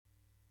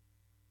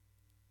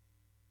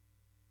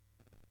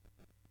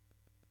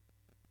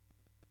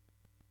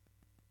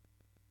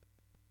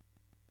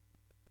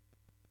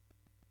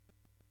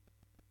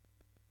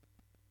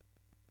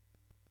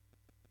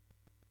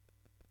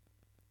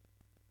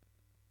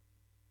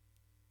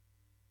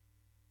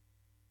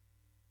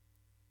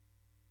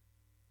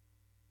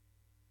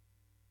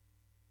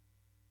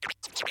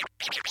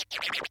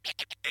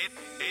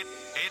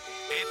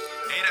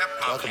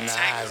Welcome to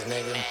Highs,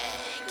 nigga.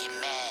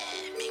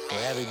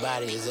 Where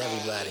everybody is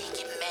everybody.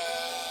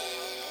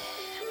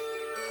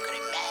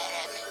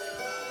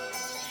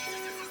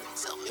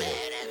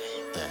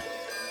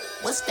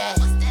 What's that?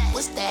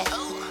 What's that?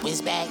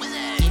 Whiz back,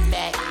 get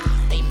back.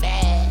 They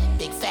mad,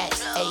 big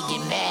facts. Hey,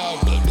 get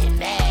mad, big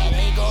mad.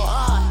 They go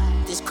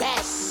hard, this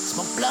crack.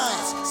 Smoke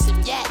blunts, sip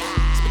yak.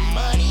 Spend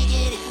money,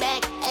 get it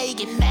back. Hey,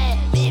 get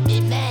mad, big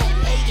mad.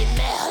 Hey, get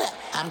mad.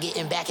 I'm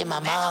getting back in my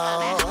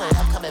mode.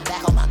 I'm coming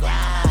back on my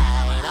grind.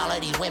 All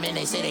of these women,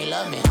 they say they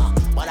love me,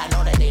 but I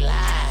know that they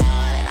lying.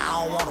 And I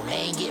don't want them,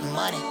 they ain't getting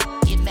money.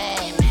 Get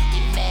mad,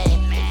 get mad.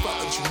 They fuck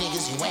with you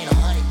niggas, you ain't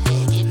 100.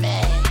 Yeah, get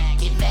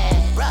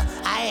mad. Bruh,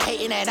 I ain't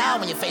hating at all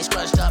when your face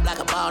scrunched up like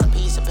a ball and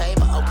piece of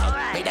paper.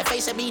 Okay, make that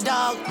face at me,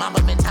 dog.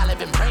 Mama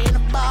mentality been praying the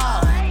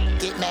ball.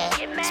 Get mad,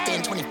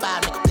 spend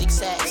 25, make a big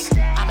sacks.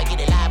 I'ma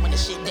get it live when the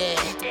shit dead.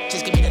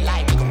 Just give me the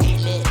light, we gon'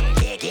 get lit.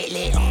 Get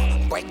lit,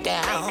 break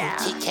down,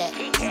 Kit Kat,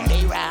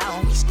 day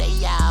round. We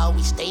stay out,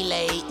 we stay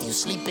late. You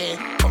sleeping,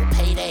 on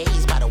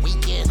paydays by the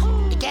weekend.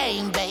 The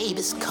game, babe,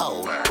 it's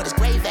cold, but it's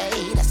gravy,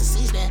 that's the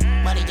seasoning.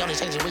 Money only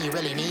changes when you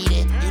really need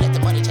it. You let the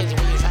money change it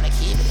when you're trying to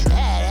keep it.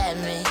 Mad at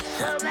me.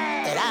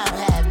 That I'm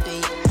happy.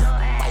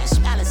 Why you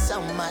smiling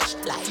so much?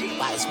 Like,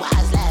 why is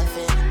wise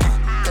laughing?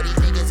 But these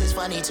niggas is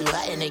funny too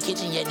hot in the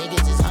kitchen. Yeah,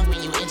 niggas is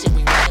hungry. You inching,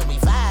 we running, we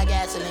fire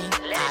gasoline.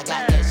 I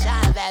got that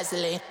shine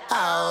Vaseline.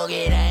 Oh,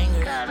 get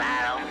angry.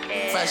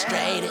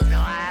 Frustrated.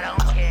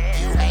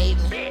 You hate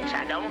me. Bitch,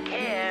 I don't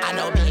care. I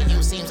know being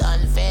you seems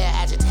unfair,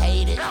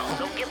 agitated.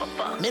 Don't give a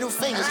fuck. Middle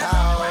fingers,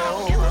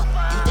 ho. You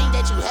think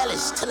that you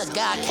hellish till a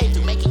God came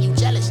through making you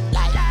jealous.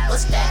 Like,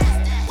 what's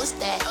that? What's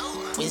that?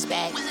 Whiz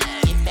back.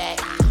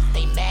 Back.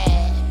 They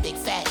mad, big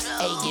facts.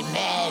 Hey, get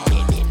mad,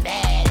 big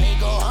mad. They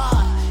go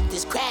hard,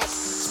 this crack.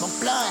 Smoke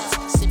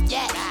blunts, sip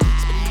yak.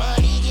 Spend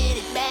money,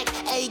 get it back.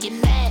 Hey, get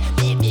mad,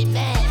 big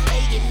mad.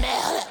 Hey, get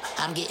mad.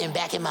 I'm getting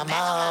back in my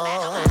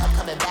mode. I'm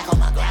coming back on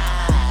my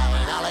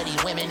grind. All of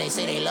these women, they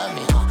say they love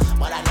me,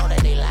 but I know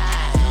that they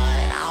lying.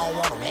 And I don't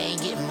want them, they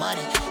ain't getting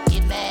money.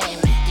 Get mad,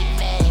 get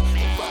mad.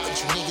 They fuck with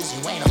you niggas,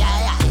 you ain't no.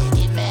 Yeah.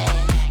 Get mad,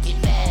 get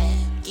mad,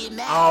 get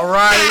mad.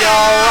 Alrighty, man.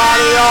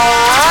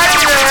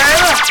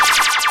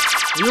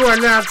 You are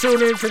now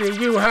tuned into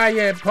the High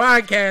Yet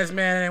PotCast,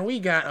 man, and we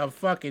got a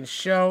fucking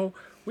show.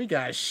 We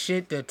got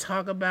shit to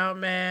talk about,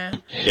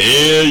 man.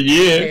 Hell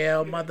yeah.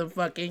 Hell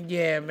motherfucking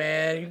yeah,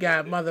 man. You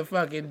got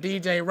motherfucking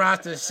DJ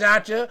Rasta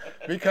Shacha,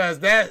 because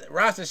that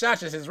Rasta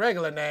Shacha is his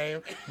regular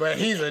name, but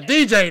he's a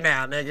DJ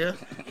now, nigga.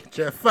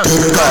 Just fucking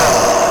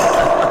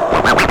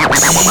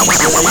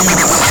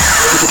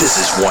This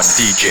is one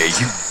DJ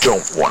you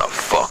don't want to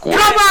fuck with.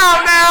 Come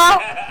on now.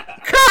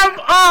 Come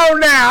on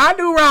now. I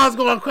knew Ron was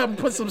going to come and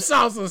put some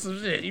sauce on some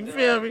shit. You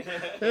feel me?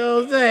 You know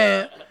what I'm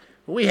saying?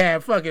 We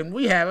have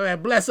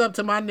bless up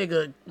to my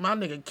nigga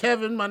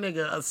Kevin, my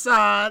nigga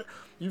Assad,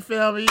 you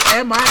feel me?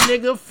 And my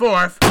nigga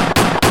Fourth,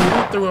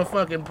 who we threw a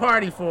fucking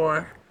party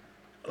for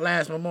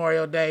last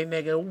Memorial Day,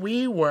 nigga.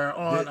 We were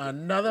on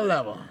another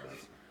level.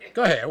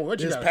 Go ahead. What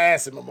you just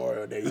passing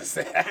Memorial Day. You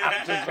said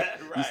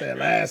you said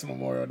last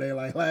Memorial Day,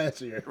 like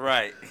last year.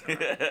 Right.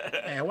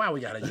 Man, why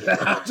we gotta do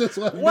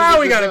that? Why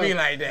we gotta be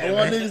like that? I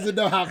want niggas to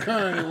know how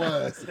current it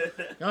was.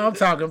 I'm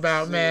talking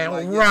about, man,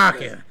 like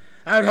rocking.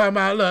 I'm talking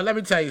about, look, let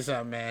me tell you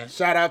something, man.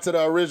 Shout out to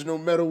the original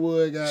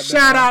Metalwood. Goddamn.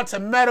 Shout out to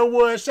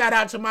Metalwood. Shout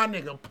out to my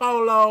nigga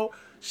Polo.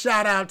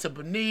 Shout out to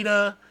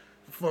Bonita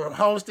for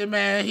hosting,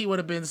 man. He would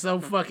have been so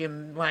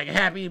fucking like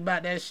happy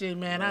about that shit,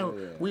 man. I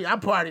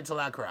partied till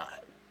I cried.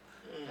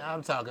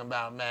 I'm talking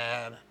about,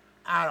 man,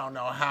 I don't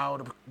know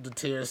how the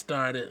tears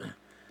started.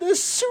 The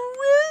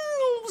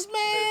shrooms,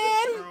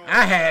 man.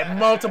 I had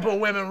multiple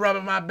women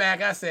rubbing my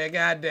back. I said,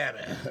 God damn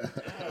it.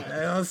 You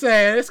know what I'm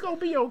saying? It's going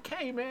to be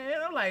okay, man.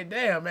 I'm like,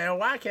 damn, man,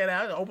 why can't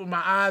I open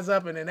my eyes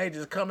up and then they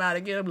just come out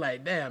again? I'm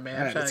like, damn,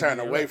 man. I had to turn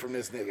away from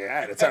this nigga. I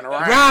had to turn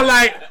around.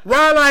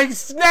 Ron like,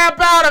 snap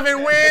out of it,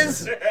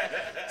 Wiz.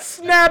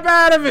 Snap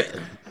out of it.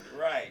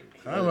 Right.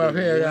 I'm up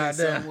here,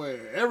 goddamn.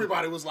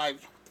 Everybody was like,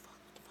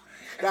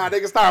 nah,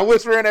 niggas started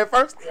whispering at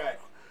first. Right.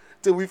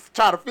 Till we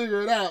try to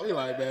figure it out. We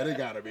like, man, it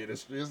gotta be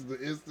this. It's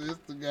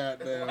the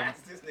goddamn.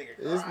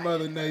 It's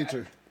Mother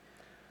Nature.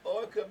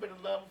 Or it could have been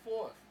a level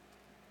 4.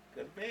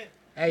 Could have been.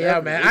 Hey,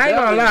 yo, man, I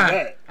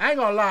ain't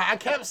gonna lie. I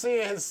kept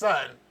seeing his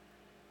son,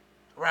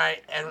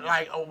 right? And,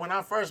 like, when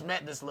I first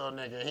met this little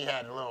nigga, he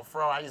had a little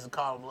fro. I used to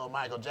call him little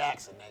Michael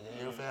Jackson,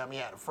 nigga. You feel me?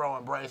 He had a fro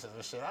and braces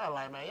and shit. I was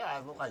like, man,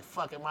 y'all look like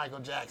fucking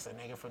Michael Jackson,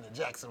 nigga, from the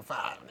Jackson 5,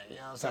 nigga. You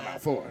know what I'm saying?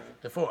 About 4.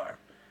 The 4.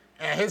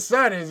 And his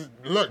son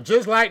look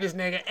just like this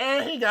nigga,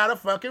 and he got a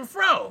fucking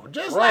fro.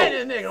 Just like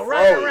this nigga,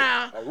 running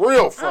around. A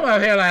real fro. I'm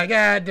up here like,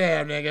 God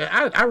damn, nigga.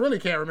 I really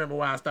can't remember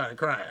why I started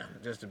crying,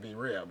 just to be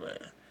real,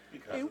 but...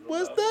 It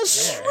was the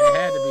shrooms. Yeah, it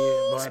had to be,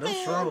 boy, them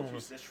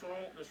shrooms. The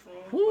shrooms,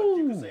 but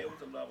you can say it was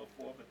a level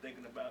 4 for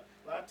thinking about.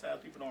 A lot of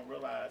times people don't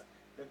realize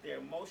that their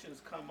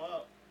emotions come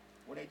up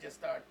when they just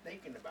start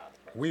thinking about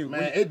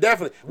it. It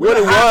definitely. What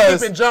it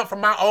was. Keep and jump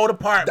from my old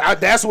apartment.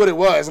 That's what it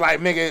was.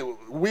 Like,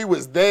 nigga, we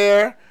was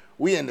there.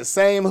 We in the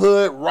same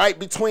hood, right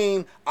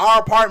between our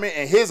apartment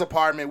and his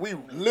apartment. We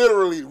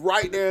literally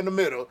right there in the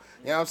middle.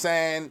 You know what I'm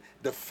saying?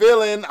 The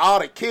feeling, all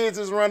the kids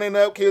is running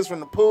up, kids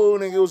from the pool,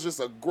 nigga. It was just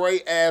a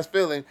great ass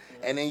feeling.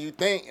 And then you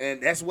think, and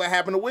that's what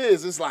happened to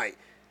Wiz. It's like,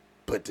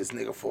 put this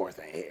nigga forth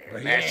in here.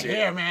 But that shit.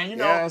 Yeah, man. You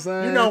know what I'm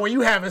saying? You know when you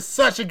having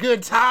such a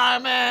good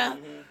time, man.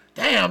 Mm-hmm.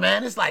 Damn,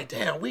 man, it's like,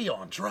 damn, we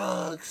on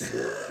drugs.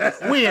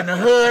 We in the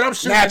hood. I'm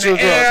shooting Natural in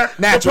the air.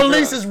 drugs. The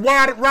police is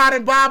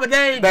riding by, but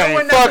they ain't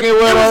doing fucking nothing.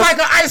 with It was us. like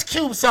an Ice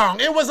Cube song.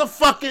 It was a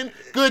fucking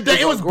good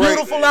day. It was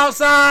beautiful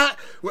outside.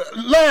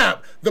 Lab,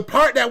 the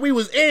part that we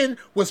was in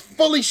was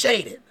fully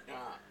shaded.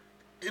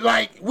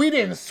 Like, we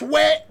didn't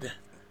sweat.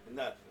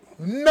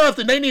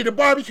 Nothing. They need a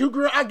barbecue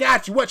grill. I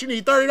got you. What, you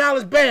need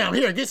 $30? Bam.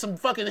 Here, get some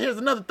fucking, here's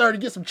another 30.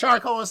 Get some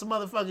charcoal and some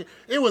motherfucking.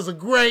 It was a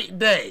great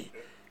day.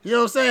 You know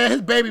what I'm saying?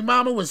 His baby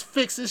mama was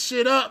fixing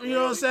shit up. You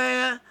know what I'm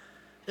saying?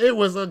 It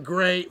was a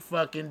great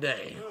fucking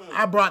day.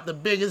 I brought the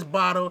biggest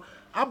bottle.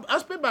 I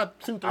spent about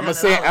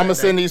 $200-$300. I'm gonna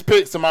send these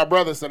pics to my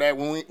brother so that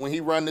when he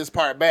run this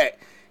part back,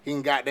 he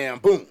can goddamn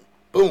boom.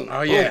 Boom.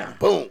 Oh, yeah.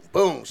 Boom.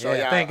 Boom. So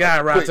yeah, thank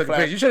God Rod took a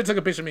picture. You should have took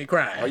a picture of me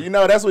crying. Oh, you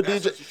know, that's what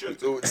DJ...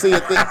 See,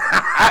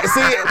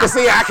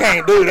 I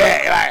can't do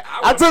that. Like,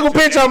 I took a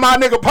picture of my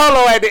nigga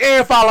Polo at the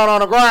end falling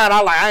on the ground.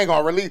 I ain't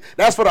gonna release...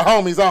 That's for the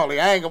homies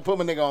only. I ain't gonna put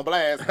my nigga on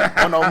blast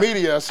on no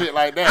media or shit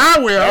like that. I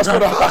will. That's for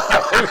the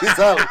homies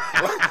only.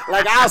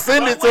 Like, I'll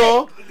send it to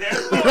him.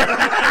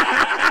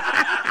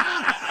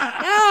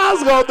 I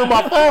was going through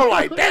my phone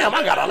like, damn,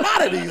 I got a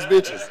lot of these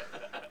bitches.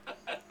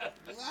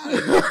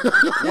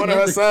 One of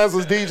her sons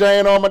was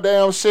DJing on my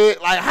damn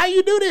shit. Like, how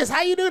you do this?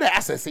 How you do that? I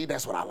said, see,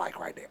 that's what I like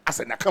right there. I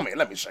said, now come here,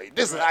 let me show you.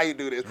 This is how you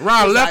do this.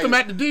 Ron left him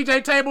at the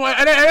DJ table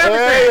and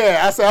everything.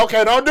 Yeah. I said,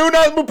 okay, don't do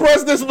nothing but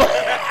press this button.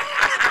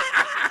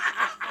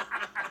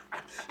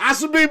 I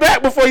should be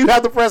back before you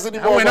have to press any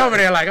more. I went over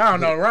there like, I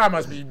don't know, Ron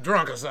must be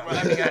drunk or something.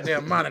 Let me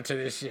goddamn monitor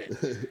this shit.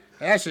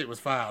 That shit was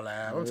foul,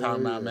 lad. I'm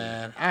talking about,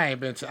 man. I ain't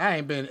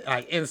been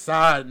like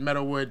inside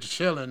Metalwood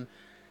chilling.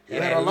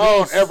 Let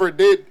alone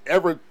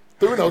ever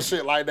threw no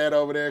shit like that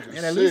over there. And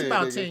at least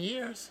about 10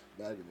 years.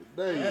 Back in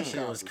the day. That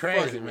shit was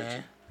crazy,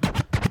 man.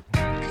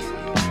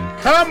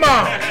 Come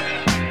on.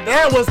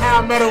 That was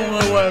how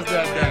Metalwood was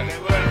that day.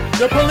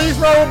 The police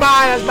rolled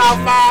by us about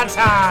 5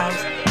 times,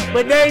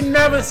 but they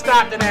never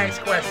stopped and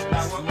asked questions.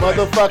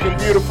 Motherfucking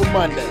beautiful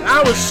Monday.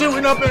 I was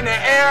shooting up in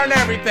the air and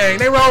everything.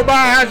 They rolled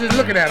by, I was just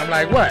looking at them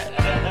like, what?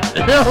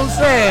 You know what I'm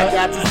saying? I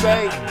got to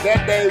say,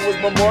 that day was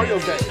Memorial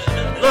Day.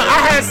 Look, I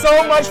had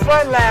so much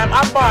fun, Lab.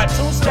 I bought 2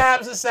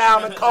 slabs of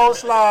salmon,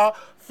 coleslaw,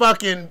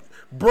 fucking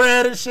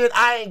bread and shit.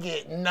 I ain't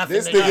get nothing.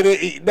 This nigga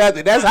didn't eat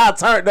nothing. That's how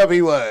turned up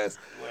he was.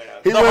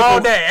 The whole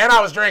day. And I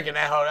was drinking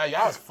that whole day.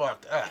 I was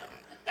fucked up.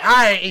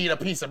 I ain't eat a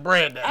piece of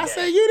bread that day. I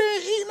said, you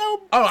didn't eat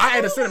no... Oh, I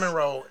ate a cinnamon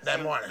roll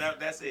that morning.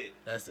 That's it.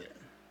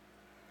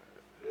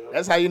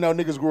 That's how you know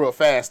niggas grew up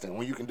fasting,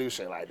 when you can do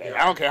shit like that.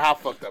 I don't care how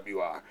fucked up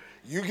you are.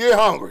 You get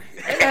hungry.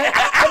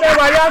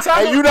 While y'all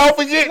talking, and you don't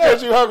forget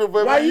that you hungry.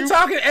 But while you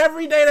talking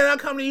every day that I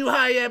come to you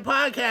High Yet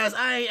PotCast,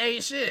 I ain't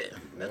ate shit.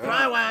 That's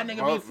probably why a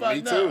nigga be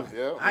fucked up.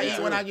 Yeah. I eat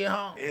when I get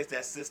home. It's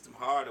that system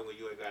harder when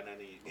you ain't got nothing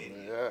to eat.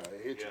 Yeah,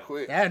 it hit you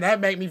quick. That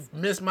make me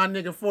miss my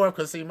nigga Fourth,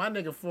 because see, my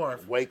nigga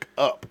Fourth. Wake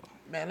up.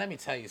 Man, let me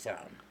tell you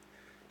something.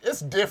 It's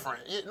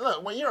different.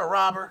 Look, when you're a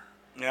robber,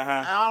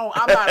 Uh-huh.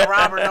 I'm not a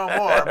robber no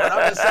more, but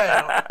I'm just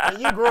saying, when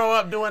you grow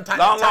up doing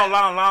long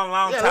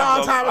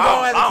time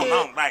ago as a kid.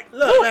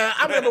 Look, man,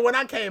 I remember when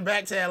I came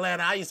back to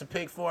Atlanta, I used to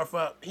pick Fourth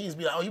up. He used to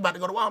be like, oh, you about to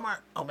go to Walmart?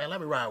 Oh, man,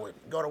 let me ride with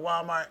you. Go to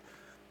Walmart.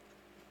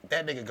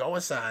 That nigga go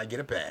inside,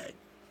 get a bag.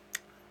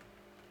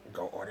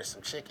 Go order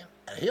some chicken.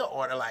 And he'll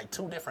order like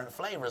 2 different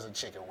flavors of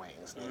chicken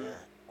wings, nigga.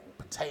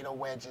 Potato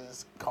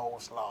wedges,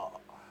 coleslaw.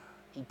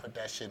 He put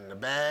that shit in the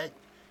bag.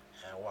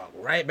 And walk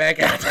right back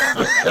out.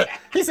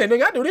 He said,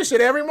 nigga, I do this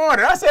shit every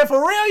morning. I said,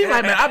 for real? You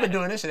like, man, I've been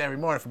doing this shit every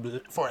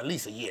morning for at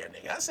least a year,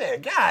 nigga. I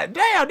said, God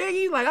damn, nigga.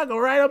 He's like, I go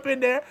right up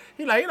in there.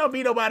 He like, you don't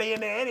be nobody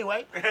in there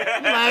anyway. He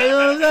like, you know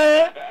what I'm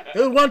saying? It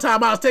was one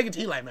time I was taking,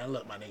 he like, man,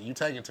 look, my nigga, you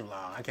taking too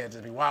long. I can't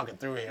just be walking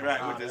through here.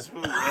 Right, with this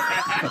food.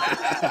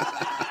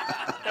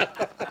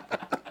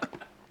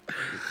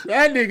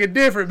 That nigga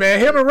different, man.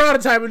 Him and Ron the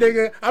type of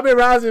nigga. I been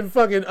rising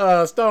fucking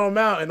Stone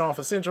Mountain off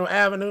of Central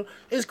Avenue.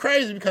 It's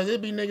crazy because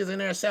it be niggas in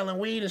there selling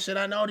weed and shit.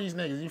 I know these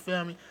niggas, you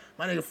feel me?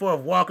 My nigga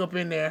Fourth walk up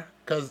in there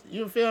because,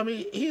 you feel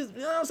me? He's, you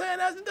know what I'm saying?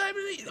 That's the type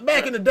of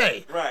back in the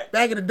day. Right.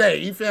 Back in the day,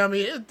 you feel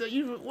me?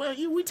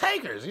 We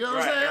takers, you know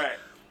what I'm saying? Right.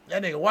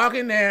 That nigga walk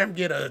in there,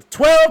 get a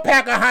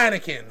 12-pack of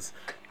Heinekens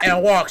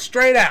and walk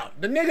straight out.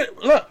 The nigga,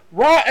 look,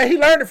 Raw, and he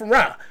learned it from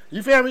Raw.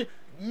 You feel me?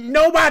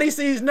 Nobody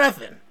sees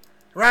nothing.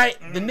 Right?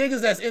 The niggas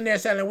that's in there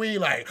selling weed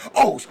like,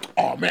 oh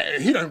man,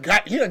 he done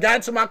got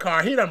into my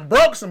car. He done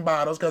broke some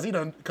bottles because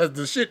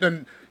the shit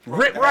done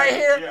ripped right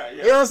here. Yeah.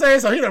 You know what I'm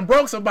saying? So he done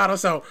broke some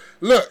bottles. So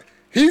look,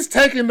 he's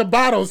taking the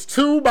bottles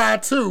 2 by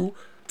 2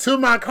 to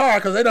my car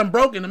because they done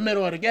broke in the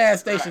middle of the gas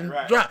station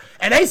drop.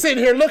 And they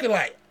sitting here looking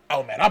like,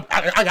 oh man,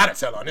 I gotta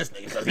tell on this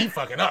nigga because he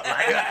fucking up.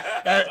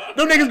 Like,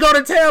 them niggas go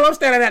to tell, I'm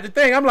standing at the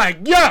thing. I'm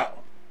like, yo,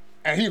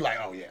 And he like,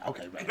 oh yeah,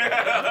 okay, man.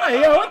 I'm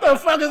like, yo, what the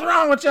fuck is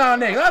wrong with y'all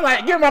niggas? I'm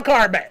like, give my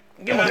card back.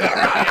 Give my card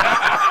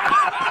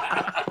back.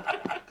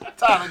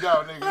 Time to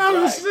go, nigga.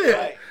 Oh shit.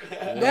 Right.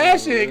 That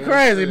shit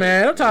crazy,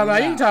 man. I'm talking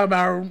about, you talking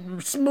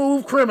about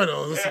smooth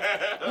criminals.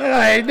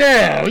 Like,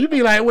 damn. You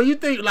be like, well, you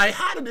think, like,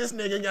 how did this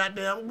nigga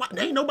goddamn, what,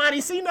 ain't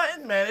nobody see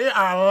nothing? Man, there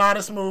are a lot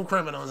of smooth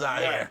criminals out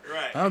here.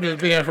 Right. I'm just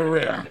being for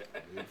real.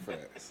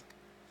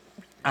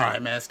 All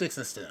right, man, sticks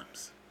and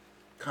stems.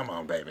 Come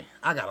on, baby.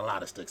 I got a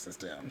lot of sticks and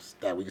stems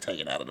that we can take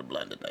it out of the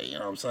blend today. You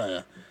know what I'm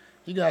saying?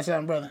 You got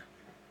something, brother?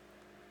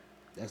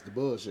 That's the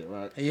bullshit,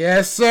 right?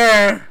 Yes,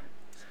 sir.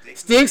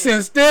 Sticks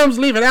and stems,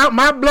 leave it out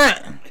my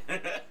blunt.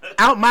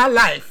 Out my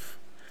life.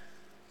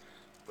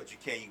 But you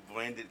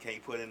blend it? Can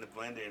you put it in the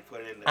blender and put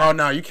it in the... Oh,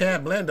 no, you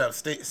can't blend up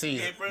seeds. You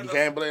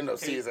can't blend up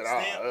seeds at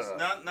all.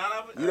 None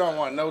of it? You don't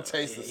want no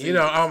taste of seeds. You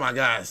know, oh my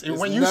gosh. There's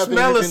when you nothing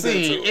smell you a can do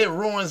seed, to it. it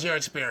ruins your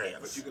experience.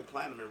 But you can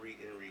plant them and read.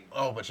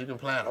 Oh, but you can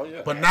plant them. Oh,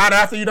 yeah. But not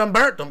after you done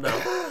burnt them,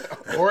 though.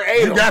 Or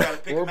ate them.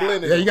 gotta Or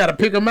blended Yeah, them. you got to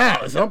pick them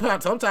out.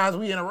 Sometimes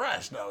we in a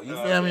rush, though. You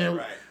feel me?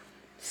 Right.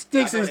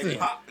 Sticks and They stems.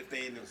 pop if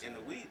they in the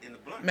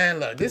blunt. Man,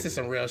 look, this is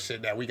some real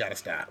shit that we got to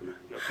stop.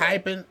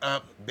 Hyping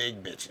up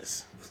big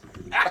bitches.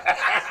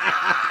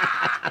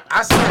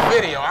 I seen a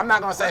video. I'm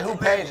not going to say who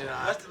page it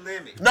on. What's the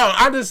limit? No,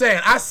 I'm just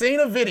saying, I seen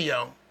a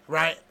video,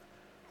 right,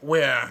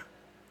 where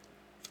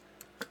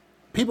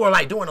people are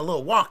like doing a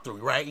little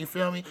walkthrough, right? You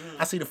feel me?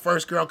 I see the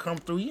first girl come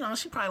through. You know,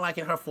 she probably like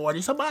in her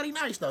 40s. Her body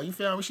nice, though. You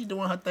feel me? She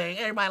doing her thing.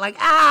 Everybody like,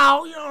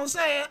 ow, you know what I'm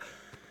saying?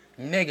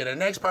 Nigga, the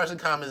next person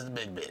come is the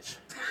big bitch.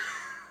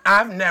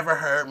 I've never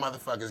heard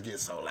motherfuckers get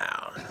so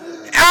loud.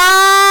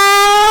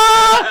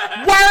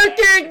 Ah, work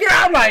it, girl.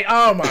 I'm like,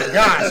 oh my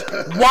gosh.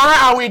 Why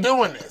are we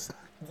doing this?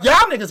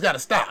 Y'all niggas gotta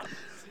stop.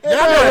 Y'all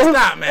gotta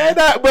stop, man.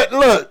 But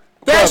look.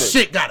 That brother,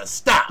 shit gotta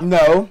stop.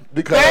 No,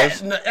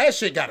 because That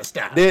shit gotta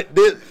stop.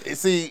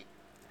 see,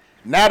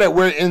 now that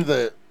we're in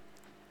the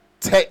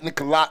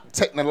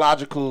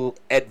technological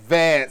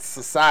advanced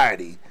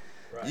society,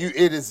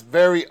 it is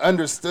very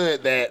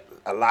understood that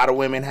a lot of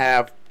women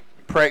have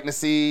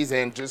pregnancies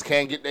and just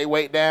can't get their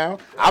weight down.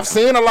 I've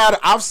seen a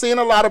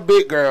lot of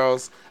big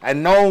girls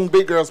and known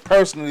big girls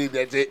personally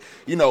that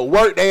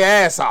work their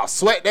ass off,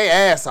 sweat their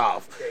ass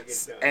off,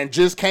 and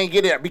just can't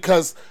get it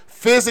because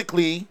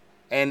physically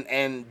and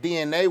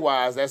DNA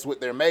wise, that's what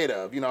they're made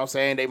of. You know what I'm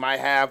saying? They might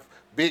have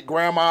big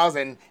grandmas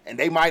and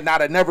they might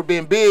not have never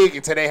been big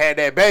until they had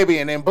that baby,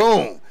 and then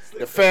boom,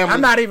 the family. I'm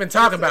not even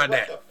talking about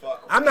that.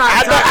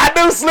 I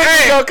knew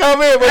Slippy gonna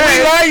come in, but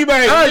we love you,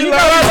 baby. Oh, you know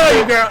I love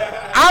you, girl.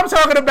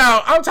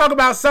 I'm talking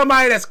about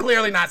somebody that's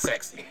clearly not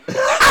sexy.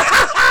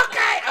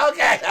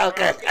 Okay.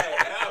 Okay.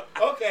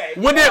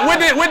 What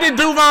did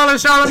Duval and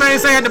Charlamagne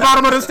say at the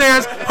bottom of the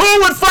stairs?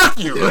 Who would fuck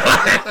you? You know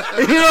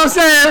what I'm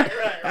saying?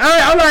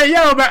 I'm like,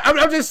 yo, but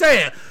I'm just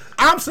saying.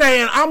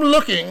 I'm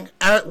looking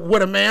at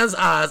with a man's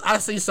eyes. I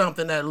see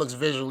something that looks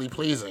visually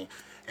pleasing,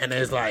 and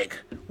it's like,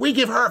 we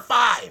give her a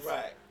 5.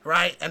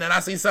 Right? And then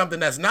I see something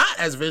that's not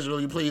as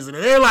visually pleasing,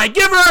 and they're like,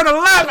 give her an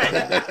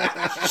 11.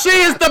 She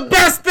is the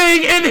best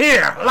thing in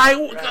here.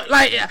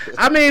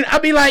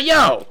 I'd be like,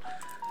 yo.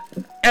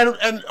 And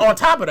on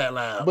top of that,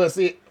 Lab, But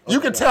see,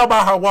 you can tell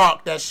by her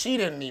walk that she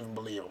didn't even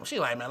believe him. She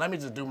like, man, let me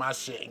just do my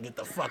shit and get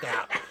the fuck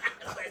out.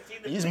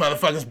 These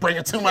motherfuckers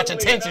bringing too much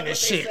attention to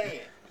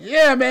shit.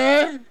 Yeah,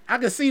 man. I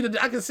can see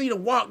the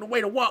walk, the way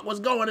the walk was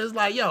going. It's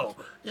like, yo,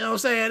 you know what I'm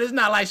saying? It's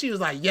not like she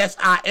was like, yes,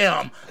 I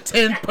am.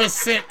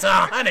 10% to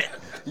 100.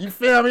 You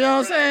feel me? You know what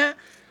I'm saying?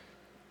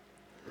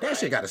 That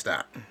shit gotta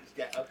stop.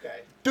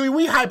 Okay. Do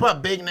we hype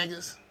up big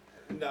niggas?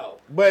 No.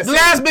 but The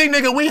last big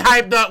nigga we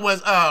hyped up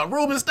was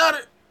Ruben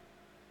Studdard.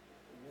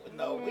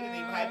 No, we didn't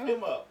even hype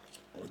him up.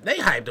 They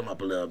hyped him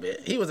up a little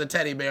bit. He was a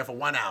teddy bear for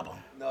one album.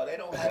 No, they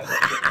don't have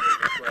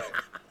that.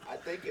 I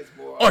think it's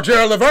more... Or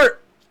Gerald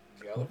Levert.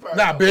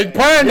 Nah, Big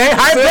Pun. They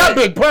hyped up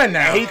Big Pun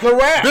now. he can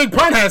rap. Big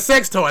Pun has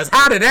sex toys.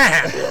 How did that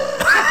happen?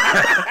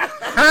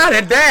 How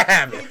did that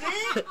happen?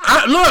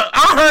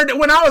 I heard that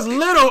when I was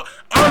little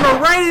on the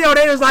radio,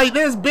 they was like,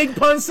 "There's Big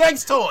Pun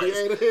sex toys."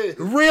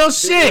 Real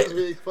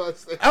shit.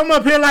 I'm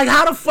up here like,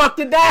 how the fuck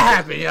did that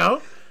happen,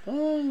 yo?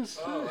 Oh,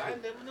 I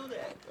never knew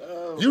that.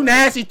 You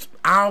nasty.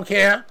 I don't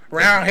care.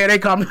 Around here, they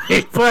call me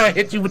Big Pun.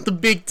 Hit you with the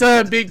big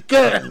tub, big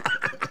gun.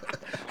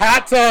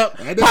 Hot tub.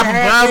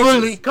 Papa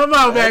Bully. Come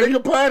on, baby.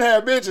 Nigga Pun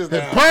had bitches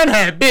now. Pun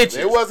had bitches.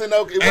 It wasn't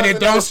no. And it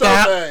don't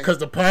stop because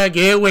the pun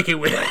get wicked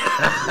with it.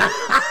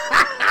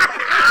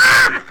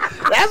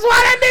 That's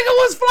why that nigga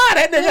was fly.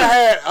 That nigga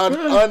had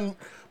an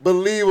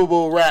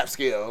unbelievable rap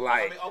skill.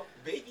 Like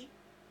Biggie?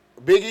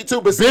 Biggie too,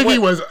 but see, Biggie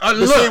was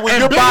look, when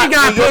and you're, Biggie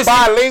got when you're pussy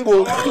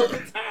bilingual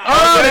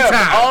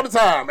all the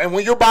time. and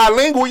when you're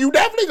bilingual, you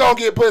definitely gonna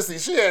get pussy.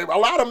 Shit, a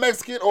lot of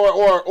Mexican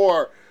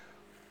or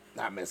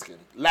not Mexican,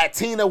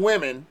 Latina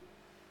women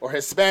or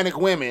Hispanic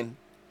women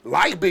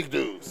like big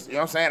dudes. You know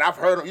what I'm saying? I've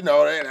heard them,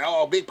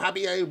 big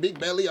papi, big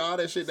belly, all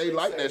that shit. They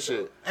like that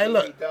shit. Hey,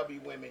 look.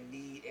 BBW women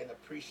need and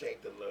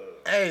appreciate the love.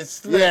 Hey,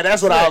 Slick, Yeah,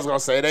 that's what I Slick, was gonna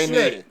say. They need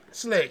Slick, it.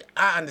 Slick,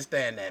 I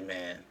understand that,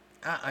 man.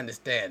 I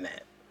understand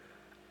that.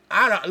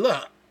 I don't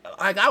look.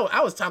 like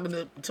I was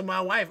talking to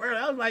my wife earlier.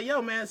 I was like,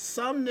 yo, man,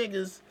 some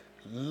niggas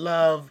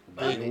love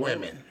big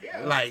women.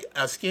 Yeah. Like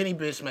a skinny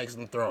bitch makes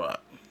them throw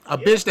up. A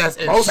bitch that's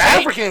in Most shape.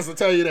 Africans will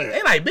tell you that.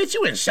 They like, bitch,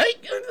 you in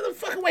shape? Get the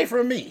fuck away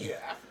from me. Yeah,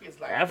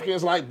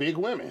 Africans like big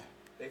women.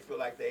 They feel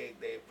like they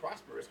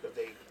prosperous because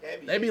they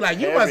heavy. They be like,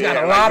 you Heavy, must got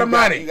a like, lot of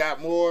money. You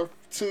got more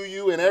to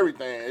you and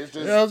everything. It's just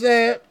You know what I'm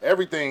saying?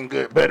 everything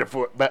good, better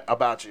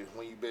about you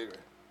when you bigger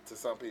to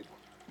some people.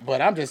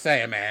 But I'm just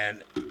saying,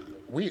 man.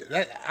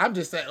 I'm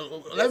just saying.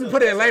 Let me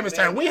put it in layman's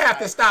terms. We have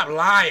to stop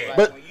lying. Like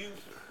But- when you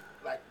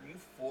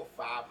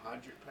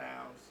 400-500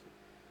 pounds,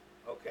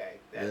 okay,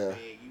 that's Yeah.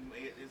 big.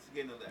 It's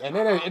getting a little.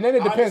 And then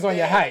it depends on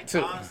your height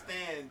too. I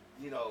understand,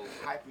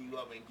 hyping you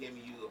up and giving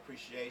you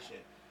appreciation,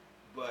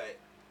 but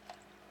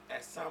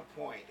at some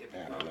point it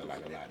becomes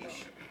an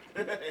issue.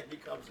 It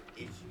becomes an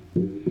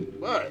issue.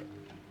 But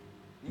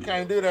you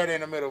can't do that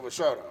in the middle of a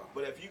show though.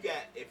 But if you're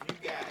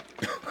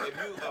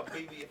a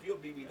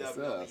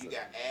BBW and you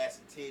got ass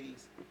and titties,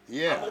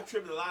 Yeah. I'm gonna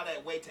attribute a lot of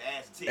that weight to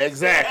ass and titties.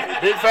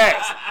 Exactly. Big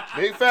facts.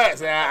 Big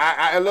facts. Now,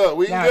 I look,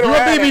 we Now, can if get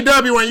around you're a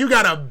that. BBW and you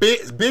got a big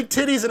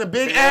titties and a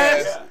big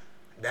ass, ass.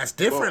 that's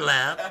different,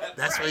 lab.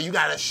 That's where you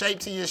got a shape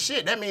to your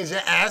shit. That means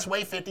your ass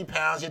weigh 50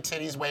 pounds, your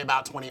titties weigh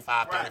about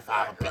 25,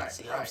 35 a piece.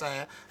 You know what I'm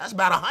saying? That's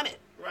about 100.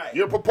 Right.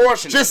 You're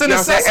proportionate. Just in You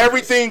know the what I'm saying? sesame.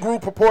 Everything grew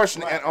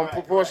proportionate Right, and on right,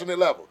 proportionate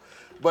level.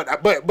 But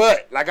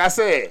like I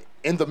said,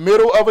 in the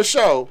middle of a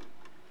show,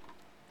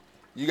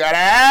 you gotta,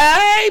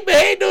 hey,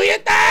 babe, do your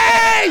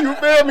thing. You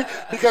feel me?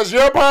 Because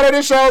you're a part of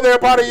the show, they're a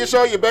part of your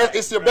show.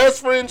 It's your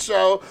best friend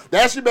show.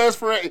 That's your best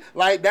friend.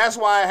 Like, that's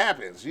why it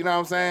happens. You know what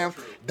I'm saying?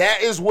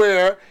 That is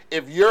where,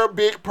 if you're a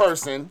big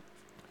person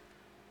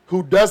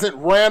who doesn't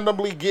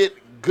randomly get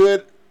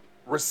good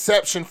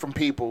reception from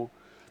people,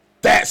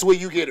 that's where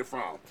you get it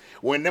from.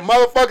 When the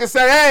motherfuckers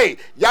say, hey,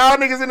 y'all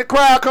niggas in the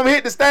crowd, come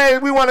hit the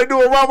stage, we want to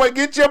do a runway,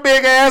 get your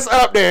big ass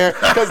up there,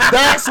 because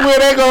that's where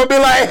they going to be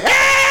like,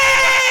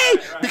 hey,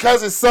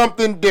 because it's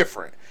something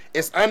different.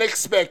 It's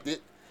unexpected,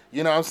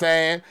 you know what I'm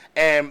saying?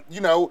 And,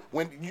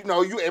 when,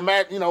 you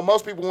imagine,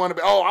 most people want to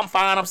be, oh, I'm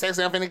fine, I'm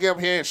sexy, I'm finna get up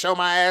here and show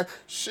my ass.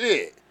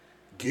 Shit.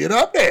 Get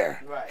up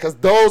there, because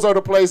those are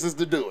the places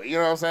to do it. You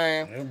know what I'm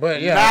saying?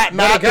 But yeah,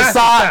 not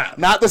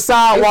the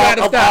sidewalk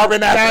of Auburn.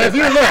 Now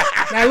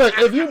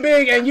if you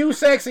big and you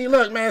sexy,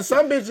 look, man,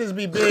 some bitches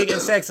be big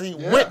and sexy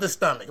with the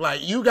stomach.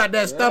 Like you got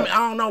that stomach. I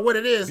don't know what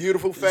it is.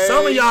 Beautiful face.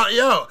 Some of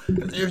y'all,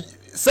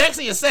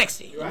 sexy is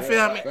sexy. You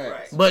feel me?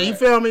 Right. But you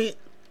feel me?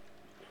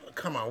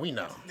 Come on, we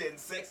know. Then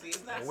sexy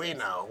is not We sexy.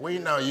 know. We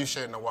know you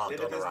shouldn't have walked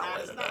Then on the if it's wrong not,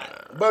 way it's today.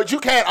 not. But you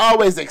can't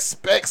always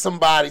expect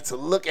somebody to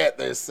look at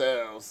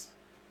themselves.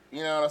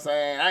 You know what I'm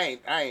saying?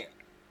 I ain't.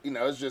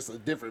 It's just a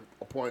different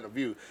point of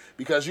view,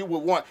 because you would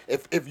want,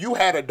 if you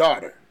had a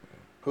daughter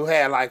who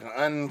had like an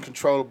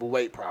uncontrollable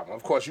weight problem,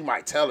 of course you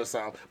might tell her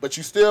something, but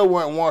you still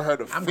wouldn't want her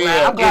to I'm feel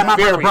glad my brother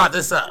inferior. brought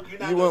this up. You're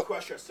not You gonna won't-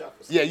 crush yourself.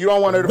 Yeah, you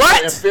don't want her to What?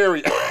 feel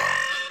inferior.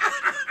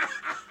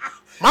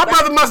 My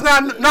brother must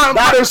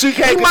not if she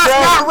can't he must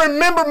control not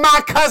remember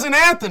my cousin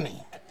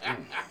Anthony.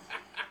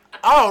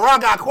 Oh, Ron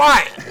got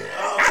quiet.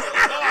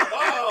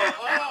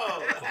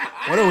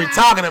 What are we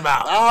talking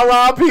about?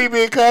 R.I.P.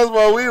 Big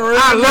Cosmo, we really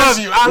I love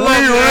you. I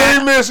love you, We really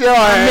man. miss your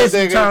I ass, miss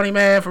you, nigga. Tony,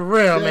 man, for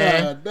real,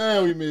 man.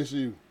 Damn, we miss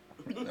you.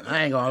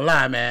 I ain't gonna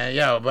lie, man.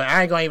 Yo, but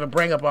I ain't gonna even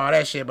bring up all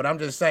that shit, but I'm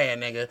just saying,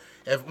 nigga,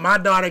 if my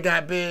daughter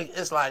got big,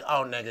 it's like,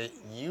 oh, nigga,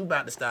 you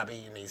about to stop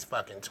eating these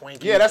fucking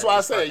Twinkies. Yeah, that's and why I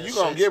these said fucking you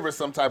gonna shits. give her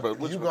some type of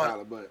You you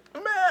gonna- but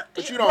Man,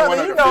 But you don't brother, want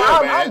her you to know, feel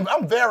I'm, bad.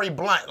 I'm very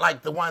blunt,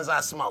 like the ones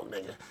I smoke,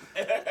 nigga.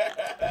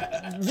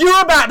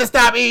 You're about to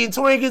stop eating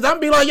Twinkies. I'm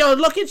be like, yo,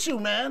 look at you,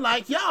 man.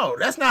 Like, yo,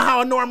 that's not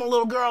how a normal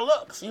little girl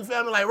looks. You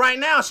feel me? Like, right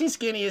now, she's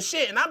skinny as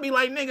shit. And I'll be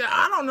like, nigga,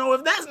 I don't know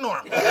if that's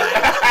normal.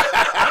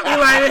 I be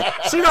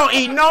like, she don't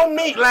eat no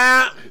meat,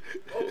 lad.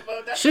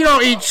 She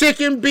don't eat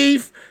chicken,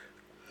 beef.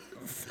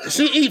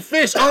 She eat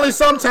fish only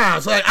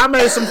sometimes. Like, I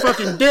made some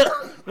fucking dip,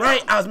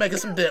 right? I was making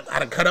some dip. I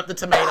done cut up the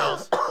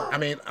tomatoes.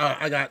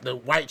 I got the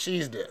white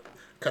cheese dip.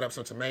 Cut up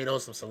some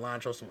tomatoes, some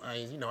cilantro, some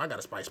onions. You know, I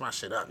gotta spice my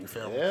shit up. You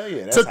feel me? Hell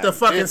yeah, that's Took how the you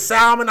fucking dip it.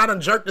 salmon. I done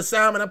jerked the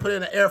salmon. I put it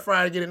in the air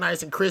fryer to get it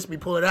nice and crispy.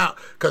 Pull it out.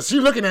 Cause she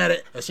looking at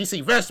it and she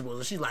see vegetables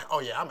and she's like, oh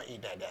yeah, I'm gonna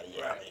eat that, daddy.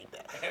 Yeah, I'm gonna eat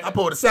that. I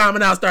pull the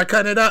salmon out, start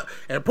cutting it up,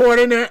 and pour it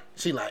in there.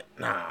 She like,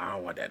 nah, I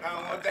don't want that.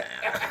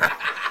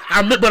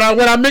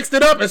 When I mixed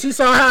it up and she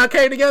saw how it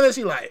came together,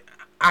 she like,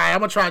 all right, I'm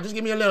gonna try. Just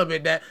give me a little bit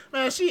of that.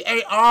 Man, she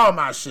ate all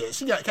my shit.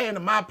 She came to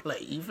my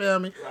plate. You feel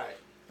me? Right.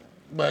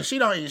 But she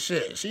don't eat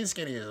shit. She's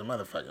skinny as a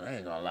motherfucker. I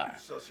ain't gonna lie.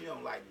 So she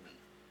don't like me.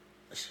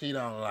 She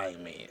don't like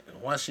me.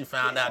 Once she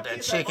found out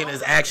that chicken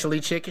is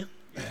actually chicken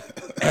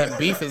and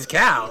beef is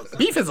cow.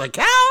 Beef is a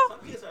cow? Some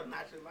kids are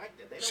naturally like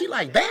that. They don't She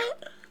like that?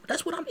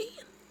 That's what I'm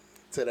eating.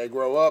 till they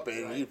grow up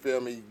and you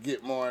feel me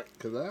get more.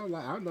 Cause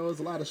I know it's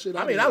a lot of shit.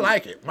 I mean, I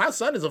like it. My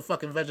son is a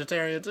fucking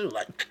vegetarian too.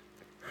 Like,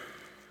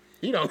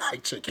 he don't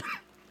like chicken.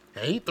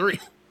 And he 3.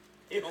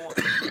 He don't want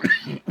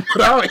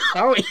But I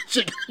don't eat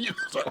chicken either,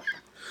 so.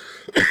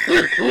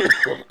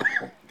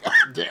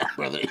 God damn,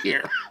 brother,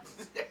 here.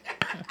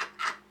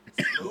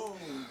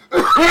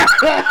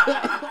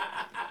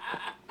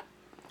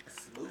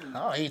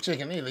 don't eat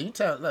chicken either. You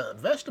tell, look,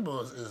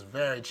 vegetables is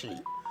very cheap.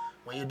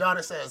 When your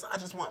daughter says, I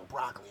just want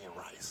broccoli and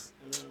rice,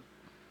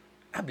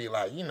 I'd be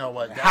like, you know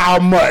what, God, How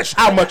much?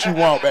 How much you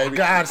want, baby?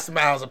 God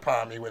smiles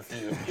upon me with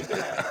you. You can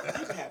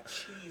have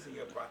cheese in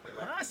your broccoli.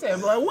 Right? I said,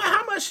 boy, what,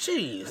 how much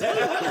cheese?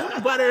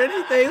 Butter,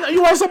 anything.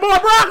 You want some more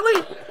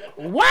broccoli?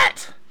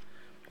 What?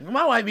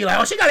 My wife be like,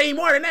 oh, she got to eat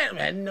more than that.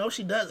 Man, no,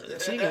 she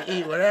doesn't. She can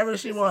eat whatever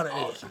she want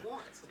to eat.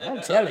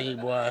 I'm telling you,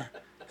 boy,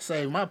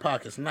 save my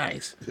pockets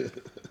nice.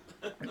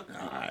 All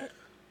right.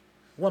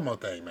 One more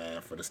thing,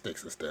 man, for the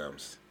sticks and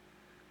stems.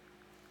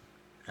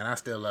 And I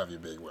still love you,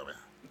 big women.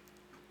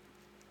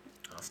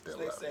 I still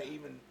They love say you.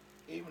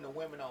 even the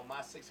women on my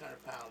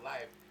 600-pound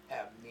life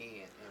have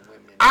men and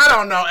women. I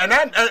don't know, and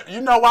that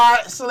you know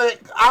why,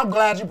 Slick? I'm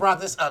glad you brought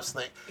this up,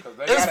 Slick.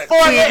 It's got for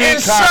a the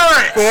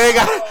insurance.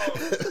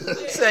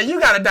 insurance. Say you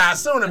gotta die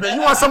sooner, bitch.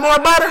 You want some more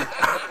butter?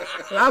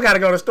 I gotta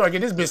go to the store and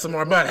get this bitch some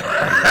more butter.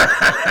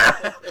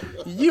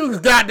 You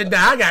got to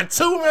die. I got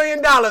 $2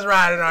 million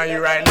riding on you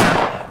right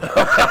now.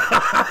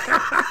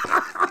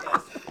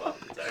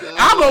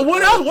 I'm going,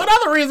 what else? What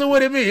other reason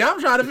would it be? I'm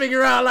trying to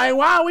figure out, like,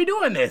 why are we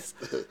doing this?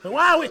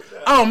 Why are we?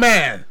 Oh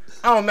man.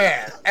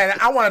 And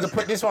I wanted to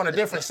put this on a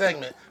different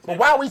segment. But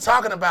while we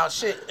talking about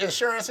shit,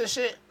 insurance and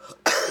shit,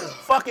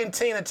 fucking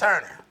Tina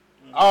Turner.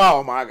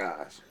 Oh my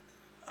gosh.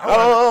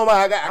 Oh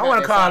my God. I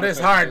want to call this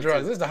hard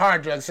drugs. This is the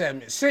hard drug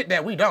segment. Shit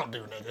that we don't do,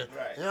 nigga.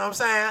 Right. You know what I'm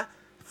saying?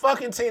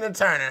 Fucking Tina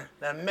Turner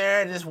that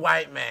married this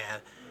white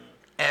man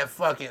and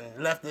fucking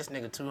left this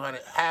nigga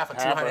half of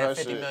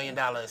 $250 million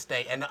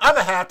estate and the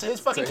other half to his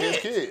fucking To his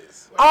kids.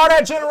 kids. All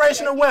that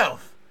generational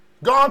wealth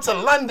gone to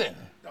London.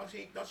 Don't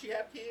she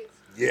have kids?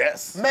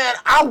 Yes. Man,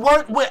 I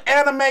worked with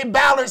Anime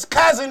Ballard's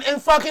cousin in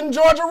fucking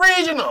Georgia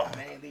Regional.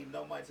 They ain't leave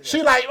no money to that.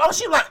 She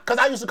like, cause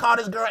I used to call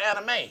this girl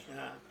Anime,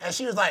 and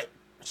she like,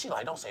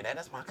 don't say that.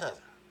 That's my cousin.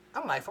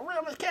 I'm like, for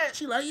real, Miss Cat?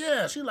 She like,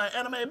 yeah. She like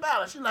Anime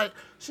Ballard. She like,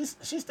 she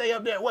stay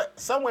up there,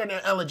 somewhere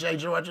near J,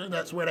 Georgia.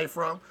 That's where they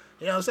from.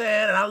 You know what I'm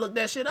saying? And I looked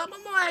that shit up.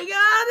 I'm like,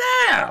 God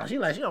damn. She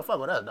like, she don't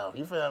fuck with us though.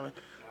 You feel me?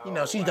 You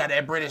know, she's got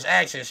that British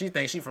accent. She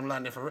thinks she from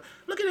London for real.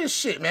 Look at this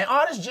shit, man.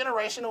 All this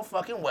generational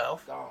fucking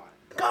wealth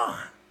gone.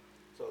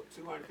 So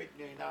 $250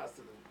 million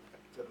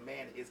to the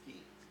man and his kids.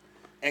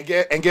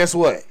 And guess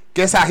what?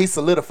 Guess how he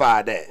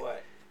solidified that?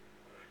 What?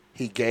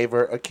 He gave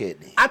her a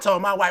kidney. I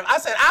told my wife, I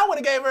said, I would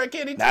have gave her a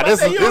kidney too. Now I this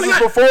said, is "You only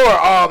got-" before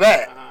all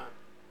that.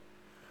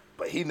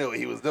 But he knew what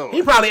he was doing.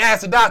 He probably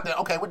asked the doctor,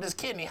 okay, with this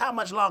kidney, how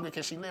much longer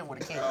can she live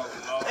with a kidney?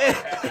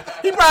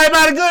 He probably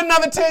about a good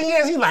another 10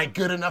 years. He's like,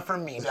 good enough for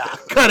me,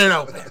 doc. Cut it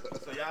open.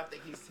 So y'all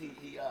think he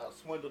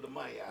swindled the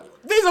money out of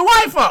it? These are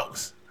white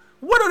folks.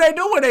 What do they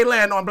do when they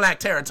land on black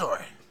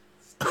territory?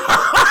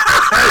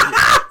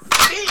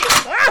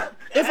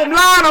 If I'm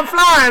lying, I'm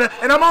flying,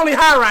 and I'm only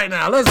high right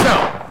now. Let's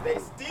go. They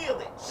steal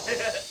it.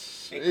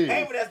 They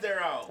claim it as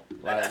their own.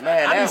 Like,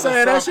 man, I be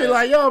saying that shit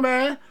like, yo,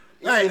 man.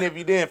 Like, even if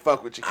you didn't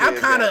fuck with your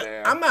kids.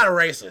 I'm not a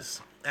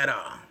racist at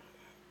all.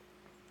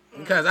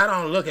 Because I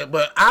don't look at,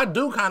 but I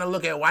do kind of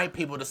look at white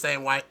people the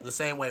same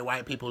way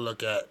white people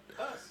look at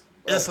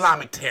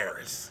Islamic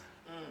terrorists.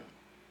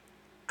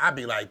 I'd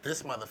be like,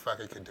 this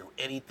motherfucker can do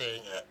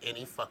anything at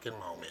any fucking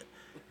moment.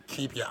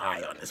 Keep your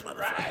eye on this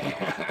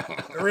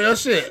motherfucker. Real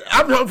shit.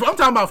 I'm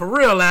talking about for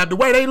real, lab. The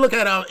way they look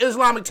at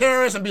Islamic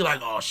terrorists and be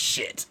like, oh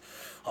shit.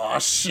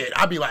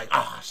 I'd be like,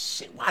 oh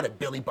shit, why did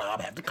Billy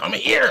Bob have to come in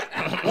here?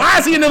 Why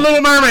is he in the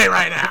Little Mermaid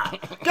right now?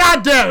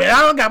 God damn it,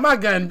 I don't got my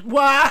gun.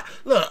 Why?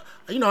 Look,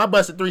 you know, I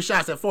busted 3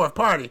 shots at Fourth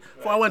Party.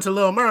 Before I went to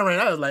Little Mermaid,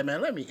 I was like,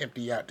 man, let me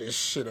empty out this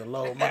shit and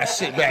load my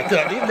shit back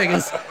up. These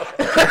niggas.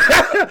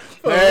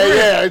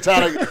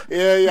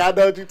 Yeah, I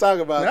know what you're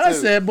talking about. I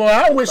said, boy,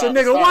 I wish a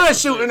nigga was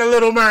shooting the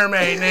Little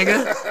Mermaid,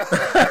 nigga.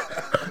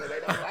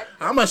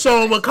 I'm gonna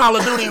show him what Call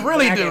of Duty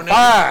really do,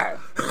 nigga.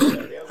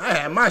 I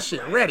had my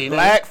shit ready, nigga.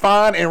 Black,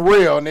 fine, and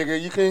real,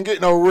 nigga. You couldn't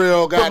get no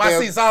real goddamn. Put my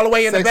seats all the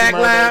way in the back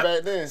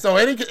lab. Back So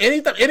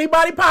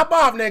anybody pop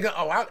off, nigga.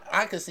 Oh,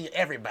 I can see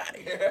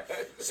everybody.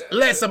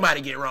 Let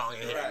somebody get wrong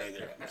in here,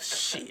 nigga.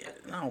 Shit,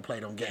 I don't play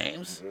them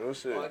games. Real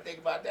shit. Well, the thing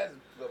about that is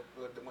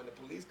when the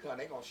police come,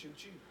 they gonna shoot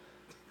you.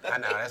 I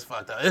know, that's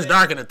fucked up. It's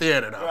dark in the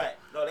theater, though. Right.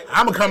 No,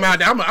 I'm gonna come out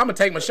there. I'm gonna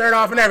take my shirt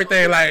off and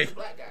everything. Like,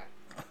 Black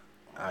guy.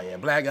 oh yeah,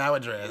 black guy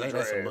with dreads. Ain't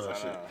that some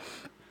bullshit?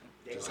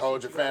 Just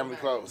hold your family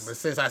close. But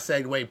since I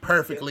segued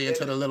perfectly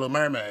into the Little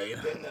Mermaid.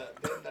 Then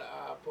the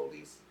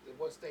police,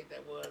 what state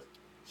that was,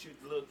 shoot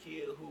the little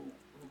kid who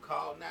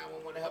called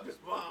 911 to help his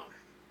mom.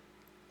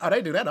 Oh,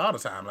 they do that all the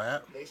time,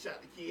 lad. They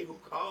shot the kid who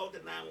called the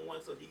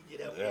 911 so he could get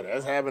help. Yeah,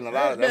 that's happened a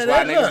lot. That's Man,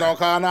 why look. niggas don't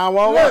call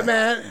 911. Look,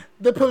 man,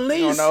 the police.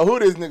 You don't know who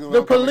this nigga.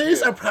 The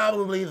police are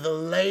probably the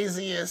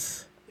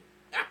laziest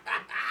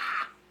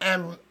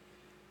and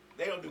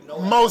They don't do no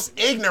most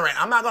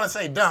ignorant. I'm not gonna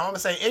say dumb. I'm gonna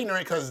say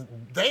ignorant because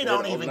they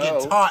don't even know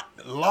get taught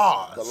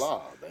laws. the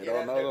law. They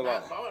don't know the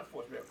law. Law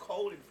enforcement, they're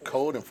code enforcement.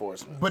 Code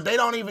enforcement. But they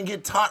don't even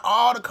get taught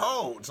all the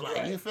codes.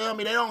 Like, you feel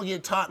me? They don't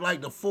get taught,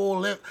 like, the full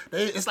lip.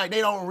 It's like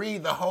they don't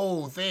read the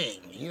whole thing.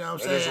 You know what I'm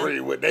saying? Just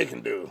read what they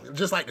can do.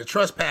 Just like the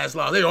trespass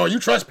law. They you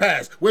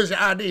trespass. Where's your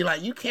ID?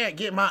 Like, you can't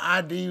get my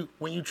ID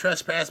when you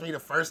trespass me the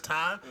first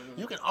time.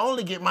 You can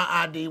only get my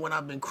ID when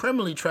I've been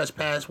criminally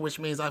trespassed, which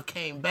means I've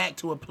came back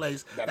to a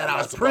place that I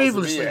was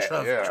previously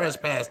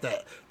trespassed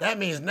at. That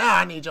means now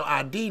I need your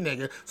ID,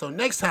 nigga. So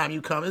next time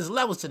you come, there's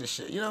levels to the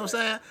shit. You know what I'm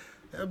saying?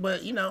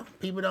 But, you know,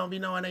 people don't be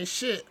knowing they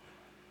shit.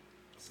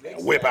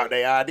 Whip out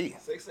their ID.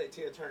 Six said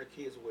Tina Turner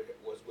kids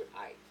was with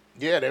Ike.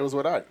 Yeah, they was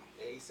with Ike.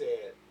 And he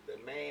said the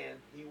man,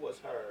 he was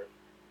her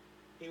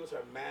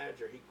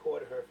manager. He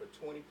courted her for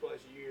 20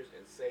 plus years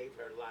and saved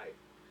her life.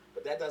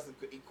 But that doesn't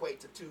equate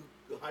to $250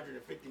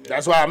 million.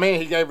 That's what I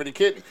mean. He gave her the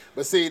kidney.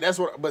 But see,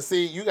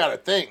 you got to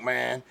think,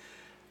 man.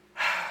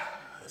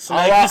 So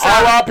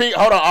R.I.P.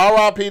 Hold on,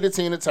 R.I.P. to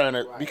Tina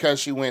Turner because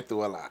she went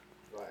through a lot.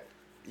 Right.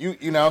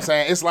 You know what I'm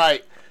saying? It's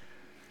like,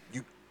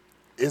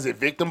 is it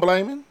victim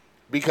blaming?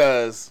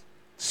 Because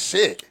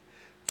shit,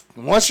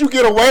 once you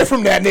get away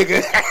from that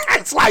nigga,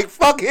 it's like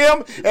fuck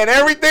him and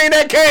everything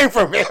that came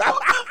from him.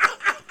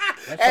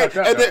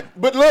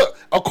 But look,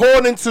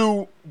 according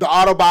to the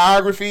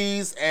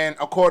autobiographies and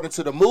according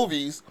to the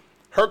movies,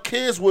 her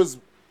kids was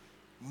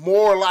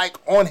more like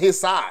on his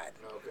side.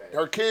 Okay.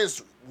 Her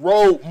kids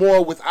rode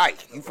more with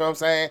Ike. You feel what I'm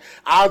saying?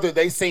 Either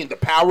they seen the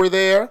power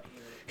there.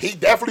 He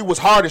definitely was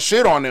hard as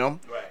shit on them.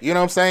 Right. You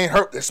know what I'm saying?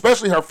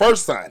 Especially his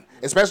first son.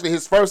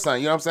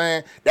 You know what I'm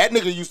saying? That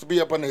nigga used to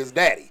be up under his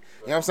daddy. Right.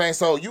 You know what I'm saying?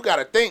 So you got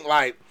to think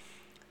like,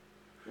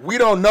 we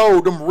don't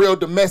know them real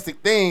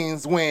domestic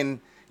things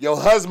when your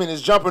husband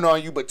is jumping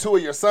on you, but two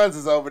of your sons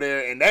is over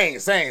there and they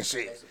ain't saying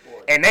shit.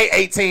 And they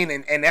 18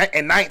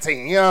 and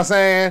 19, you know what I'm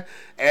saying?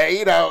 And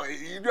you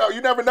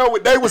never know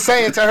what they were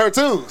saying to her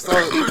too. So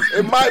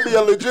it might be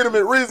a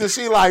legitimate reason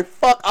she like,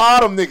 fuck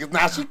all them niggas.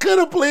 Now she could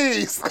have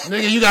please.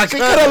 Nigga, she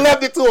could have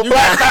left it to a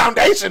black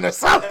foundation or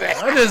something.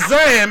 I'm just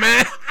saying,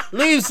 man.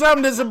 Leave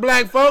something to some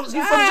black folks.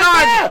 You from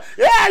Georgia.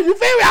 Yeah, you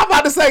feel me? I'm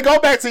about to say, go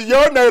back to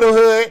your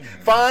neighborhood,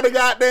 find a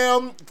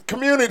goddamn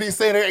community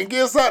center and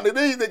give something to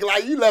these niggas.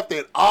 Like, you left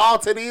it all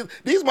to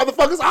these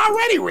motherfuckers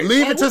already rich.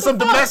 Leave it to some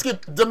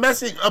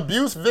domestic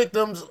abuse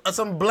victims,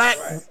 some black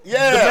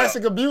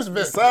domestic abuse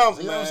victims.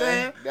 Something, you know what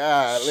I'm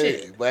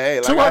saying? Shit. But hey,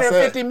 like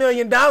 $250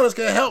 million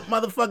can help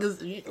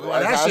motherfuckers.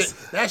 Well,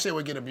 that shit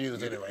would get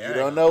abused anyway. You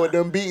don't know what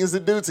them beatings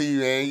would do to you,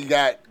 man. You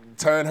got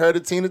turn her to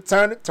Tina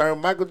Turner, turn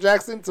Michael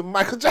Jackson to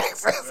Michael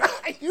Jackson.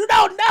 You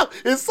don't know.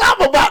 It's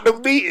something about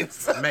them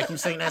beatings. Make you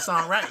sing that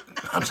song right.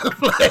 I'm just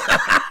playing.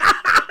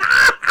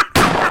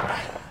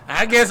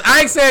 I guess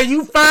Ike said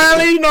you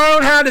finally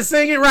learned how to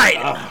sing it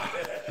right.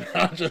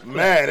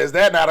 Man, is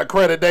that not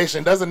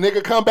accreditation? Does a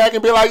nigga come back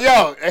and be like,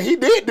 yo, and he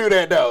did do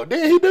that though.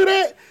 Didn't he do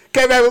that?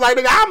 Came back and was like,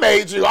 nigga, I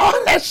made you. All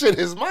that shit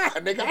is mine,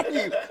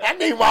 nigga. I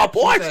need my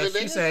portion.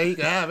 She said he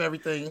could have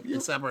everything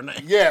except her name.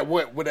 Yeah,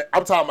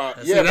 I'm talking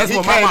about. Yeah, that's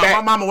what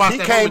my mama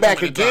watched. He came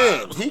back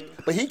again.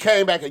 But he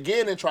came back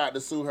again and tried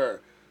to sue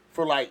her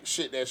for like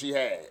shit that she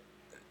had.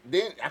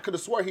 Then I could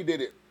have swore he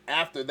did it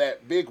after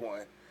that big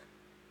one.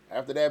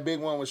 After that big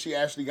one when she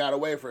actually got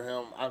away from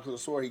him, I could have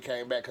swore he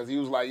came back because he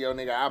was like, yo,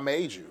 nigga, I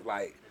made you.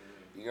 Like,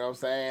 you know what I'm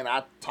saying?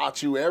 I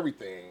taught you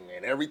everything.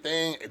 And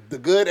everything, the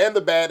good and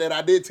the bad that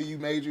I did to you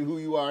made you who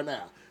you are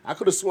now. I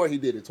could have swore he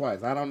did it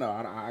twice. I don't know.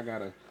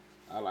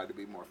 I like to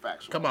be more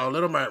factual. Come on,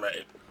 Little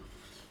Mermaid.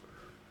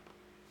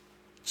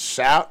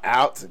 Shout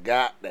out to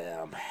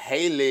goddamn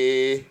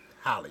Haley.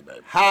 Holly,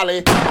 baby. Holly.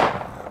 You said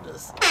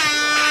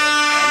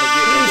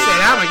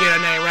I'm going to get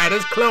her name right.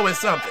 It's Chloe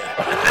something.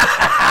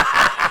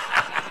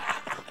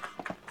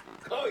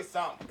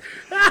 Something.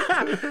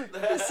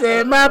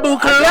 Said my boo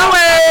Chloe.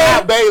 I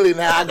got Bailey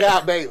now. I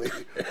got Bailey.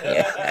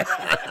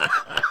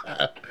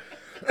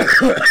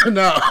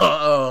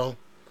 No.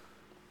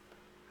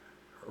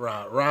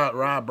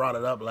 Rob brought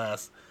it up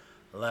last.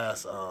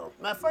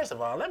 Man, first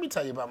of all, let me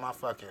tell you about my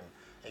fucking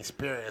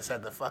experience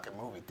at the fucking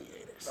movie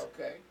theaters.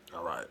 Okay.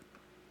 All right.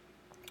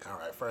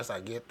 First I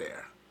get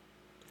there.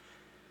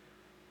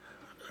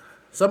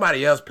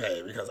 Somebody else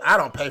paid because I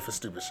don't pay for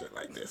stupid shit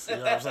like this. You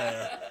know what I'm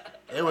saying?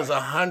 It was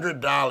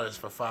 $100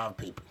 for 5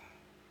 people.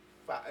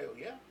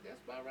 Yeah,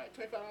 that's about right.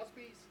 $25 a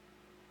piece.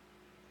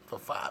 For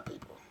 5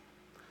 people.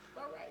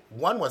 About right.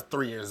 One was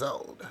 3 years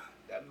old.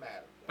 Doesn't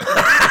matter.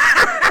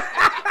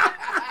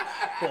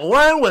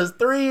 One was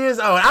 3 years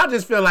old. I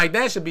just feel like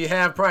that should be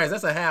half price.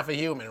 That's a half a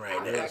human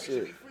right there.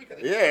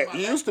 Yeah, it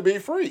used to be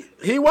free.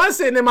 He was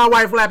sitting in my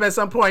wife's lap at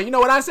some point. You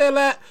know what I said,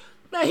 lad?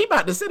 Man, he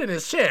about to sit in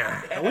his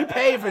chair. And we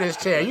paid for this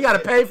chair. You got to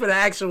pay for the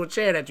actual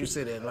chair that you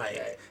sit in.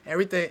 Like,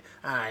 everything.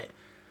 All right.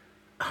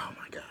 Oh,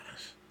 my gosh.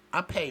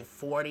 I paid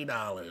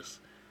 $40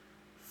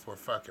 for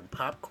fucking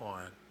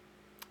popcorn,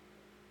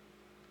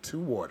 2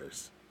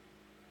 waters,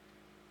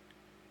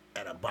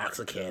 and a box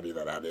of candy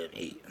that I didn't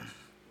eat.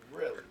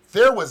 Really?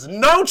 There was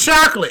no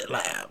chocolate,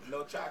 Lab.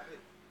 No chocolate?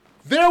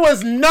 There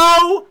was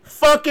no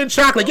fucking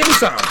chocolate. Give me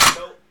some.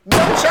 No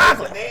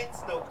chocolate.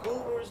 Nuts, no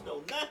goobers,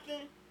 no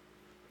nothing.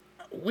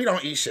 We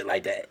don't eat shit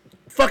like that.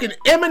 fucking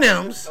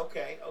M&M's,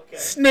 Okay.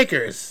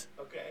 Snickers,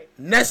 Okay.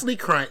 Nestle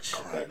Crunch,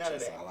 Okay. None of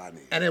That's that. all I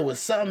need. and it was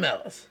something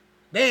else.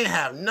 They ain't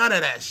have none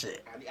of that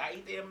shit. I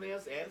eat the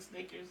M&Ms and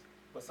Snickers,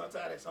 but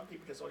sometimes some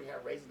people just only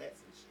have Raisinets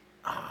and shit.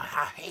 Oh,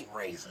 I hate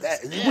raisins.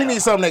 We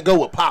need something that go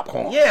with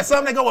popcorn. Yeah,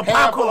 something that go with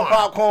Handful popcorn. of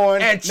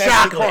popcorn and Nestle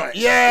chocolate. Crunch.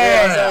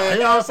 Yeah. You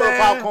know what I'm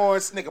saying? Popcorn,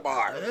 Snicker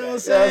bar. You know what I'm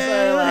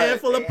saying? Like,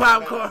 Handful of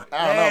popcorn.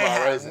 I don't know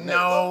about They raisins.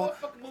 no What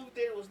fucking movie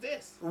theater was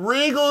this?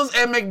 Regals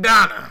and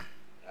McDonough.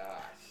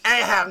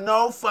 Ain't have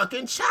no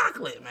fucking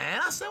chocolate, man.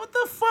 I said, what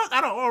the fuck?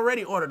 I don't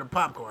already order the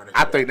popcorn.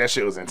 I think that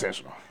shit was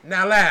intentional.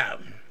 Now,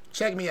 Lab,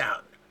 check me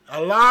out. A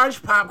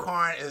large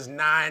popcorn is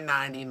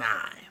 $9.99.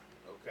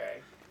 Okay.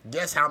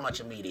 Guess how much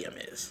a medium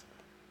is?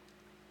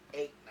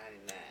 $8.99.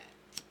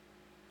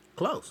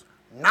 Close.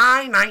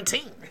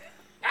 $9.19.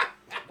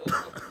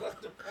 What's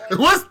the point?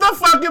 What's the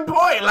fucking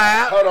point,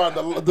 Lab? Hold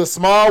on, the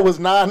small was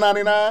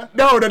 $9.99.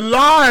 No, the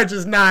large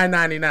is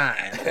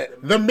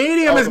 $9.99. The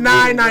medium is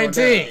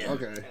 $9.19.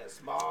 Okay. And the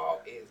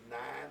small is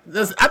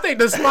 $9. I think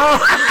the small,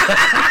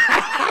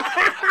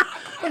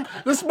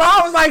 the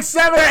small was like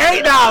 $7 or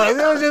 $8. It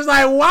was just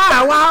like,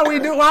 why?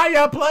 Why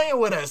y'all playing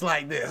with us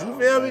like this? You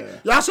feel me?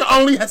 Y'all should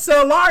only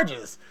sell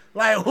larges.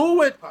 Like, who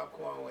would?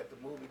 Popcorn at the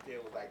movie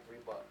theater was like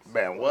 $3.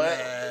 Man, what?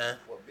 Man,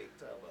 For a big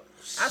tub of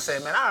it. I say,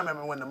 man, I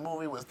remember when the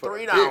movie was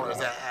 $3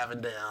 at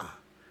Avondale.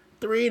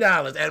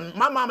 $3, and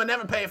my mama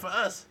never paid for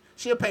us.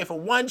 She'll pay for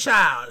one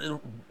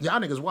child. Y'all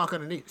niggas walk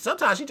underneath.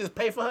 Sometimes she just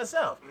pay for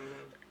herself.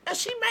 And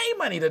she made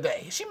money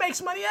today. She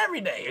makes money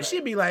every day. And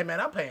she'd be like, man,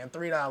 I'm paying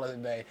 $3 a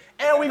day.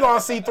 And we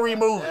gonna see 3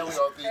 movies. And we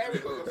gonna see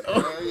 3 movies.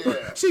 Hell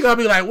yeah. She gonna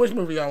be like, which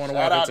movie y'all wanna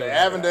Shout walk out into? to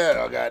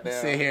Avondale,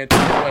 goddamn. Sit here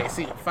and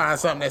see, find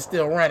something that's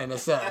still running or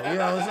something. You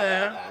know what I'm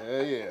saying?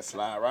 Hell yeah,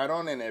 slide right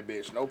on in that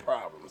bitch, no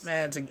problems.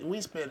 Man, we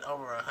spent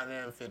over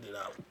 $150 At the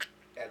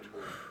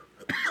movie.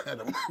 at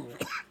the movie.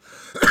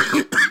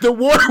 The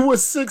water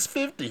was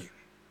 $6.50.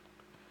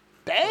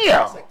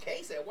 Damn. It's a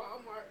case at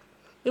Walmart.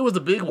 It was the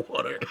big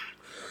water.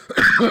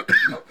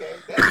 Okay.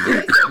 That's a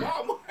case at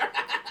Walmart.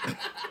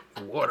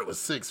 The water was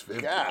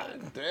 $6.50.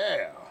 God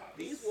damn.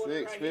 These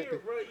water right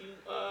here, bro.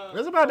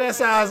 It's about that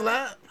size,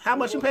 lad. How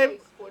much you pay?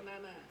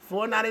 $4.99.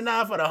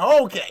 $4.99 for the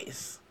whole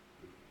case.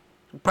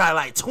 Probably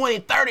like 20,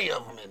 30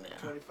 of them in there.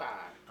 25.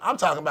 I'm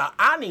talking about,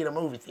 I need a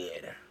movie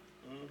theater.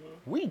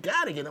 We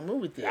gotta get a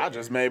movie theater. Y'all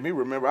just made me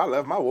remember I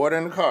left my water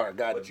in the car.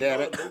 God But you damn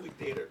know, it. the movie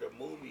theater, the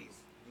movies,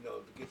 you know,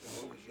 to get the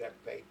movies, you have to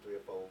pay $3,000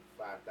 or $4,000,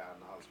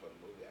 $5,000 for the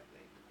movie, I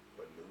think,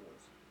 for the new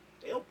ones.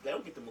 They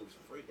don't get the movies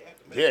for free. They have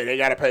to pay. Yeah, they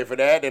gotta pay for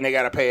that. Then they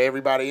gotta pay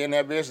everybody in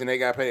that bitch, and they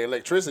gotta pay the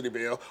electricity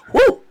bill.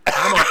 Woo!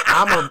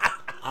 I'm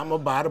gonna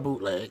buy the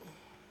bootleg.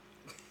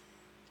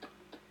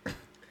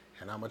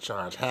 And I'm gonna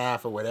charge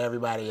half of what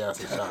everybody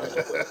else is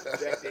charging.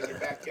 Projector in your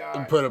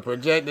backyard. Put a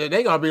projector.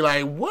 They gonna be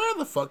like, where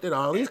the fuck did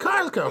all these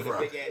cars come With a from?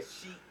 big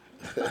ass sheet.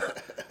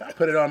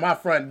 Put it on my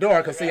front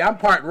door, cause see, I'm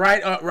parked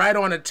right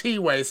on a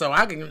T-way, so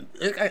I can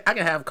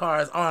have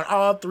cars on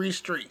all 3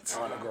 streets.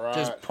 On the garage.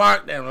 Just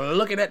parked and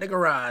looking at the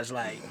garage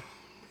like.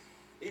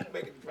 You can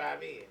make it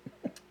drive in.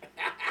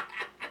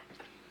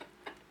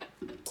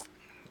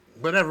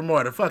 But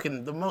evermore, the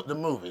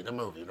movie.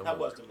 How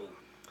was the movie?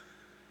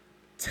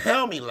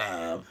 Tell me,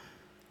 Lab,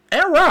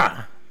 and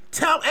Ra,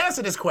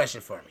 answer this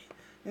question for me.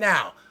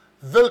 Now,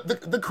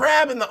 the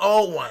crab in the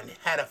old one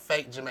had a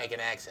fake Jamaican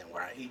accent,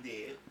 right? He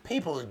did.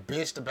 People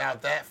bitched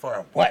about that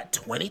for, what,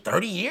 20,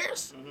 30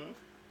 years? Mm-hmm.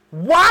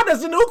 Why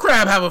does the new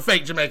crab have a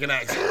fake Jamaican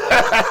accent?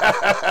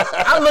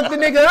 I looked the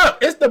nigga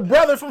up. It's the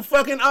brother from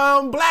fucking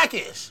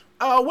Blackish.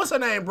 What's her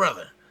name,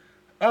 brother?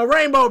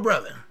 Rainbow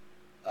Brother.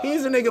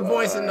 He's the nigga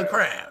voicing the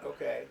crab.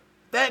 Okay.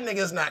 That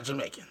nigga's not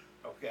Jamaican.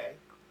 Okay.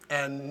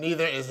 And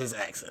neither is his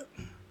accent.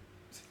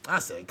 I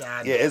said,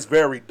 God Yeah, damn. it's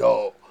very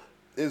dull.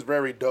 It's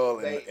very dull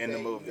in the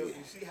You movie. know, you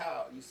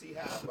see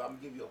how, well, I'm gonna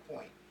give you a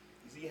point.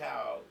 You see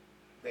how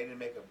they didn't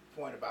make a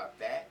point about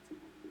that,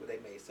 but they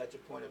made such a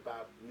point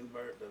about the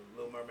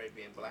Little Mermaid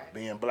being black.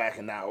 Being black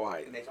and not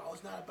white. And they said, oh,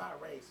 it's not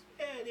about race.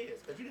 Yeah, it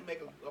is. Because you didn't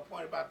make a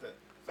point about the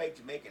fake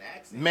Jamaican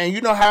accent. Man,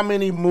 you know how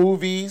many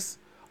movies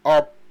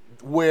are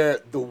where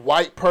the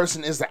white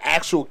person is the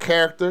actual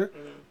character,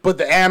 but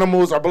the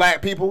animals are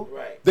black people?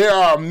 Right. There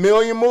are a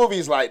million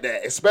movies like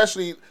that,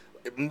 especially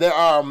Disney.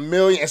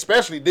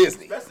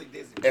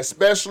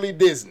 Especially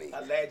Disney.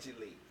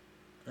 Allegedly.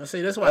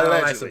 See, that's why I don't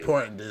like Allegedly.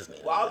 supporting Disney.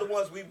 Well, all the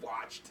ones we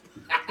watched.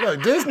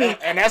 Look, Disney.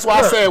 And that's why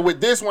I Look. said with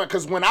this one,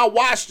 because when I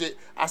watched it,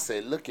 I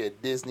said, look at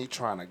Disney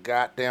trying to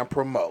goddamn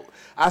promote.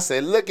 I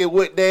said, look at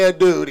what they'll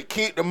do to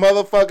keep the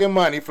motherfucking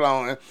money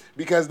flowing,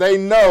 because they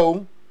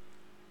know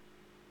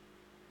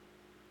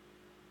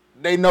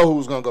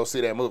who's going to go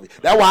see that movie.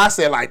 That's why I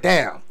said, like,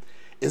 damn,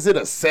 is it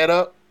a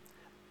setup?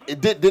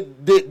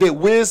 Did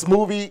Wiz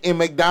movie in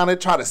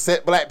McDonald's try to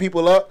set black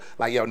people up?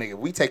 Like, yo, nigga,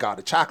 we take all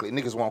the chocolate,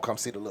 niggas won't come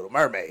see the Little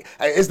Mermaid.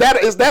 Hey, is that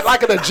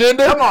like an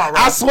agenda? Come on,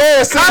 I swear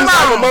it seems like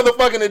a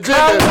motherfucking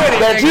agenda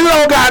that you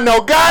don't got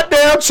no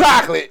goddamn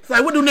chocolate It's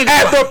like, what do niggas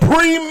at like? the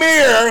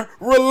premiere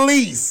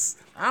release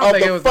I don't of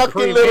think it the was the fucking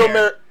premiere. Little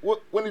Mermaid.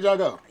 When did y'all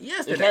go?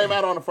 Yesterday. It came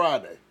out on a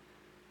Friday.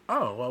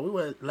 Oh, well, we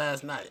went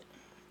last night.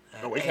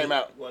 No, it came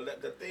out. Well,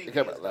 the thing It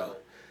came is, out though, loud.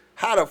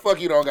 How the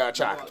fuck you don't got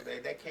you know, chocolate?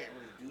 they can't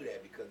really do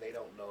that because they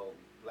don't know.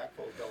 Black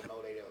folks don't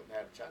know they don't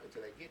have chocolate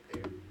till they get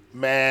there.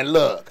 Man,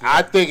 look,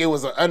 I think it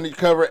was an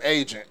undercover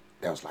agent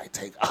that was like,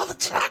 take all the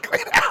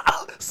chocolate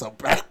out. Some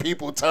black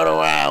people turn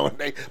around.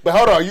 But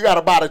hold on, you got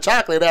to buy the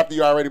chocolate after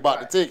you already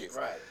bought the tickets.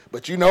 Right.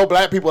 But you know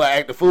black people are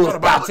acting foolish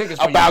about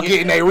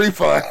getting their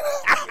refund.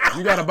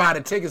 You got to buy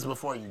the tickets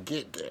before you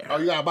get there. Oh,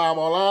 you got to buy them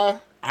online?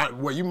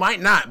 Well, you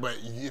might not, but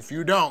if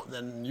you don't,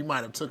 then you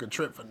might have took a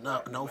trip for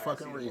no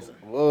fucking reason.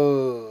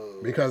 Whoa.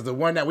 Because the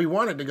one that we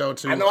wanted to go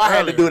to, I know I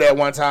had to do that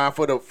one time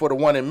for the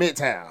one in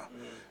Midtown.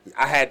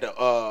 I had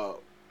to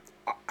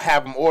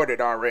have them ordered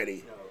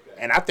already,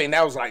 and I think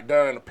that was like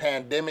during the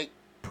pandemic,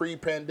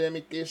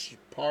 pre-pandemic-ish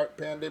part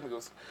pandemic.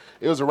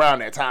 It was around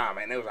that time,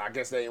 and it was, I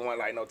guess they didn't want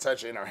like no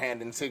touching or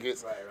handing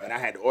tickets, and I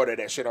had to order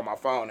that shit on my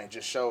phone and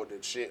just showed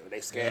the shit. They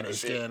scanned the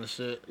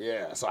shit.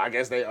 Yeah, so I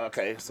guess they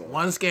So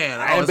one scan.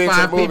 I ain't been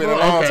to a movie in a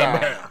long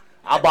time. Man.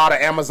 I bought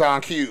an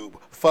Amazon Cube.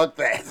 Fuck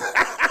that.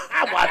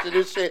 I'm watching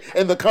this shit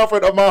in the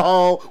comfort of my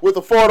home with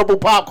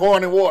affordable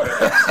popcorn and water.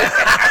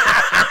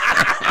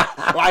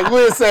 Like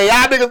we'll say,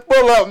 y'all niggas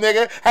pull up,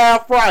 nigga.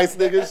 Half price,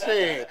 nigga.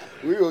 Shit.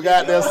 We will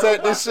goddamn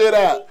set this shit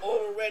up.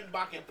 Old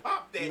Redbox and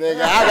pop that.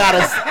 Nigga,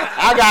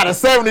 I got a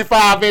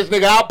 75-inch,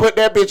 nigga. I'll put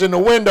that bitch in the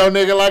window,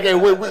 nigga. Like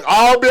we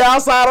all be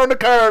outside on the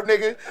curb,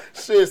 nigga.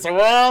 Shit,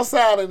 surround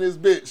sound in this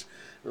bitch.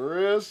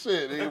 Real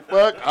shit, nigga.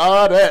 Fuck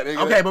all that,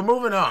 nigga. Okay, but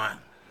moving on.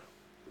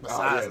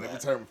 Besides let me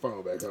turn my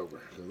phone back over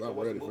because I'm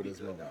ready for this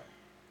moment.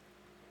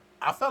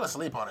 I fell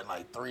asleep on it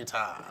like 3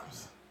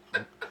 times.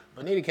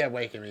 Bonita kept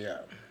waking me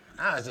up.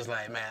 I was just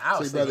like, man, I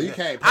was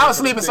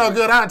sleeping so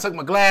good, I took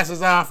my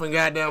glasses off and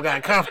goddamn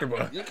got comfortable.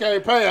 You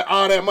can't pay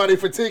all that money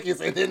for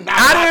tickets and then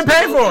I didn't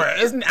pay for it.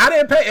 I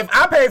didn't pay. If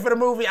I paid for the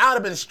movie, I would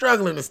have been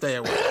struggling to stay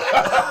awake.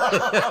 I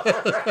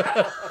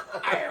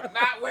am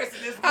not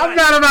wasting this money. I'm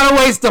not about to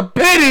waste a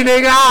penny,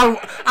 nigga.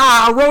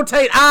 I'll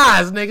rotate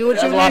eyes, nigga.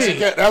 What you mean?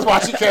 That's why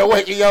she can't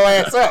wake your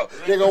ass up.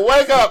 Nigga,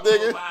 wake up,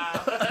 nigga.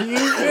 You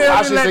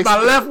feel me? Let my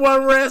left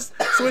one rest,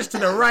 switch to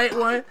the right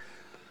one.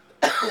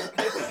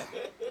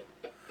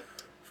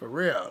 For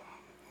real.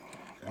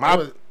 Go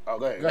ahead.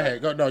 Go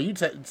ahead. Go. No, you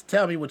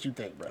tell me what you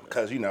think, brother.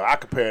 Because, I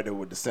compared it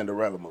with the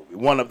Cinderella movie.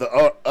 One of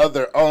the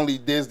other only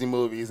Disney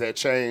movies that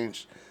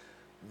changed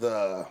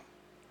the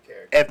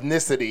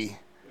ethnicity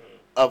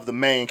of the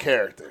main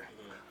character.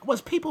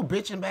 Was people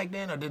bitching back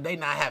then, or did they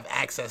not have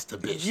access to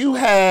bitch? You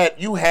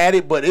had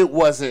it, but it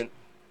wasn't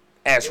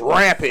as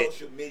rampant.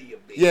 Social media,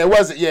 bitch.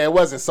 Yeah, it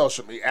wasn't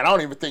social media. And I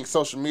don't even think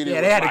social media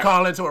they had to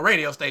call into a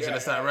radio station or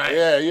something, right?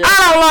 Yeah.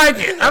 I don't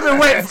like it. I've been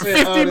waiting for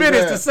 50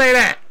 minutes to say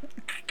that.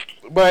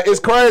 But it's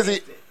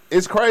crazy.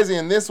 It's crazy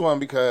in this one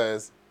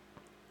because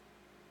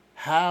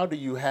how do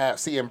you have...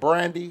 See, in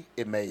Brandy,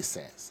 it made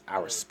sense. I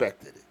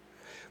respected it.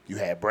 You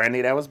had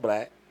Brandy that was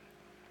black.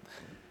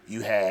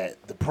 You had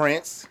the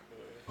Prince,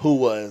 who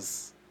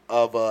was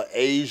of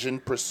Asian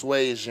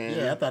persuasion.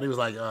 Yeah, I thought he was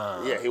like...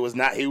 he was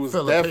not. He was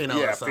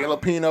Filipino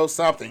Filipino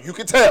something. You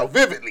could tell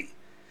vividly.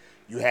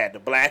 You had the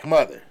black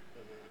mother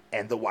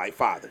and the white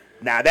father.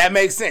 Now, that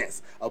makes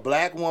sense. A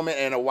black woman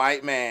and a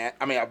white man...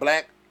 a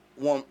black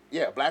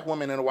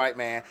woman and a white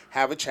man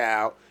have a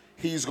child.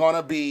 He's going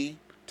to be...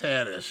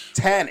 Tannish.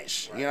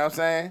 Right. You know what I'm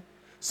saying?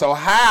 So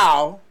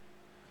how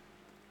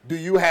do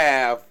you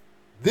have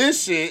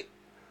this shit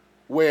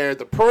where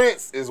the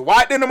Prince is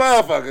white than the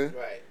motherfucker?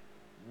 Right.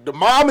 The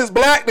mom is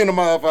black than the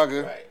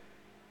motherfucker. Right.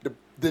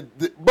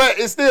 But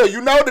it's still,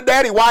 the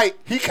daddy white,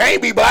 he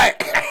can't be black.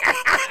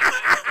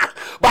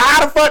 But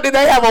how the fuck did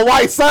they have a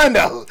white son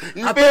though?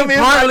 You feel me?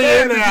 Partly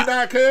in there. Did you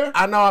not care?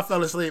 I know I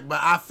fell asleep, but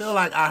I feel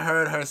like I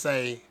heard her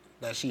say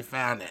that she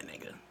found that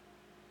nigga,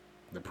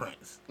 the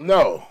Prince.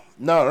 No.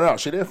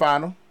 She didn't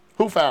find him.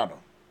 Who found him?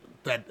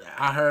 That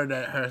I heard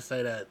her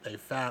say that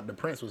the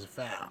Prince was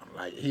found.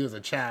 Like he was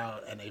a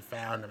child and they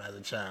found him as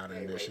a child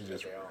and then she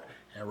just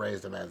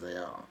raised him as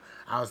their own.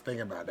 I was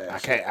thinking about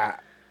that.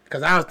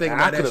 Because I was thinking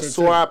about that shit. I could have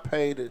swore I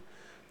paid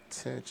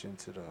attention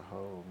to the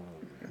whole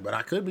movie. But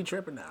I could be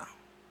tripping now.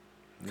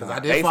 Because I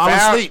did fall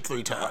asleep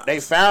 3 times.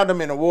 They found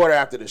him in the water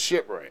after the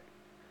shipwreck.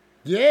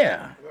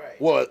 Yeah. Right.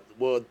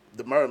 Well,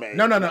 the mermaid.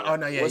 No. Oh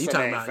no, yeah. You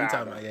talking about?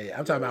 Yeah.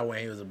 I'm talking about when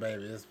he was a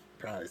baby. It's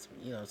probably,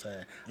 you know what I'm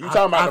saying. You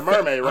talking about the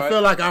mermaid, right? I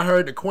feel like I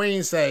heard the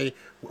Queen say,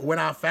 "When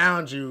I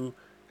found you,"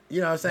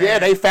 you know what I'm saying. Yeah,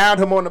 they found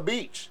him on the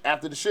beach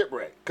after the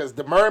shipwreck because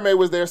the mermaid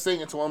was there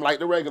singing to him like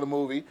the regular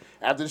movie.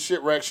 After the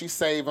shipwreck, she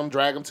saved him,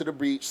 dragged him to the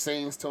beach,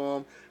 sings to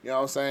him. You know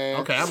what I'm saying?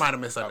 Okay, I might have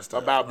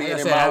misunderstood about being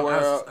in my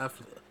world.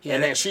 Yeah,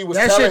 and then she was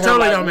that telling shit him,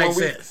 totally like, don't make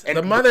sense.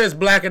 The mother is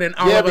blacker than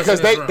all of us. Yeah, because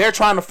in this room. they're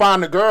trying to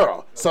find the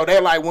girl. So they're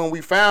like, when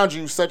we found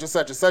you, such and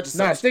such and such and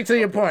such. No, stick to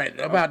your point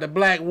about the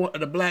black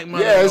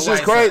mother. Yeah, it's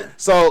just great.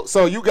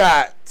 So you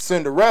got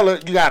Cinderella,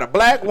 you got a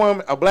black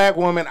woman,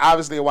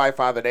 obviously a white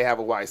father. They have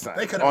a white son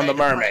on the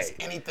mermaid.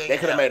 They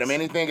could have made him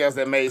anything else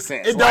that made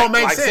sense. It don't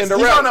make sense.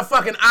 Cinderella. He's on a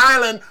fucking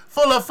island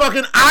full of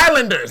fucking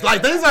islanders.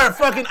 Like these are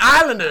fucking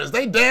islanders.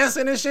 They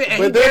dancing and shit.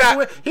 And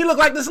he looked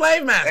like the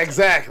slave master.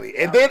 Exactly.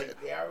 And then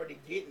they already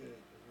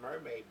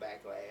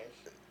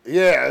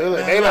Yeah,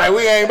 they like,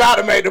 we ain't about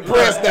to make the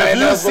prince that.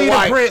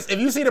 If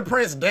you see the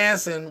prince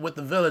dancing with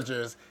the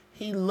villagers,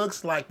 he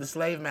looks like the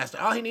slave master.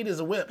 All he needs is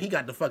a whip. He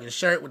got the fucking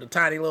shirt with the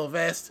tiny little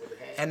vest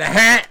and the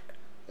hat.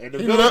 And the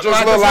villagers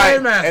look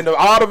like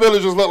all the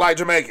villagers look like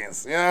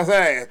Jamaicans. You know what I'm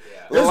saying?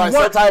 Yeah. Look like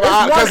some type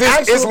of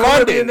because it's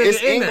London,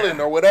 it's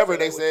England or whatever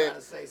they said.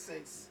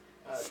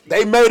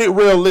 They made it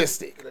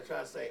realistic. They're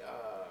trying to say,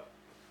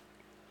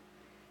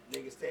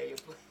 niggas stay in your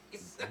place.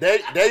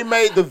 They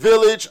made the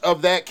village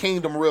of that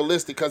kingdom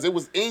realistic because it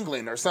was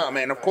England or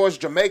something. And of course,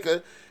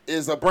 Jamaica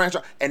is a branch,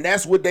 and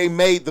that's what they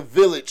made the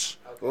village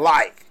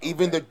like.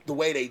 Even the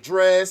way they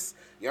dress.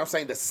 You know what I'm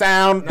saying? The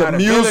sound, the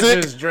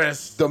music.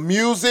 The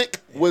music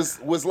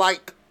was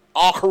like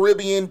all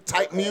Caribbean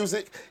type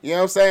music. You know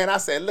what I'm saying? I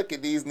said, look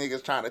at these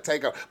niggas trying to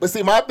take over. But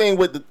see, my thing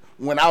with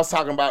when I was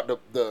talking about the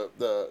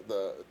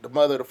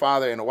mother, the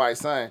father, and the white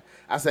son,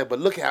 I said, but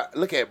look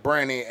at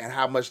Brandy and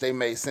how much they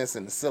made sense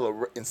in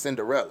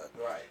Cinderella.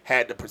 Right.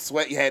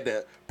 You had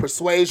the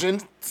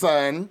persuasion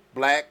son,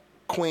 black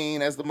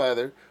queen as the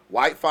mother,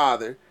 white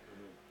father.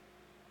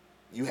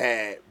 Mm-hmm. You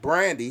had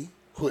Brandy,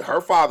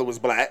 her father was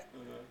black.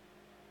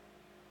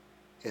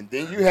 And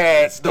then you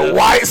had the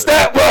white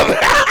stepmother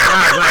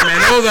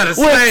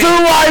with 2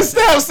 white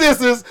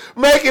stepsisters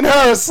making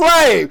her a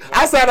slave.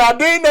 I said, now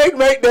didn't they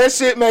make that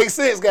shit make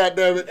sense,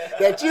 goddammit?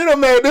 That you done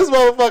made this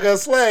motherfucker a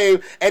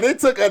slave, and it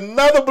took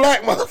another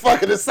black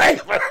motherfucker to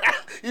save her.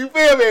 You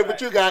feel me?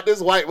 But you got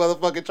this white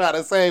motherfucker trying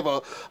to save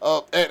her.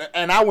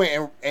 And I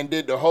went and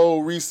did the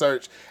whole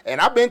research, and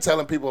I've been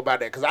telling people about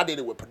that because I did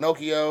it with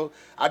Pinocchio.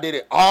 I did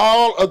it.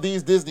 All of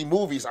these Disney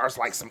movies are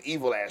like some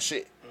evil ass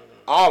shit.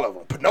 All of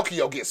them.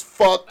 Pinocchio gets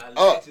fucked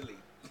up.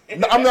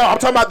 No, I'm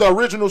talking about the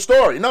original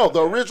story. No,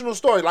 the original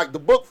story, like the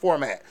book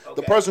format. Okay.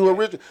 The person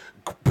who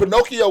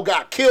Pinocchio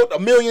got killed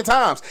 1,000,000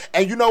 times.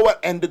 And you know what?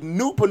 And the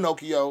new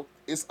Pinocchio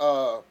is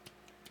kind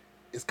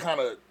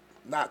of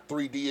not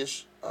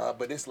 3D-ish,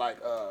 but it's like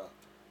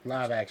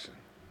live action.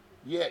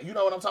 Yeah, you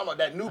know what I'm talking about?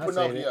 That new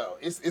Pinocchio.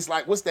 It's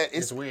like, what's that?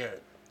 It's weird.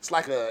 It's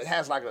like it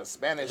has like a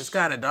Spanish. It's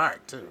kind of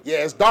dark too. Yeah,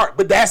 it's dark,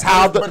 but that's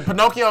how But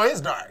Pinocchio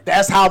is dark.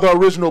 That's how the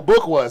original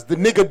book was. The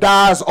nigga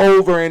dies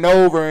over and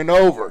over and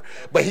over,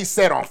 but he's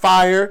set on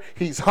fire.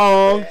 He's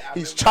hung.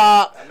 He's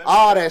chopped.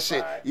 All that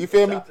shit. You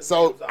feel me?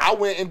 So I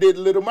went and did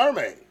Little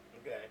Mermaid.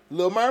 Okay.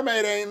 Little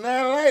Mermaid ain't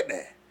nothing like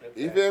that.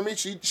 Okay. You feel me?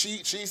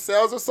 She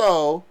sells her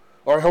soul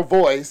or her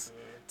voice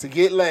to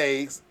get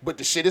legs, but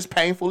the shit is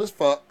painful as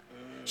fuck.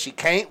 She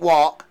can't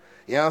walk.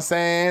 You know what I'm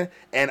saying?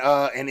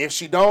 And if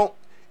she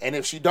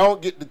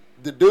don't get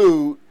the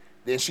dude,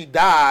 then she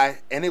died.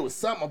 And it was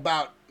something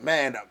about,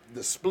 man,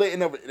 the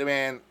splitting of it,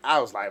 man.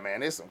 I was like, man,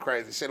 this is some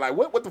crazy shit. Like,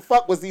 what the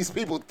fuck was these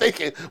people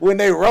thinking when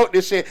they wrote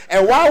this shit?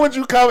 And why would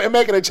you come and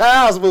make it a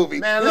child's movie?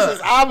 Man, this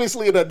is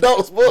obviously an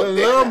adult's book. The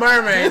Little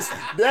Mermaid.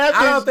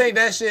 I don't think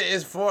that shit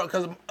is for,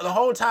 because the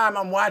whole time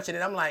I'm watching it,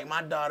 I'm like,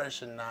 my daughter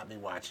should not be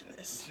watching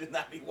this. Should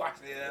not be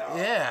watching it at all.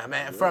 Yeah,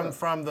 man. Yeah.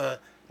 From the,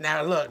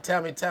 now look,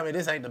 tell me,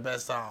 this ain't the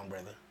best song,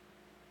 brother.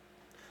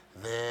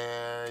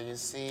 There you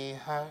see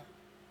her,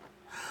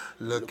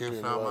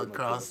 looking from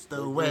across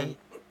the way.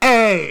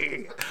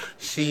 Hey,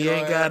 she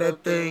ain't got a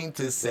thing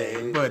to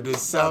say, but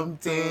there's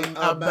something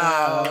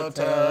about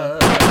her.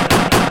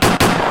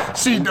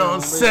 She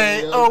don't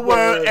say a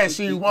word, and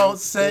she won't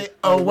say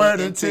a word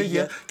until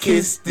you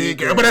kiss the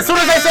girl. But as soon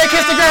as they say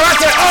kiss the girl, I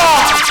say,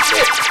 oh,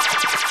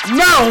 shit.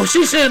 No,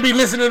 she shouldn't be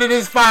listening to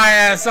this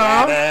fire-ass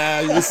song.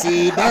 There you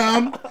see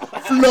them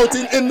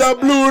floating in the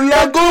blue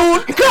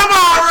lagoon. Come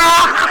on,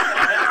 Rob.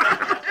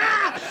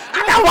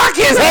 My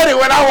kids hate it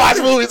when I watch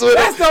movies with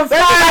them. That's the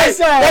fire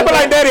song. They be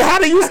like, Daddy, how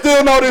do you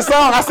still know this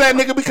song? I said,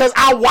 nigga, because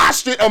I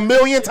watched it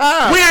 1,000,000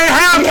 times. We ain't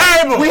have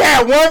cable. We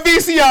had one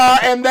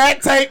VCR and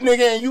that tape,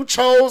 nigga, and you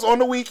chose on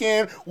the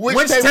weekend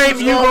which tape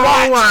you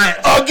gonna watch.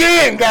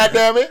 Again,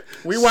 goddammit.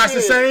 We watched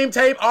the same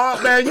tape.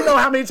 Oh, man, you know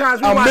how many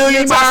times we watched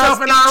Me, Myself,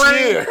 and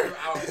Irene?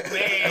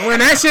 And when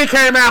that shit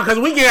came out, because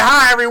we get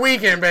high every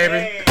weekend,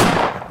 baby.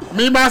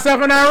 Me,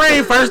 Myself, and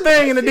Irene, first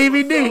thing in the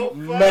DVD.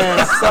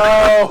 Man,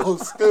 so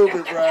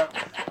stupid, bro.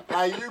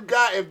 Like you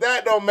got if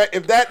that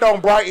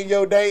don't brighten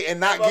your day and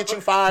not get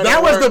you fired.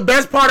 That was the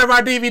best part of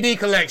our DVD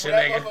collection,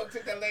 nigga.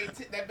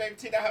 That baby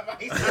titty out of my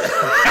He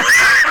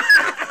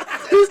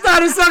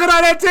started sucking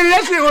on that titty.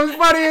 That shit was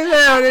funny as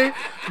hell, nigga.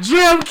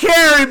 Jim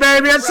Carrey,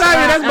 baby. I'm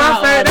telling you, that's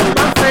my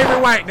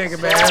favorite white nigga,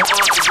 man.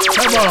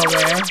 Come on,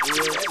 man.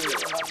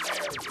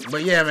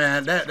 But yeah,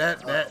 man,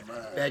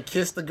 that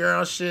kiss the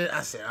girl shit.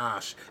 I said, oh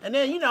shit. And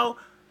then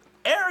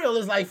Ariel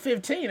is like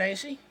 15, ain't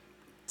she?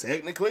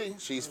 Technically,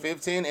 she's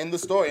 15 in the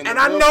story. And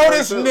I know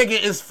this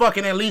nigga is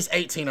fucking at least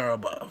 18 or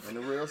above. In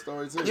the real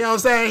story, too. You know what I'm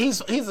saying?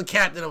 He's the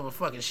captain of a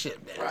fucking ship.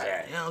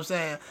 Right. You know what I'm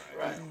saying?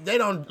 Right. They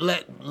don't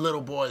let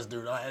little boys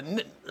do that.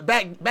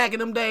 Back in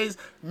them days,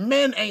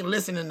 men ain't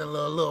listening to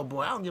little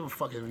boy. I don't give a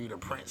fuck if you the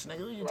prince,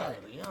 nigga. What you talking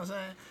about? You know what I'm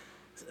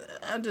saying?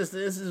 this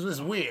is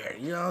just weird.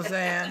 You know what I'm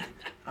saying?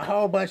 A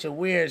whole bunch of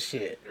weird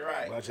shit.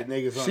 Right. Bunch of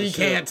niggas on She the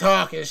can't ship.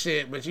 talk and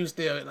shit, but you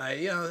still like,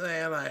 you know what I'm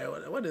saying?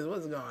 Like,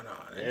 what's going on?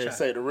 They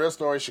say the real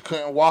story, she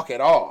couldn't walk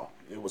at all.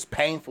 It was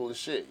painful as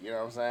shit. You know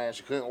what I'm saying?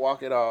 She couldn't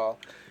walk at all.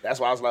 That's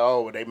why I was like,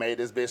 oh, they made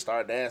this bitch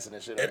start dancing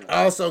and shit. It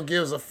also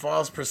gives a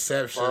false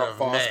perception of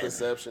false men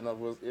perception of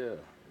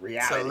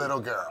reality. to little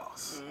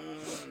girls.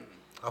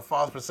 A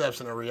false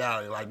perception of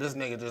reality. Like, this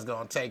nigga just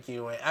gonna take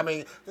you in. I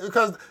mean,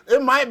 because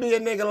it might be a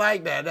nigga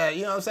like that.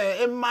 You know what I'm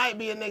saying? It might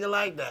be a nigga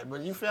like that.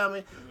 But you feel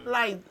me?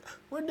 Like,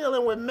 we're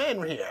dealing with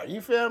men here. You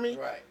feel me?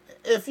 Right.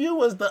 If you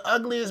was the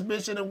ugliest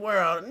bitch in the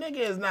world, nigga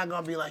is not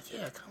gonna be like,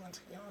 yeah, come on,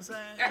 you know what I'm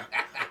saying?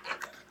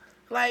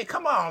 Like,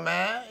 come on,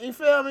 man. You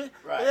feel me?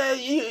 Right. Yeah,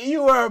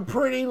 you are a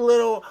pretty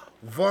little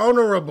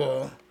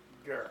vulnerable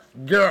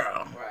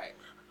girl. Right.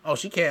 Oh,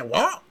 she can't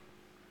walk?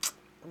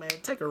 Man,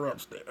 take her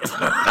upstairs.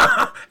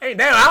 Hey,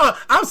 damn,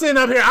 I'm sitting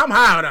up here. I'm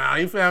high now.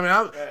 You feel me?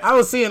 I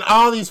was seeing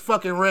all these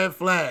fucking red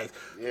flags.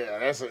 Yeah,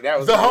 that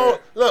was The whole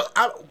look.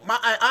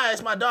 I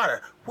asked my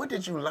daughter, "What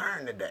did you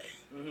learn today?"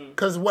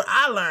 Because what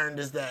I learned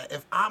is that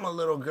if I'm a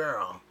little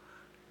girl,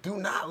 do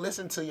not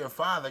listen to your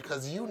father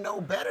because you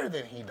know better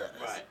than he does.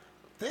 Right.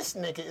 This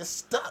nigga is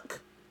stuck.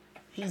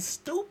 He's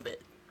stupid.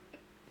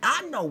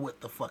 I know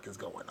what the fuck is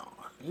going on.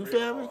 You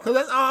feel me? Because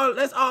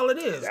that's all it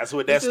is. That's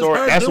what that It's just story.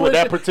 her That's what doing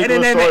that shit. particular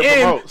And then story at the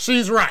end, promotes.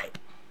 she's right.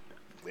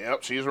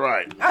 Yep, she's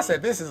right. I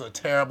said, this is a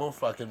terrible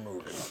fucking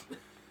movie.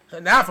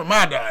 Not for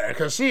my daughter,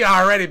 because she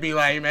already be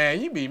like,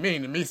 man, you be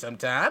mean to me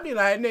sometimes. I be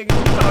like, nigga,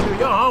 you don't do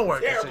your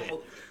homework and shit.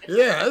 Terrible.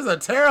 Yeah, it's a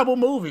terrible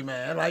movie,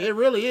 man. Like, it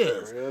really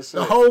is. Real The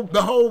shit.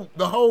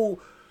 whole,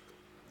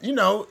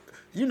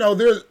 you know,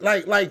 there's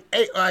like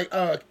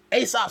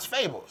Aesop's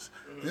Fables.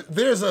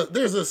 There's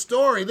a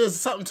story. There's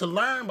something to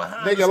learn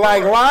behind. the Nigga story.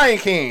 like Lion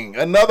King,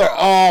 another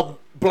all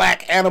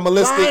black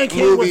animalistic Lion King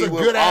movie was a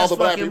with good all ass the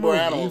black fucking people movie.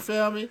 You animals.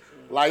 feel me?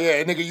 Like,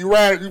 yeah, nigga,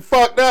 you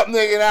fucked up,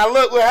 nigga. Now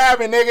look what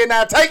happened, nigga.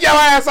 Now take your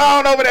ass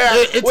on over there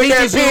It with that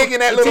teaches pig you.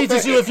 and that It little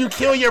teaches thing. you if you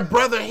kill your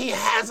brother, he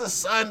has a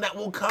son that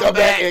will come Come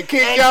back back and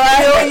kick and your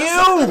kill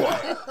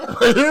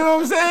ass. you. You know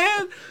what I'm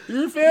saying?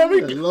 You feel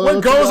me? loyal What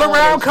to goes all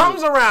around that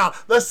comes around.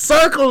 The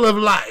Circle of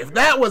Life.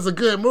 That was a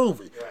good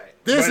movie.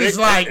 Right. This But is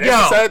like, it's yo.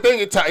 the same thing.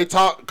 It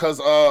talked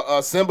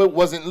because Simba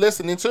wasn't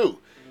listening too.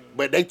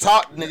 But they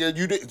taught,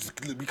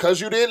 nigga, because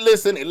you didn't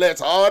listen. It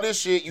lets all this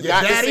shit you Your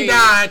got to daddy see.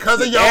 died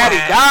 'cause of your daddy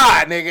ass.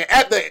 died, nigga,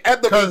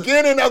 at the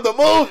beginning of the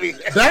movie.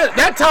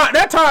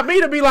 That taught me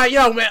to be like,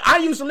 yo, man, I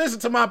used to listen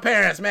to my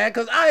parents, man,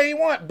 because I didn't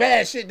want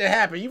bad shit to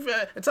happen. You feel,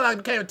 until I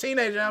became a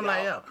teenager, I'm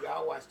like, yo,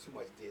 Y'all watch too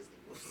much Disney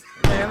movies.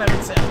 man, let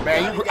me tell you.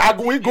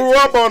 Man, we grew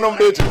up on them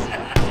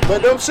bitches,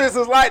 but them shits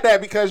is like that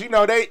because you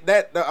know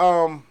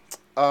the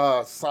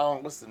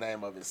song. What's the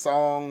name of it?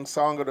 Song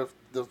of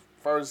the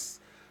first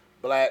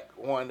black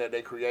one that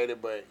they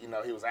created, but you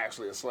know he was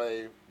actually a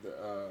slave.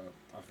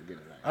 I forget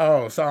his name.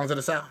 Oh, Songs of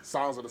the South.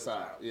 Songs of the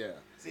South. Yeah.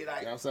 See, like,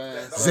 You know what I'm saying?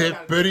 that's the kind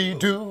of Zippity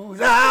doo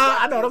dah.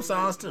 I know them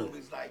songs too.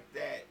 Movies like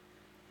that,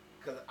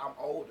 because I'm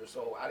older,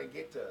 so I didn't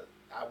get to.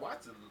 I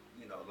watched the,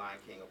 Lion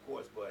King, of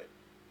course, but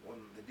when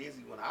the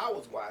Disney when I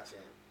was watching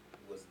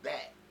was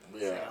that.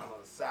 Yeah. Sound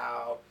of the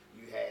South.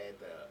 You had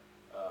the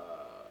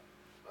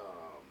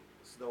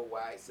Snow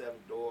White, Seven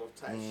Dwarfs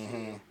type shit,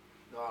 and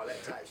all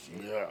that type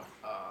shit. Yeah.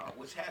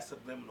 Which has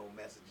subliminal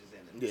messages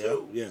in it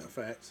too. Yeah,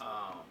 facts.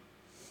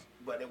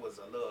 But it was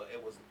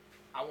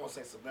I won't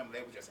say subliminal, they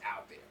were just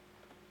out there.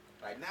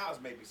 Like now it's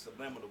maybe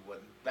subliminal,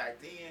 but back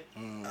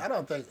then, I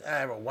don't think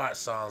I ever watched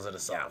Songs of the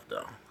South,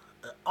 though.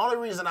 The only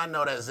reason I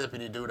know that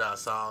Zippity Doo Dah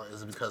song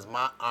is because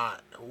my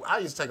aunt, I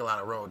used to take a lot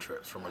of road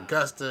trips from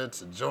Augusta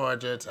to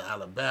Georgia to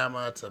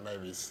Alabama to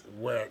maybe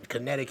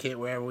Connecticut,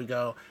 wherever we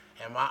go.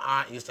 And my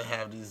aunt used to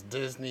have these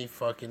Disney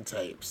fucking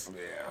tapes.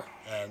 Yeah.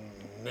 And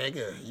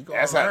nigga, you go.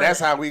 That's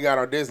how we got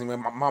our Disney. Man,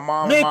 my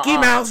mom. Mickey and my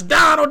aunt, Mouse,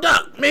 Donald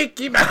Duck,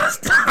 Mickey Mouse,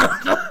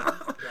 Donald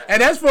Duck.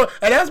 And that's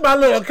my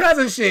little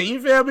cousin shit. You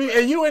feel me?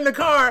 And you in the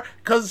car,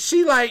 cause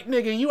she like,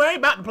 nigga, you ain't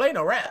about to play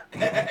no rap.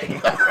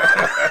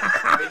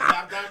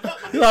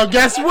 So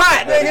guess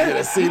what,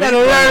 nigga? You better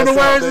learn the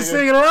words and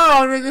sing it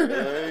along, nigga.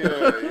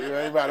 Yeah, you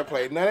ain't about to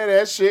play none of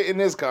that shit in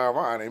this car.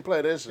 My aunt ain't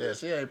play that shit. Yeah,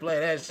 she ain't play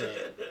that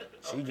shit.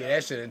 She get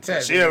that shit in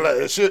touch.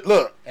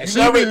 Look, And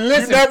you she be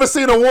listening. never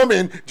seen a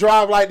woman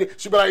drive like this.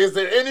 She be like, is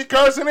there any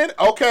curse in it?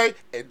 Okay,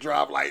 and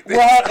drive like this.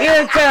 Well,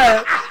 ear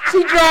turn.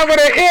 She drive with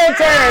her ear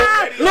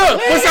turn. Look,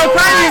 what's so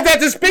crazy is that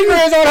the speaker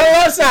is on her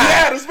left side.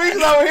 Yeah, the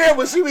speaker's over here,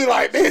 but she be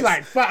like this. She's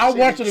like, fuck, I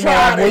want you to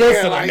trying know I'm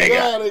listening, like, nigga.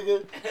 yeah,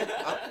 nigga.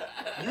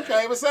 You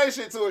can't even say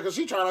shit to her because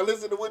she trying to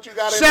listen to what you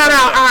got. Shout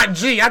out Aunt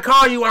G. I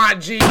call you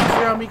Aunt G. You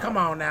feel me? Come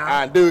on now.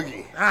 Aunt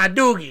Doogie. Aunt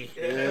Doogie.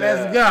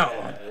 Let's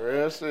go.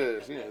 Real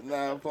shit. She is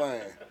not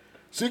playing.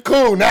 She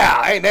cool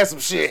now. Ain't that some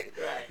shit?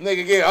 Right.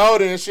 Nigga get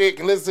older and shit,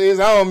 can listen to his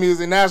own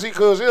music. Now she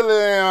cool. She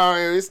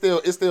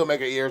it still make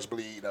her ears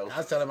bleed though. I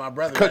was telling my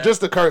brother. Man,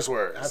 just the curse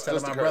words. I was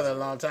telling my brother a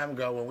long time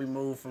ago when we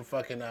moved from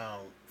fucking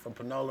from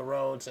Panola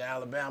Road to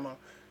Alabama.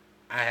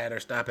 I had her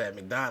stop at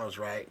McDonald's,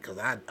 right? Because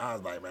I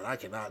was like, man, I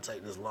cannot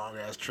take this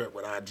long-ass trip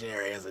without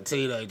Jerry as a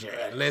teenager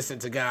and listen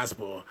to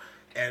gospel.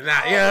 And you know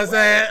what I'm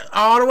saying?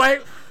 All the way.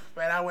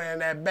 Man, I went in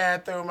that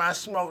bathroom. I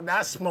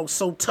smoked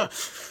so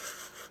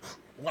tough.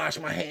 Wash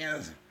my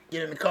hands.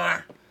 Get in the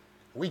car.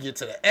 We get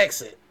to the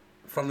exit.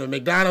 From the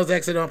McDonald's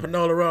exit on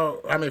Panola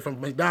Road. I mean,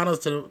 from McDonald's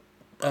to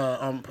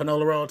on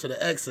Panola Road to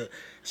the exit.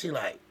 She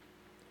like,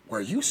 were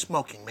you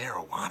smoking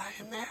marijuana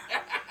in there?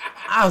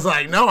 I was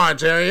like, no, Aunt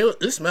Jerry,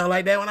 it smelled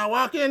like that when I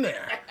walk in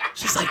there.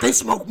 She's like, they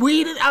smoke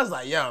weed in? I was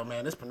like, yo,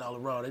 man, this Panola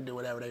Road, they do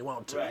whatever they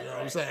want to. You know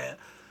what I'm saying?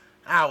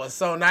 I was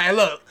so nice.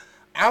 Look,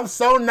 I'm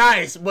so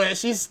nice, but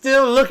she's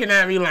still looking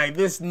at me like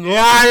this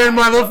lying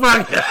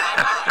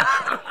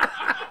motherfucker.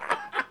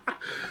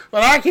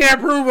 But I can't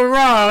prove her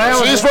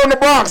wrong. She's from the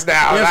Bronx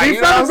now. Yeah, she's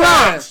from the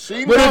Bronx.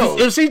 She knows.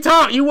 If she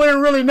talked, you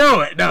wouldn't really know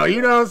it, though.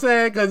 You know what I'm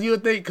saying? Because you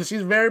would think, because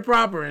she's very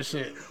proper and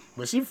shit.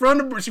 But she from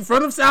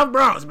the South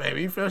Bronx,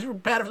 baby. She from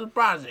Patterson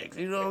Projects.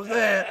 You know what I'm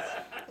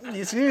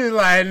saying? She's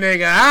like,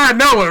 nigga, I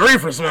know what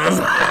reefer smells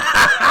like.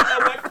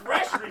 What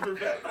fresh reefer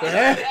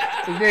smells.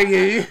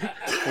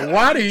 Nigga,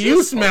 why do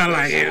you smell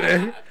like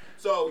it?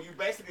 So you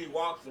basically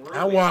walked through.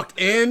 I walked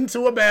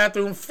into a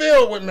bathroom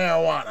filled with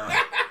marijuana.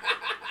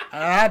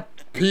 I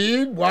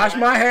peed, washed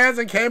my hands,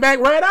 and came back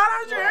right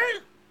out of Jerry.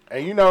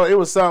 And you know, it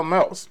was something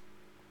else,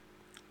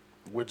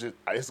 which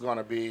it's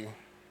gonna be,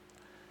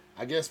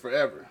 I guess,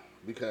 forever,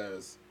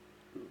 because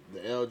the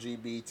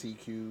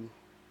LGBTQ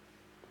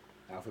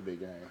alphabet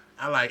gang.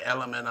 I like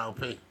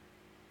LMNOP.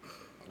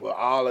 Well,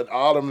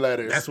 all them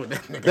letters. That's what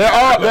that nigga.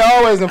 They're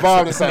always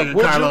involved in something.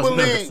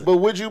 Nigga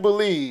Would you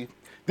believe?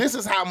 This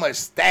is how much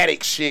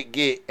static shit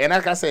get. And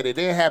like I said, it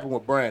didn't happen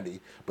with Brandy,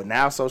 but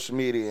now social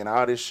media and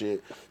all this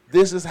shit.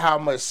 This is how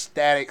much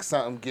static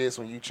something gets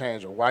when you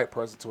change a white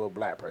person to a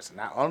black person.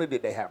 Not only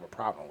did they have a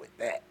problem with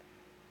that,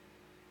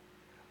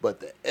 but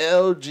the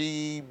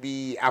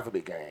LGB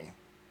alphabet gang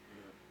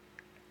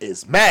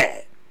is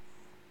mad.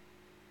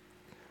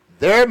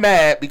 They're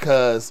mad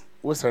because,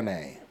 what's her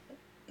name?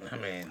 I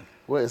mean,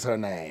 what is her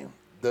name?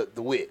 The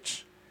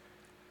witch.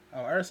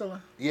 Oh,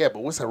 Ursula? Yeah, but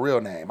what's her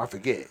real name? I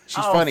forget. She's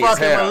Oh, funny as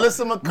fucking hell.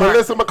 Melissa McCarthy.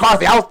 Melissa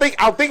McCarthy. I was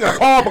thinking of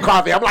Paul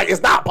McCarthy. I'm like,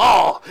 it's not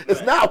Paul.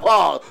 It's not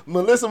Paul.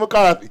 Melissa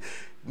McCarthy.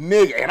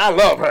 Nigga, and I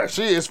love her.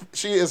 She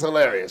is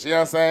hilarious. You know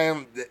what I'm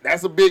saying?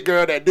 That's a big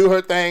girl that do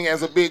her thing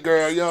as a big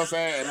girl, you know what I'm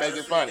saying? And make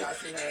it funny. I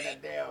seen her in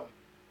that damn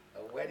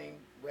wedding.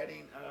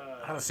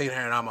 I've seen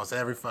her in almost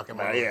every fucking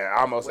movie. Yeah,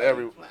 almost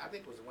every. I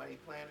think it was a wedding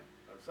planner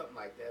or something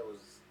like that. It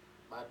was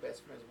my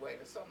best friend's wedding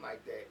or something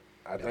like that.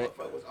 I that think.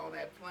 motherfucker was on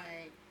that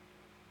plane,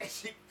 and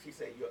she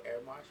said, "You're air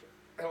marshal."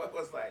 And I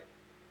was like,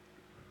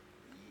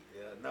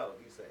 "No."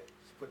 He said,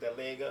 "She put that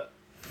leg up.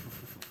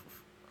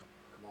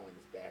 Come on in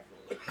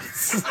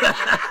this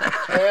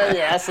bathroom." Hell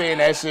yeah, I seen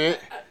that shit.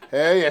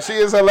 Hell yeah, she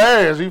is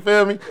hilarious. You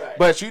feel me? Right.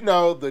 But you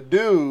know, the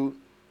dude,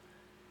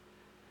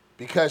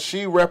 because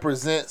she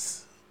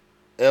represents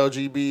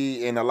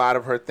LGB in a lot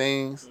of her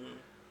things,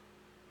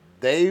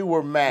 they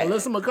were mad.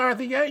 Melissa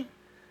McCarthy gay?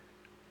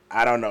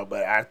 I don't know,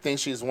 but I think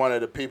she's one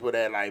of the people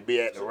that like be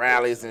at the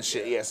rallies and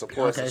shit. Yeah,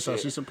 supports. Okay, and so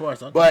shit. she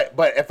supports. Okay.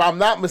 But if I'm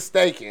not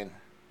mistaken,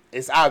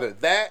 it's either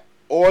that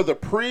or the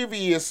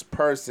previous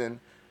person.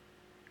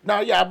 No,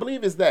 yeah, I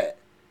believe it's that.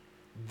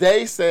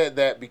 They said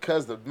that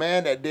because the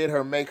man that did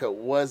her makeup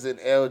wasn't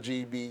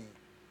LGB,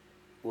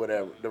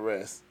 whatever the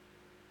rest,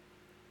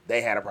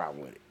 they had a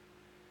problem with it.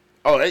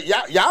 Oh,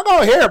 y'all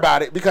gonna hear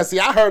about it because see,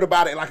 I heard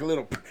about it like a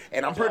little,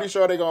 and I'm pretty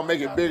sure they're gonna make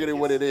it bigger than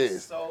what it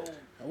is. So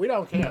we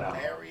don't care.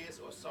 hilarious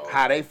or so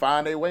How they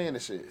find their way in the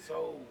shit.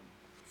 so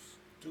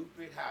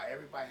stupid. How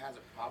everybody has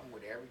a problem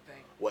with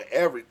everything. With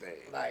everything.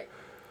 Like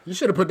You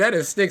should have put that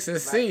in sticks and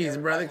seeds,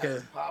 brother. everybody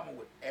has Cause a problem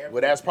with everything.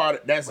 Well, that's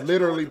But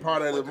literally you know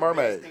part of the what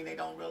mermaid. biggest thing they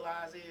don't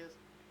realize is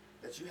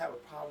that you have a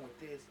problem with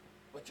this,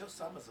 but your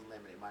summers are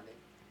limited, my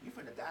nigga. You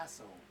finna die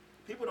soon.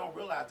 People don't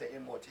realize their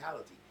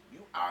immortality. You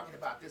arguing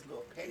about this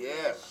little petty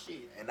ass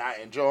shit. And not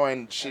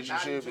enjoying shit and you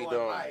not should be enjoying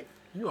doing. life,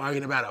 you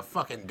arguing about a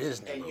fucking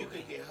Disney and movie. you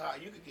could get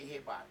hurt. You could get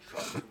hit by a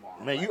truck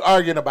tomorrow. Man, you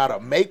arguing about a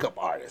makeup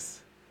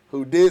artist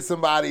who did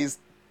somebody,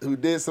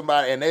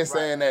 and they're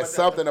saying that But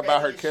something the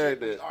about her pettiest shit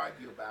character. we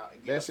argue about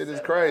and get That shit is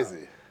upset crazy.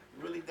 about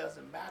really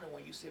doesn't matter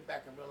when you sit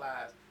back and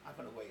realize I'm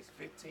gonna waste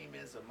 15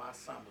 minutes of my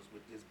summers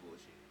with this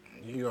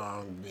bullshit. You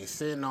gonna be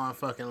sitting on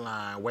fucking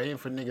line waiting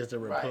for niggas to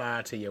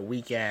reply to your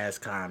weak ass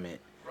comment.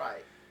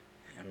 Right.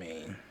 I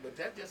mean, But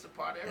that's just a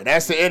part of it. And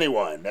that's to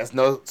anyone. That's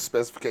no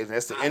specification.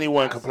 That's to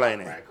anyone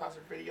complaining. I saw a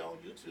video on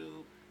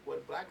YouTube where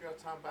the black girl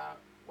talking about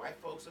white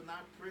folks are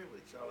not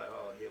privileged. Y'all like,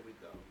 oh, here we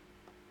go.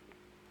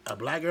 a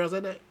black girl's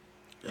in that?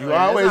 You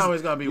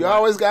always gonna be you one.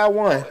 always got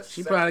one.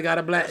 She probably got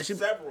a black. There's She,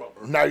 several of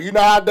them. Now you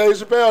know how Dave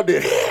Chappelle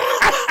did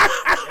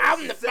it.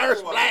 I'm the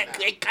first black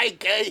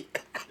KKK.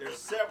 There's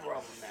several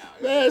of them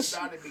now. Man, It's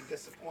starting to be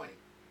disappointing.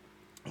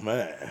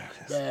 Man,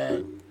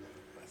 bad.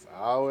 it's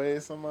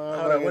always some.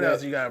 Hold on, what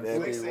else you got? That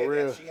They be said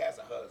real. that she has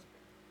a husband.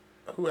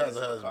 Who has a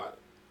husband?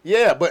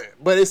 Yeah,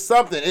 but it's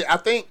something. I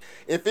think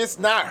if it's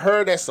not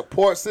her that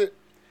supports it,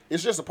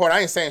 it's just support. I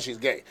ain't saying she's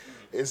gay.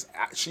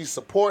 she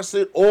supports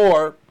it,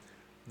 or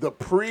the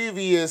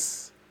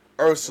previous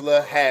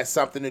Ursula had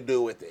something to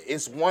do with it.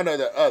 It's one or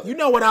the other. You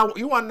know what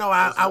you want to know?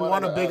 I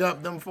want to big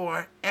up them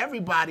for.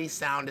 Everybody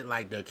sounded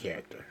like their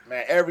character.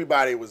 Man,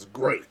 everybody was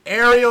great.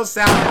 Ariel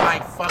sounded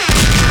like fucking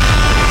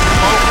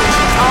both when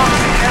she talks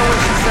and when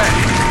she sang.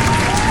 You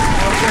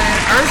know what I'm saying?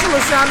 Ursula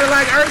sounded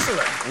like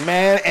Ursula.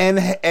 Man,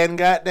 and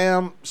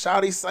goddamn,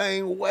 Shawty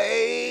sang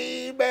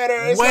way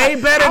better. It's way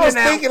like, better I was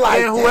than that. thinking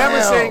like, whoever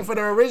damn, sang for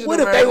the original what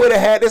if version? they would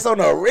have had this on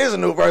the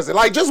original version?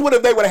 Like, just what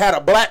if they would have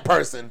had a black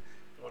person?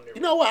 You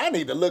know what? I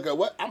need to look at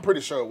what. I'm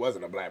pretty sure it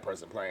wasn't a black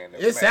person playing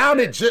this. It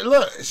sounded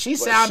she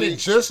sounded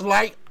just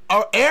like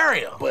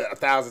Ariel. But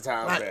 1,000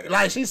 times better.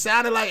 Like she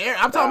sounded like Ariel.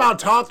 I'm talking about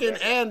talking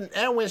and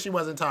when she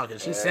wasn't talking.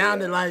 She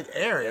sounded like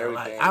Ariel.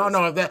 Like I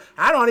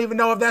don't even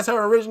know if that's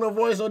her original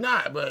voice or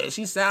not, but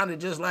she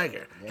sounded just like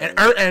her.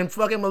 Yeah. And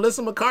fucking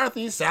Melissa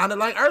McCarthy sounded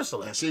like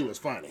Ursula. And she was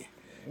funny.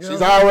 You didn't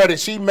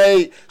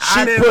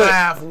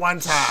laugh one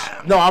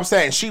time. No, I'm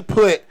saying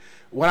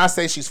when I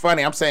say she's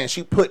funny, I'm saying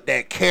she put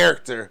that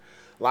character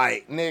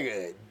like,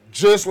 nigga,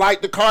 just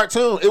like the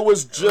cartoon. It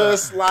was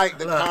just like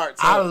the cartoon.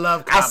 I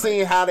love comedy. I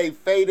seen how they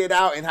faded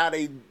out and how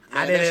they...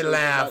 I didn't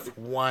laugh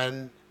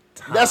one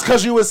time. That's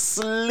because you was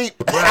asleep.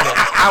 Brother,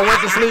 I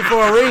went to sleep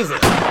for a reason.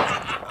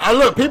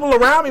 Look, people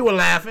around me were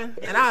laughing.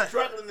 And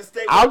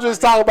I'm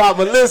just talking about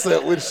Melissa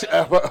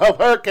of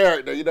her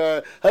character. You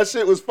know, her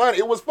shit was funny.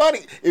 It was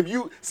funny. Did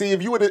you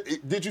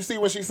see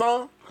when she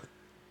sung?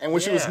 And when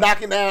she was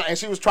knocking down and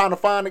she was trying to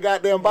find the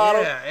goddamn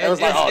bottle, it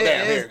was like, oh,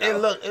 damn, here it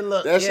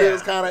looked. That shit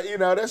was kind of,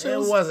 that shit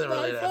was... It wasn't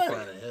really that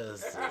funny. It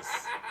was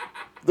just...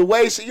 The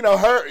way she,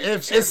 her...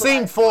 It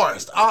seemed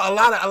forced. A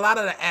lot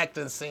of the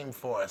acting seemed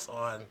forced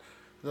on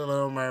the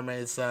Little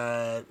Mermaid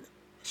side.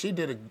 She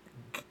did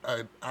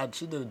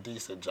a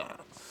decent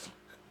job.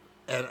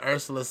 And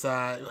Ursula's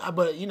side,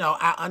 but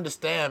I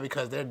understand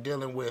because they're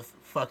dealing with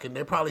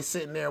they're probably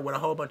sitting there with a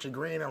whole bunch of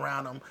green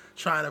around them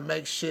trying to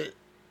make shit...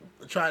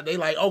 They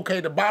like, okay,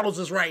 the bottles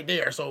is right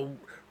there, so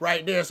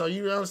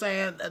you know what I'm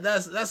saying?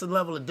 That's a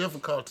level of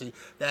difficulty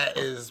that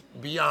is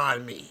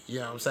beyond me, you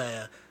know what I'm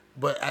saying?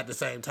 But at the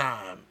same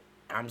time,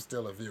 I'm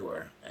still a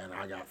viewer and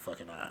I got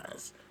fucking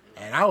eyes.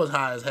 And I was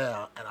high as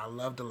hell and I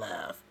love to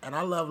laugh. And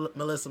I love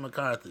Melissa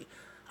McCarthy.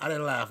 I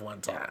didn't laugh one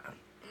time.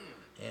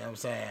 You know what I'm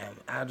saying?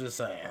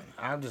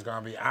 I'm just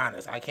gonna be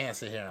honest. I can't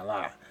sit here and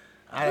lie.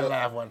 I didn't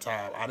laugh one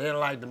time. I didn't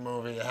like the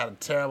movie. It had a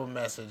terrible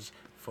message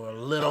for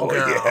little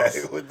girls.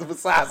 Yeah, with the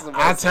besides the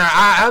I'm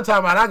talking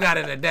about I got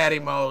into daddy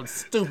mode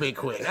stupid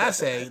quick. I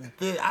say,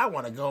 I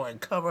want to go and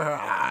cover her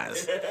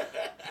eyes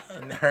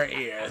and her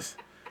ears.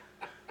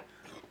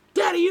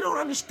 Daddy, you don't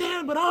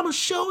understand, but I'm going to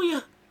show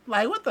you.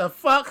 Like, what the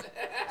fuck?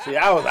 See,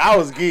 I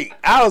was geek.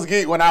 I was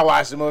geek when I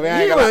watched the movie.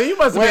 You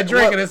must have been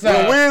drinking or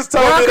something. When Wiz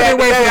told me that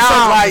day,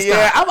 I was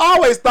like, I've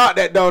always thought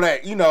that, though,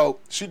 that,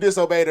 she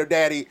disobeyed her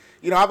daddy.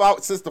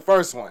 Since the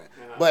first one.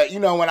 But,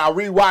 when I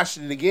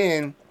rewatched it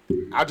again,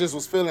 I just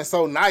was feeling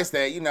so nice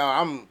that,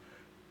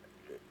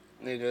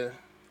 nigga.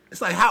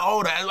 It's like, how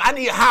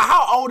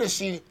old is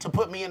she to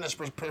put me in this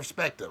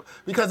perspective?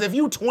 Because if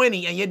you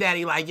 20 and your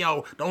daddy like,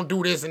 yo, don't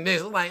do this and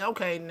this, it's like,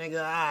 okay, nigga,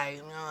 all right.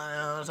 You know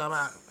what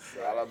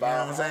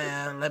I'm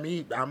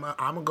saying?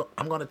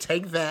 I'm going to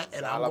take that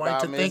and I'm going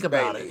to think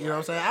about it. You know what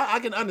I'm saying? I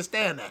can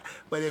understand that.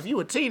 But if you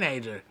a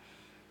teenager,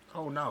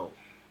 oh no.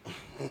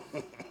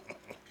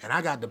 And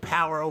I got the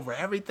power over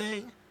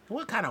everything.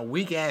 What kind of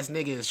weak ass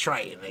nigga is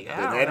Trey, nigga?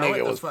 That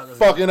nigga was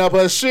fucking up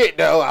her shit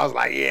though. I was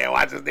like, yeah,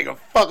 watch this nigga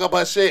fuck up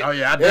her shit. Oh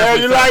yeah,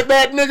 you like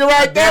that nigga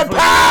right there?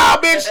 Pow,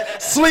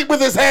 bitch! Sleep with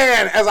his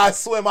hand as I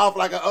swim off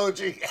like an OG.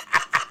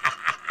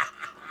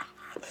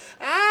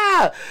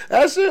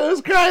 That shit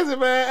was crazy,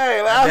 man.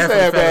 Hey, like I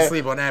said, fell man.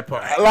 asleep on that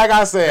part. Like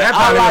I said, that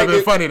probably would have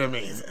been funny to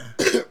me.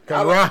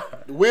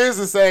 Wiz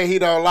is saying he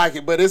don't like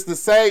it, but it's the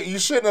same. You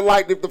shouldn't have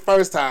liked it the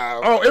first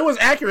time. Oh, it was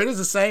accurate. It's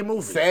the same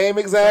movie. Same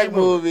exact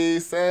movie.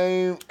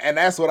 Same, and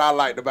that's what I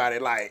liked about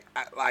it.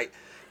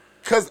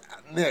 Cause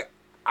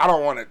I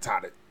don't want to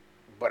tie it,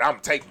 but I'm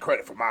taking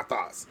credit for my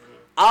thoughts.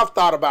 I've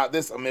thought about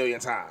this a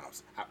million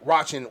times.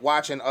 Watching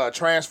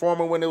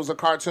Transformer when it was a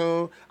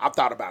cartoon, I've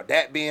thought about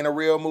that being a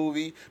real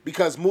movie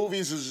because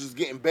movies was just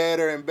getting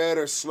better and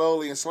better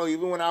slowly and slowly.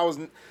 Even when I was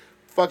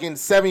fucking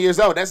 7 years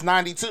old, that's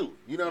 92.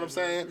 You know what I'm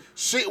saying?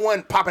 Shit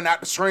wasn't popping out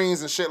the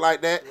screens and shit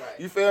like that. Right.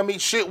 You feel me?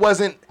 Shit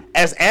wasn't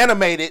as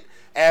animated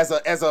as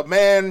a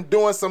man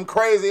doing some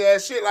crazy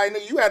ass shit. Like,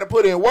 nigga, you had to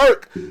put in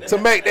work to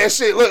make that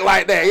shit look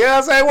like that. You know what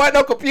I'm saying? Wasn't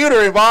no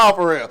computer involved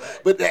for real.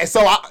 But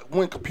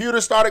when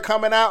computers started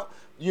coming out,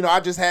 I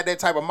just had that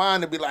type of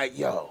mind to be like,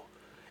 yo,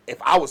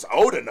 if I was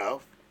old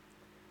enough,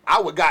 I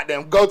would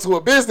goddamn go to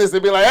a business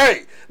and be like,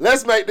 hey,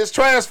 let's make this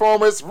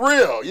Transformers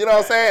real. You know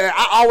what I'm saying? And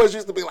I always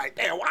used to be like,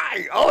 damn, why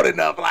ain't old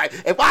enough? Like,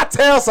 if I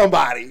tell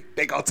somebody,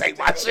 they gonna take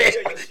my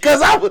shit.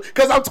 Cause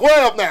I'm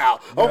 12 now.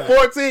 I'm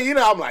 14.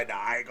 I'm like, nah,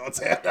 I ain't gonna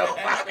tell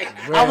nobody.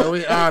 Well,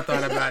 we all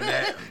thought about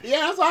that.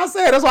 Yeah, that's what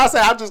I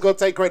said. I'm just gonna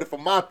take credit for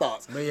my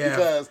thoughts.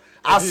 Because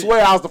I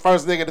swear I was the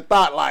first nigga that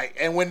thought like,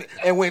 and when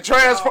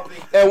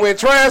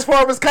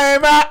Transformers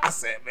came out, I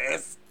said, man,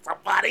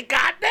 Somebody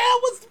goddamn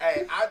was.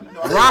 Hey,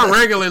 Ron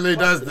regularly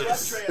does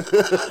this.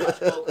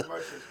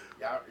 Commercials.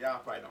 Y'all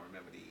probably don't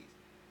remember these.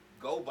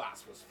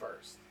 GoBots was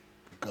first.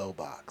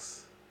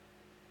 GoBots.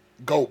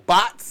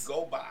 GoBots.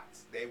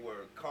 They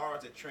were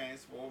cars that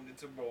transformed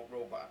into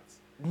robots.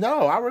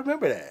 No, I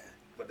remember that.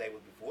 But they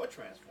was before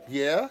Transformers.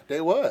 Yeah,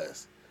 they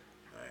was.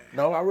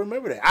 No, I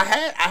remember that.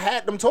 I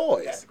had them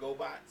toys. That's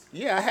GoBots.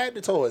 Yeah, I had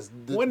the toys.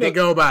 When did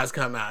GoBots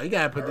come out? You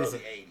gotta put Early this in.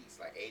 80s,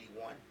 like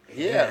 81.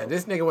 Yeah,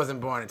 This nigga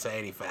wasn't born until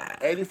 85.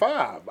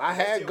 85. I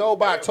had It was GoBot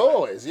there,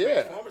 toys. but Yeah,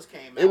 Transformers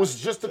came it out was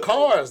just the and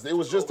cars. took It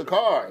was just the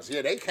cars.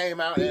 Yeah, they came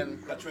out and.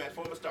 Because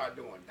Transformers started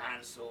doing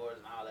dinosaurs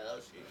and all that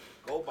other shit.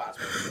 GoBots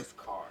were just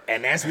cars.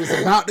 And that's what's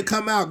about to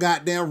come out,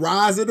 goddamn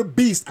Rise of the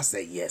Beast. I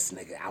say, yes,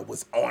 nigga, I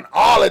was on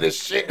all of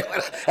this shit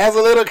as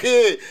a little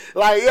kid.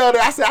 Like, yo,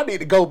 I said, I need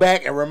to go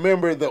back and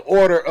remember the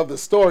order of the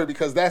story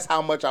because that's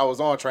how much I was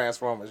on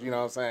Transformers. You know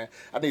what I'm saying?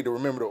 I need to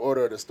remember the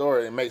order of the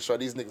story and make sure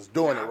these niggas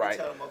doing it right.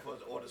 I tell motherfuckers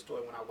the order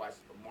story when I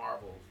watched the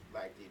Marvels,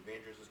 like the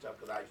Avengers and stuff,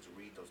 because I used to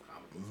read those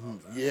comic books all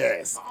the time.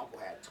 Yes. My uncle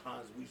had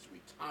tons. We used to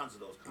read tons of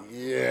those comic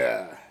books.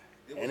 Yeah.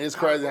 It And was it's a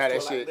comic crazy book how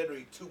that store, shit. Like,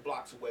 literally 2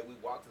 blocks away, we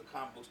walked to the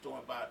comic book store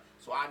and bought it.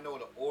 So I know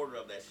the order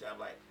of that shit. I'm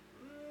like,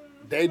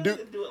 They do.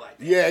 it like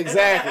that. Yeah,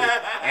 exactly.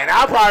 And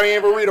I probably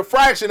ain't even read a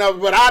fraction of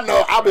it, but I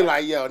know I'll be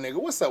like, yo, nigga,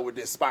 what's up with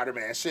this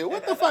Spider-Man shit?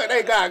 What the fuck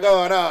they got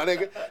going on,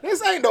 nigga?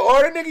 This ain't the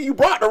order, nigga. You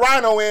brought the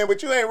Rhino in,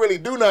 but you ain't really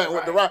do nothing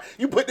with the Rhino.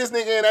 You put this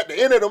nigga in at the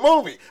end of the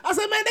movie. I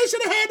said, man, they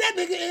should have had that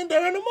nigga in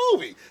there in the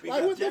movie. Because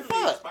like, what the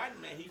fuck?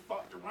 Spider-Man, he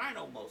fought the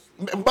Rhino mostly.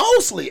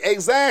 Mostly,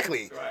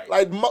 exactly. Right.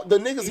 Like, the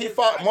niggas he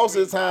fought most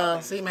of the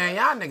time. See, man,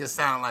 y'all niggas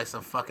sound like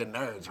some fucking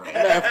nerds right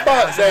now. Man,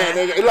 fuck that,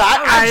 nigga. Look,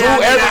 I drew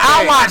everything.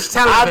 I watch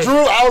television.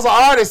 I was an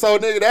artist, so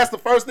nigga, that's the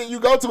first thing you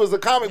go to is a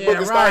comic book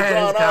and start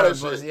drawing all that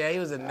shit. Yeah, he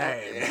was a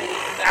nerd.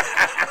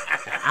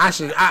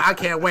 I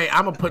can't wait.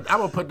 I'm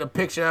gonna put the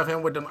picture of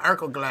him with them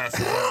Urkel glasses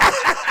on.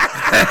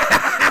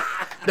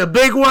 The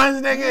big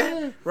ones,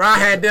 nigga. Ron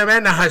had them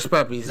and the hush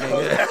puppies,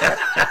 nigga.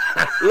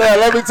 Look,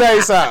 let me tell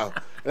you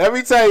something.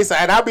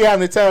 And I be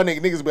having to tell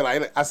niggas be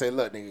like, I say,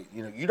 look, nigga,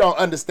 you don't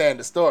understand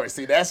the story.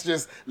 See, that's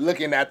just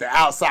looking at the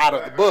outside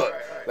of the book.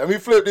 Let me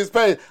flip this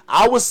page.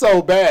 I was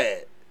so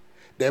bad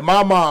that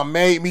my mom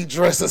made me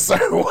dress a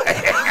certain way.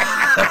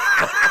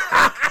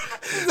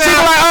 She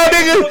was like, oh,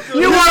 nigga,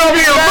 you want to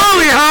be a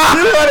bully, huh?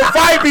 You want to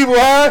fight people,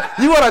 huh?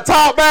 You want to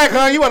talk back,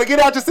 huh? You want to get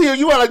out your seat?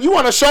 You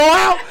want to show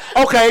out?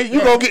 Okay, you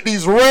gonna get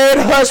these red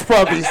hush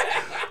puppies.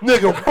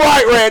 Nigga,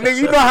 bright red. Nigga,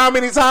 you know how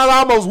many times I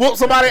almost whooped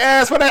somebody's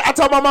ass for that? I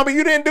told my mama,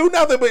 you didn't do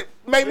nothing but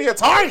make me a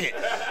target.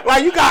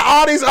 Like, you got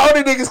all these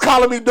older niggas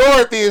calling me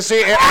Dorothy and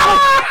shit in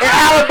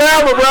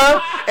Alabama,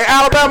 bro. In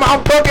Alabama,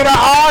 I'm booking out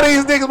all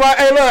these niggas. But,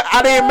 hey, look,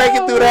 I didn't make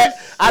it through that.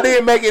 I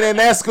didn't make it in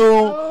that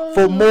school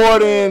for more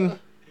than...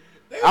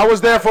 I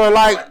was there for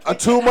like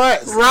 2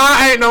 months.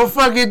 Ron ain't no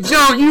fucking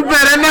joke. You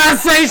better not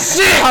say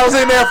shit. I was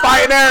in there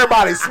fighting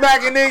everybody,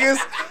 smacking niggas.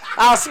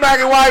 I was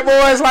smacking white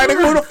boys. Like,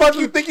 nigga, who the fuck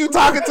you think you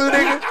talking to,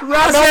 nigga?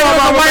 Ron said on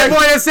the white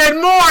boy that said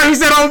more. He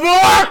said, oh,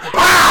 more?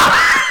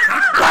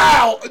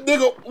 Wow,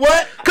 nigga,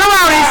 what? Come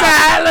on, he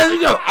said,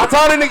 let's go. I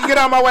told the nigga, get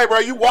out of my way, bro.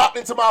 You walked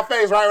into my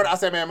face right when I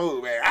said, man,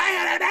 move, man.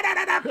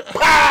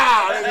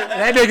 Pow, nigga.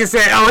 That nigga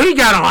said, oh, he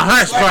got on a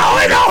hush Like, puppi. oh,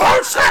 he don't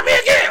hurt, slap me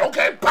again.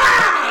 Okay,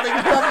 pow,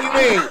 nigga, what you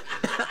mean?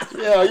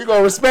 Yeah, you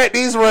gonna respect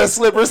these red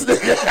slippers,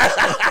 nigga.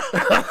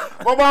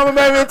 My mama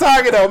made me a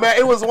target, though, man.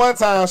 It was one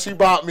time she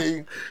bought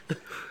me.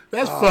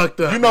 That's fucked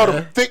up. You know man.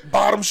 the thick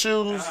bottom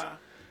shoes?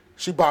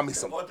 She bought me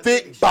some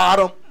thick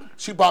bottom.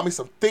 She bought me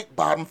some thick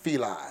bottom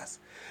felines.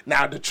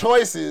 Now the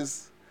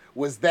choices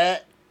was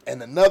that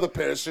and another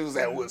pair of shoes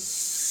that was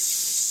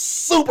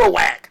super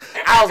whack.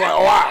 I was like,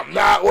 oh, I'm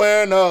not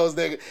wearing those,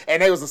 nigga.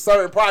 And they was a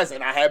certain price,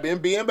 and I had been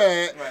being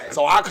bad,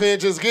 so I couldn't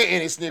just get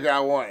any sneaker I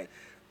wanted.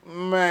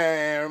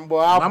 Man,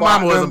 boy, My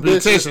mama was a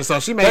beautician,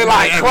 so she made they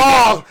like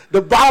clogs. The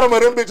bottom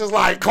of them bitches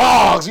like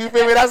clogs. You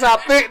feel me? That's how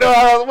thick they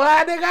was.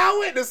 Why, nigga, I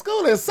went to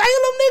school in Salem,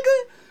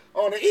 nigga.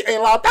 On the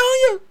in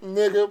Latonia,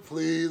 nigga,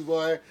 please,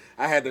 boy.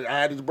 I had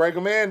to break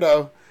them in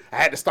though. I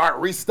had to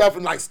start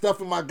stuffing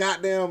my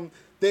goddamn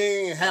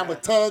thing and have a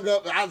tongue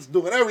up. I was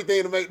doing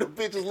everything to make the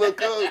bitches look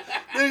good.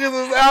 Niggas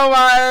was on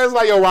my ass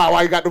like, yo,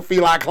 why you got the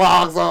feline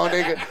clogs on,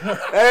 nigga?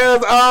 They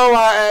was on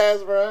my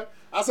ass, bro.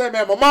 I said,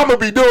 man, my mama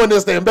be doing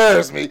this to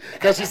embarrass me.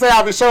 Because she say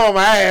I be showing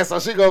my ass, so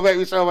she gonna make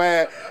me show my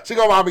ass. She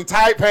gonna buy me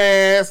tight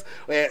pants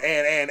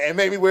and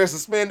make me wear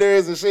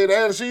suspenders and shit.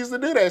 And she used to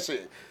do that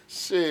shit.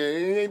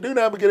 Shit, you ain't do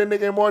nothing but get a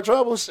nigga in more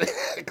trouble. Shit,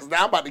 because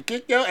now I'm about to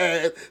kick your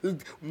ass.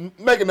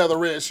 Make another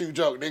red shoe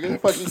joke, nigga.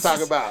 What the fuck you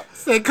talking about?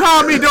 Say,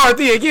 call me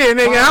Dorothy again,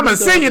 nigga. I'm gonna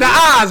sing you the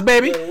odds,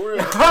 baby.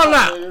 Hold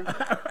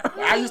up.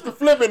 I used to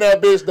flip in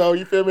that bitch, though.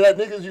 You feel me? That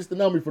niggas used to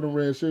know me for them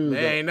red shoes.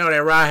 They ain't know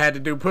that Rod had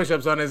to do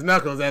push-ups on his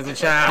knuckles as a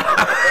child.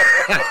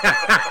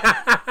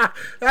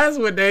 That's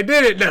what they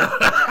did it,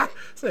 though.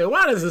 Say,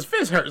 why does his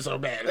fist hurt so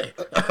badly?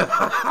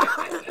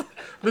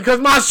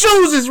 Because my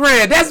shoes is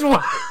red. That's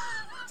why.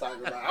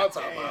 I'm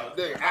talking about.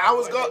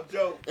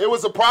 It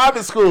was a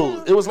private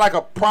school. It was like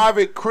a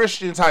private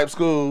Christian type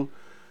school.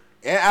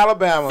 in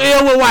Alabama.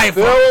 Filled with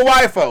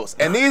white folks.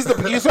 And these,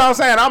 you see what I'm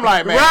saying? I'm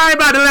like, man. I ain't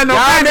about to let no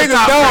y'all niggas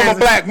talk know I'm crazy. a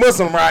black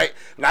Muslim, right?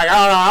 Like,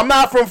 I don't know. I'm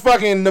not from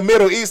fucking the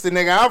Middle Eastern,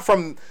 nigga. I'm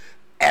from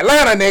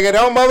Atlanta, nigga.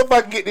 Don't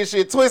motherfucking get this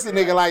shit twisted,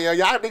 nigga. Like, yo,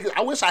 y'all niggas,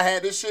 I wish I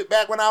had this shit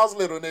back when I was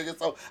little, nigga,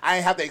 so I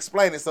ain't have to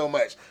explain it so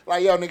much.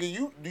 Like, yo,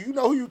 nigga, do you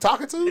know who you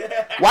talking to?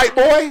 White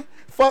boy?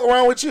 Fuck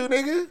around with you,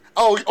 nigga.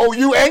 Oh,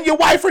 you and your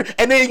wife.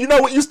 And then you know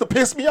what used to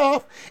piss me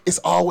off? It's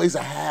always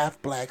a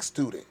half black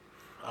student.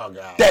 Oh,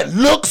 God. That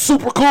looks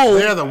super cool.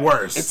 They're the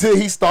worst. Until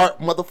he start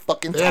motherfucking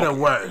talking. They're the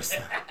worst.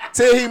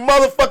 Till he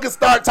motherfucking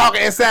start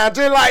talking and sound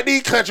just like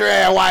these country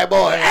ass white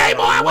boys. Hey,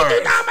 boy, what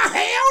you talking about?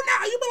 Hell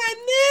no. You be like,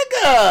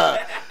 nigga.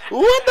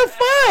 What the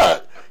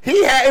fuck?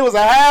 It was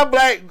a half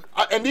black,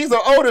 and these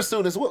are older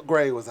students. What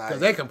grade was I? Because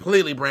they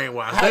completely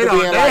brainwashed.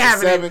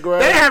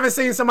 They haven't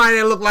seen somebody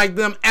that look like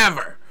them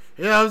ever.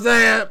 You know what I'm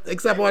saying?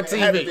 Except on TV.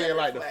 Had to be in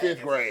like the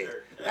 5th grade.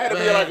 Had to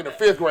be like in the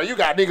 5th grade. You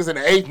got niggas in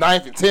the 8th,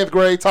 9th, and 10th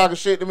grade talking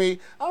shit to me.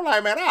 I'm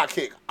like, man, I'll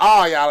kick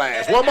all y'all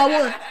ass. One by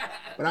one.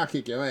 But I'll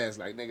kick your ass.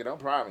 Like, nigga, don't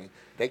pry me.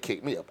 They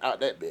kicked me up out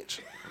that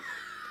bitch.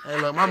 Hey,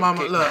 look, my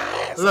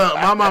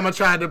mama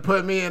tried to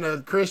put me in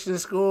a Christian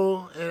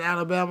school in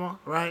Alabama,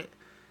 right?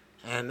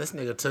 And this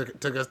nigga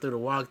took us through the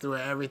walkthrough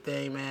and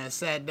everything, man.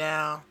 Sat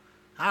down.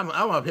 I'm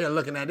up here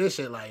looking at this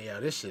shit like, yo,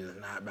 this shit is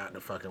not about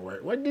to fucking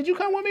work. What, did you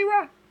come with me,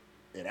 Ron?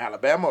 In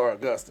Alabama or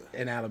Augusta?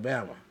 In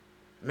Alabama.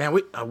 Man,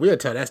 we'll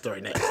tell that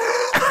story next.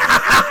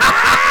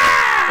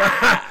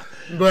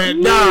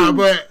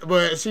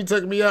 But she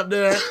took me up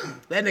there.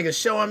 That nigga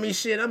showing me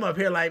shit. I'm up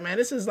here like, man,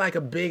 this is like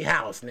a big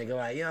house, nigga.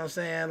 Like, you know what I'm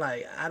saying?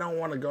 Like, I don't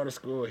want to go to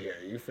school here.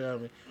 You feel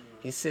me?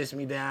 He sits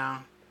me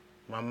down.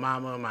 My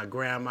mama, my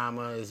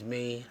grandmama is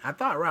me. I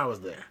thought Rod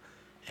was there.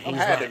 I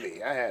had to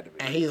be.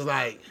 And he's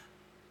like,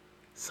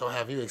 so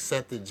have you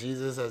accepted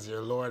Jesus as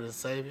your Lord and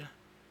Savior?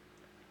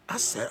 I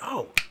said,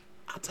 oh,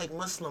 I'll take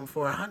Muslim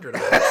for $100.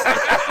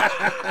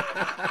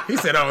 He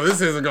said, oh,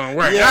 this isn't going to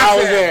work. Yeah, I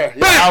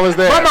was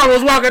there. My mom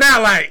was walking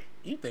out like,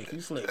 you think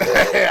you slick.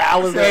 I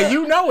was there.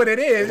 You know what it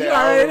is. You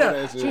already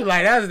know. She was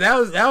like,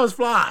 that was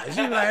fly.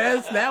 She was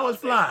like, that was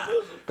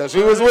fly. Cause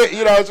she was with,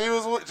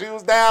 she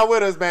was down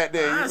with us back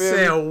then. I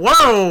said,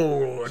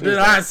 whoa. Did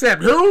I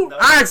accept who? No.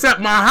 I accept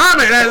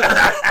Muhammad.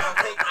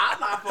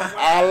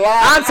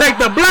 I take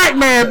the black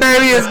man,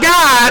 baby, as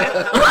God.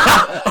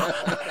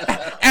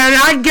 And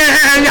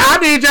I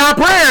need y'all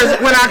prayers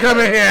when I come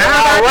in here.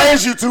 I'll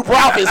raise you 2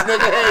 prophets,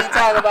 nigga. Hey, you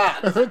talking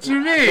about? What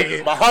you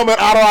mean? Muhammad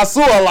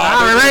Al-Rasulullah.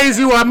 I'll raise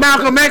you a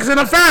Malcolm X and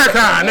a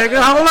Farrakhan,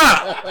 nigga. Hold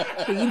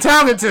up. Who you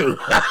talking to?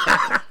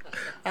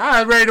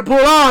 I was ready to pull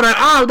all that.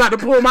 I was about to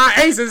pull my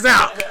aces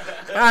out.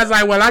 I was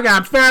like, well, I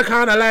got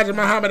Farrakhan, Elijah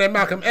Muhammad, and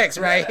Malcolm X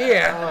right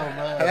here. Oh,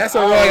 man. That's a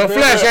royal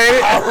flesh, ain't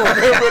it? I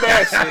remember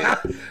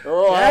that shit.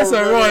 That's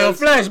a royal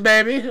flesh,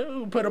 baby.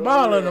 Put them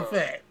all in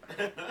effect.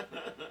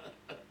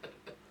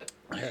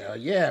 Hell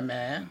yeah,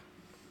 man.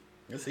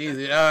 It's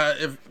easy.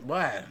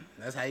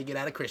 That's how you get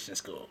out of Christian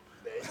school.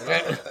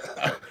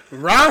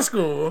 Raw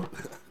school,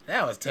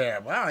 that was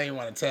terrible. I don't even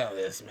want to tell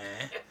this,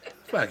 man.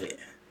 Fuck it.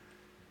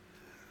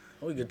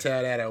 We could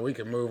tell that, or we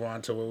could move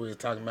on to what we was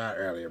talking about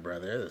earlier,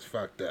 brother. It was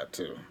fucked up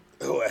too.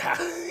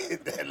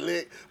 That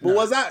lick.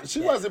 But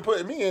she wasn't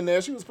putting me in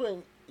there. She was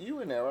putting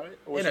you in there, right?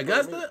 In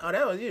Augusta? Oh,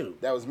 that was you.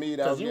 That was me.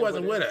 Because you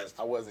wasn't with us.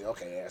 I wasn't.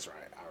 Okay, that's right.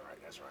 All right.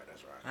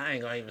 I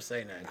ain't gonna even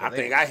say nothing. I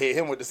think I hit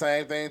him with the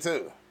same thing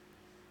too.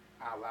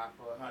 I'll lie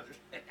for 100.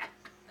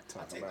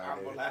 I'll take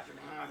honorable life for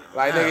 100.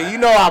 Like, nigga, you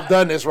know I've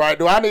done this, right?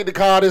 Do I need to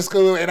call this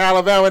school in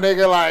Alabama,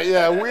 nigga? Like,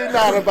 yeah, we're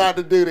not about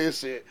to do this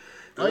shit.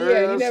 Oh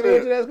yeah, you never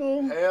went to that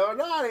school? Hell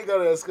no, I didn't go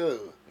to that school.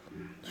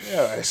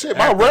 Yeah, shit,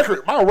 my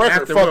record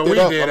after fucked what we it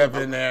up. did up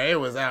in there, it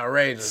was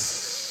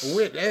outrageous.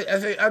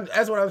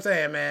 That's what I'm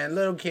saying, man.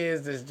 Little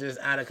kids is just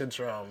out of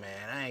control,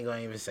 man. I ain't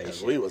gonna even say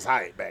shit. We was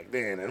hype back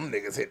then, and them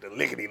niggas hit the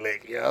lickety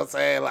lick. You know what I'm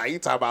saying? Like, you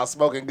talk about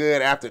smoking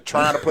good after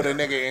trying to put a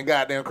nigga in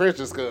goddamn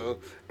Christian school.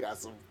 Got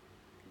some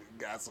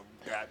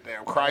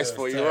goddamn Christ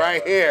for you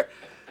right here.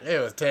 It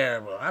was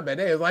terrible. I bet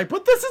they was like,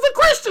 but this is a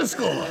Christian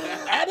school.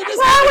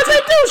 Why would they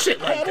do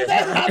shit like this?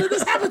 How did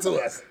this happen to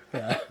us?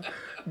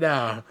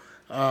 No.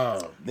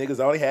 Niggas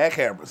only had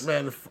cameras.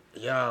 Man,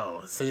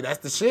 yo, see, that's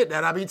the shit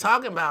that I be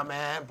talking about,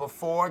 man.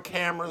 Before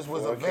cameras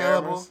was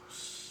available.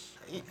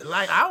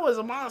 Like, I was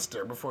a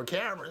monster before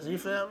cameras, you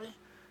feel me?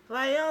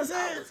 Like, you know what I'm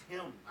saying?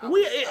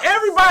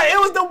 Everybody, it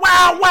was the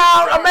wild,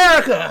 wild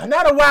America.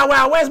 Not the wild,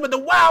 wild West, but the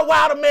wild,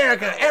 wild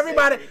America.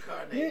 Everybody,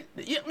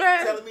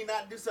 man. Telling me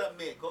not to do something,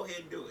 man. Go ahead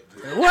and do it.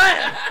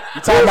 What?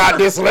 You talking about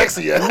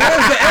dyslexia?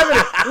 Where's the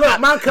evidence? Look,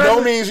 my cousin.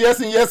 No means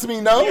yes and yes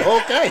means no?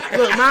 Okay.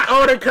 Look, my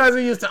older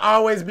cousin used to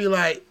always be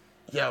like,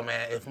 yo,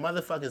 man, if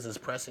motherfuckers is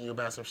pressing you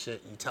about some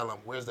shit, you tell them,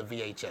 where's the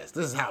VHS?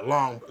 This is how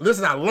long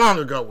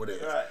ago it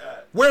is. Right.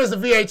 Where's the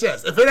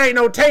VHS? If it ain't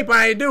no tape,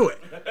 I ain't do it.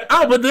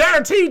 Oh, but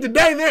guaranteed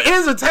today, there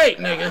is a tape,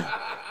 nigga.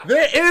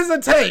 There is a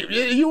tape.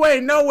 You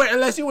ain't nowhere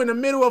unless you in the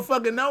middle of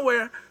fucking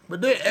nowhere.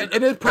 But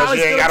it's probably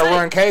you ain't gotta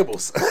run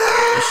cables.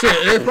 Shit,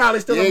 it's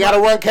probably still. You ain't gotta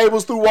run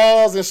cables through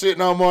walls and shit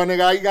no more,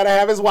 nigga. All you gotta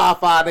have is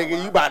Wi-Fi,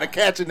 nigga. You about to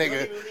catch a nigga. You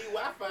don't even need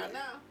Wi-Fi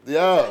now.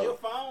 Yeah. Your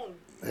phone.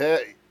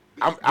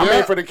 I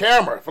mean for the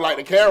camera, for like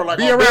the camera, like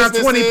Be on around 20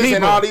 businesses people.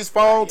 and all these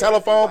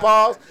telephone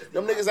poles.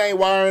 Them niggas ain't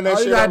wiring that All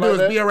shit you gotta up do like is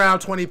that. be around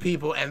 20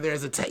 people and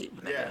there's a tape.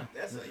 Yeah,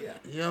 that's yeah.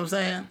 You know what I'm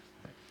saying?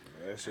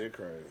 That shit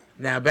crazy.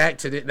 Now back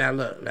to the now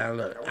look.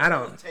 I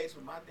don't. Tapes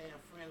with my damn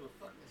friends were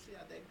fucking the shit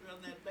out that girl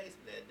in that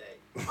basement that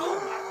day. Oh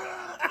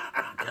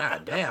my god.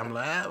 God damn,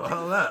 lad.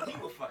 Hold up. He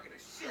was fucking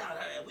the shit out of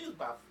her. We was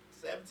about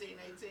 17,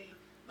 18.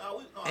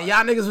 No, And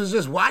y'all niggas was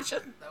just watching?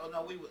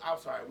 No, we was. I'm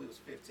sorry, we was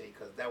 15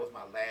 because that was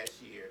my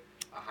last year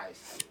of high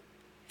school.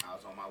 I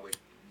was on my way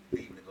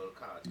leaving to go to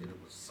college, and it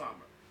was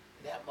summer.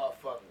 That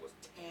motherfucker was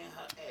tearing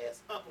her ass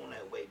up on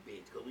that weight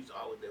bench because we used to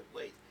always lift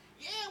weights.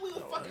 Yeah, we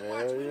was fucking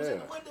watching. We was in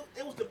the window.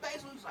 It was the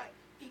basement. We was like,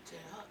 he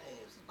tearing her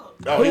ass up.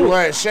 Oh, he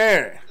wasn't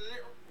sharing.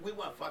 We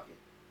wasn't fucking.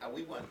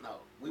 We wasn't. No,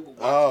 we were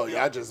watching. Oh, him.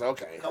 y'all just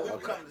okay. Cause we were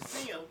Okay. coming to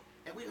see him,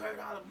 and we heard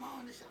all the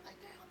moan and shit. Like,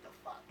 damn, what the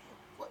fuck?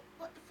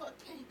 What the fuck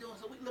Kenny doing?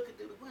 So we look at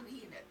the window.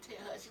 He in there tear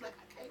her. She like,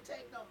 I can't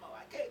take no more.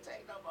 I can't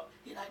take no more.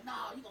 He like,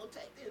 nah, you gonna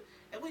take this?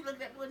 And we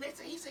looked at the window.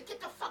 He said, get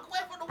the fuck away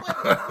from the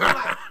window. We're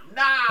like,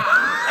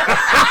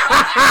 nah.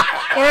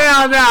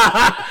 Hell no.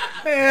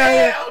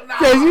 Hell no.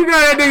 Cause you know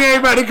that nigga ain't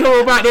about to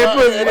come about that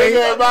pussy, Nigga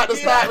nigga. ain't about to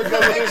stop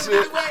because of this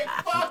shit. Wait,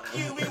 fuck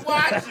you. We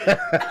watching.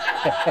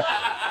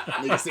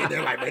 Nigga sitting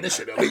there like, man, this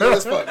shit illegal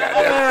as fuck,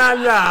 goddamn. Hell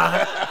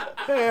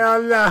no.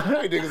 Hell no.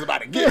 Hey, niggas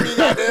about to get me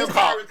goddamn Start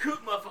caught.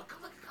 recruiting motherfucker. Come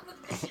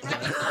look at this shit right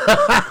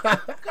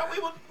here. Cause we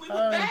was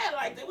bad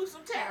like that. We was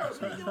some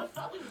terrorists. We didn't give a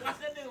fuck. We was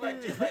watching that nigga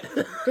like just like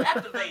we was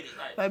captivated.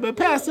 Like, but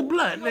pass the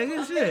blunt,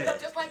 nigga. Shit.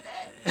 Just like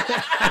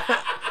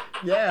that.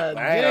 Yeah,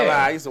 I ain't gonna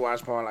lie, I used to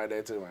watch porn like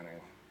that too, man.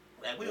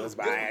 Like, we It was was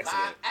by live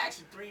accident.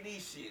 action 3D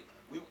shit.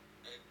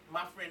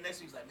 My friend next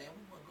to me was like, man,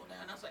 we want to go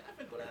down. I was like,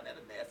 I finna go down there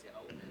to nasty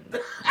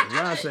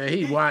hole. Y'all said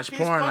he watched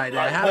porn like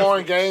that. How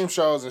Porn game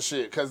shows and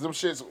shit. Cause them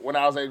shits when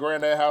I was at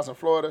Granddad house in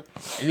Florida.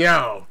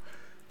 Yo.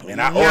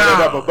 And I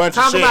ordered up a bunch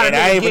of Talk shit about and a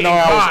I nigga didn't even know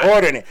getting I was caught.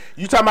 ordering it.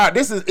 You talking about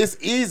it's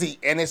easy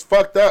and it's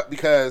fucked up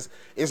because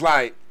it's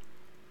like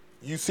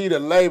you see the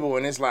label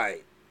and it's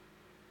like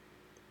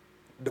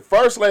the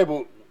first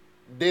label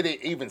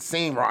didn't even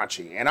seem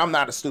raunchy. And I'm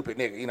not a stupid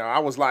nigga. You know, I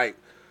was like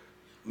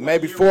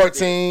maybe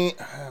 14.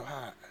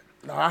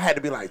 No, I had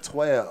to be like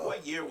 12.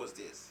 What year was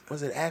this?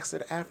 Was it after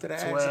the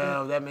accident?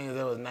 12, that means it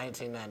was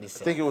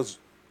 1997. I think it was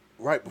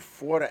right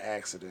before the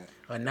accident.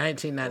 Or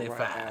 1995.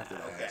 Right after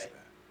the Okay. accident.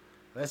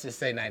 Let's just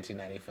say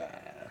 1995.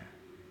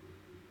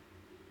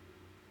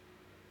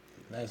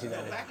 So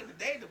 1995. back in the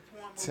day, the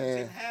porn movies 10.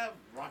 didn't have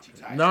raunchy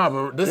titles. No,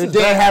 but this It is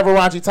didn't back- have a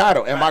raunchy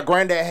title. And my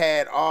granddad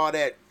had all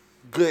that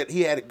good.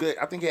 He had a good,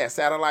 I think he had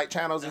satellite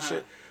channels and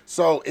shit.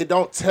 So it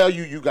don't tell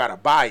you gotta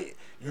buy it.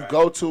 You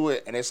go to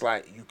it and it's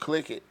like, you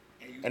click it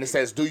and it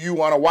says, do you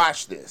want to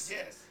watch this?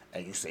 Yes.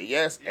 And you say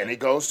yes, and it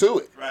goes to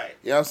it. Right.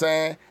 You know what I'm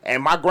saying?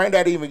 And my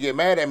granddad even get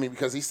mad at me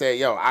because he said,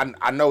 yo,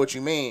 I know what you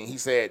mean. He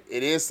said,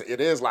 it is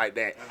like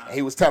that. And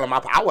he was telling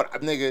my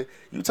nigga,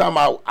 you talking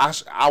about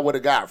I would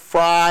have got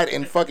fried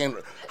in fucking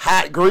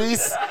hot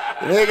grease.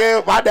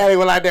 Nigga, my daddy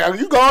was like that.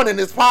 You going in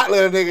this pot,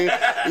 little nigga.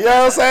 You know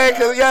what I'm saying?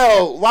 Because,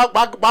 yo,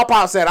 my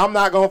pop said, I'm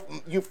not going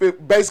to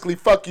basically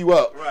fuck you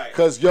up. Right.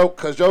 Because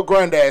your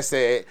granddad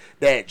said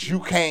that you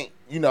can't,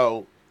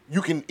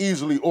 you can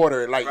easily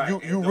order it. Like Right. you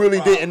There's no really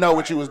problem. didn't know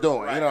what you was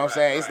doing. Right, You know what I'm right,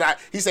 saying? It's right. not.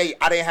 He said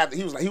I didn't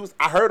have.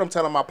 I heard him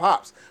telling my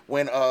pops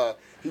when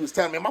he was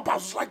telling me. My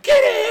pops was like, "Get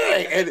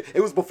in!" And it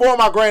was before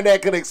my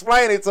granddad could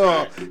explain it to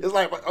him. It's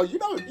like,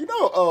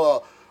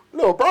 oh,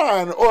 little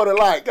Brian ordered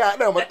like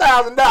goddamn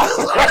 $1,000.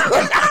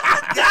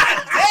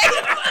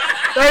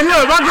 Hey,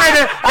 look, my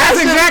granddad, that's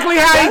exactly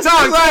how he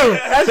talks,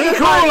 too. He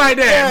cool like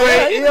that,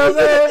 but, you know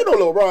what I'm saying? You know,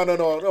 little Brian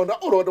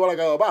ordered like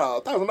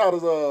about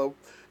 $1,000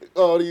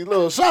 these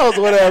little shows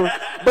or whatever.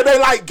 But they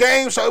like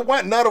game shows. It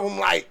wasn't none of them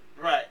like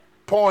Right.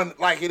 porn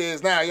like it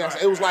is now. You know what I'm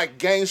saying? It was like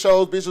game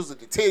shows, bitches with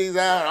the titties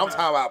out. I'm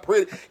talking about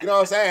pretty. You know what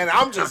I'm saying?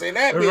 I'm just in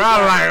that bitch.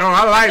 I'm like, oh,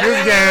 I like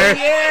this game.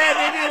 Yeah,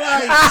 nigga,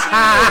 like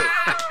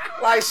shit.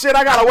 Like shit,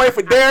 I gotta wait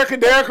for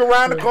Derek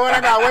around the corner. I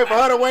gotta wait for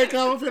her to wake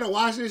up. I'm finna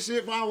watch this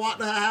shit before I walk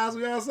to her house.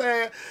 You know what I'm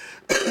saying?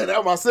 That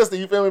was my sister,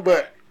 you feel me?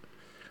 But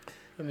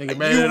Nigga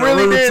made you it a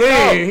really didn't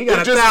know. routine. He got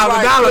It's just $1,000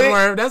 like,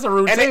 worth. That's a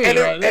routine right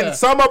there.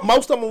 and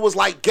most of them was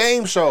like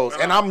game shows,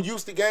 and I'm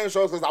used to game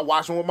shows because I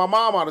watch them with my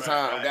mom all the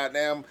time.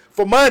 Goddamn,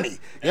 for money.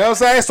 You know what I'm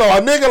saying? So a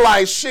nigga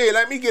like shit,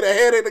 let me get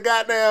ahead of the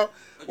goddamn.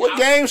 What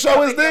game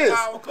show is this?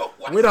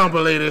 We don't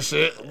believe this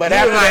shit. But But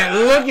after like, that-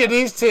 look at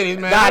these titties,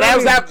 man. Nah,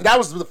 that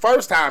was the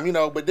first time,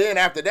 But then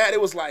after that, it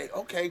was like,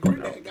 okay,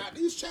 Granddad got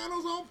these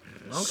channels on.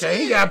 Okay,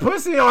 he Shit. got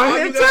pussy on All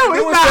here you too. gotta do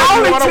It's is not say you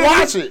only wanna titties.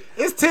 watch it.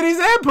 It's titties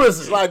and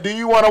pussy. It's like, do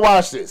you want to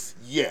watch this?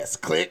 Yes.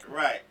 Click.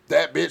 Right.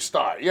 That bitch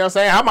start. You know what I'm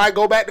saying? I might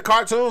go back to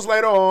cartoons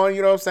later on.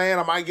 You know what I'm saying?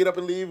 I might get up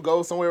and leave,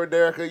 go somewhere with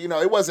Derek.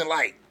 It wasn't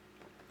like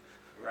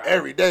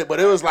every day, but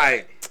it was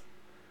like,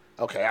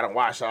 okay, I don't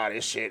watch all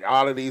this shit.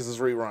 All of these is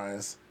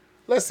reruns.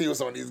 Let's see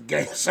what's on these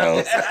game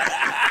shows.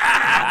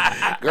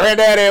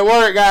 Granddad at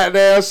work,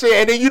 goddamn shit.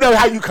 And then you know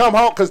how you come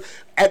home, because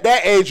at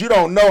that age, you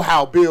don't know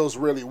how bills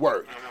really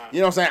work. You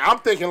know what I'm saying? I'm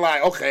thinking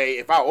like, okay,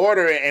 if I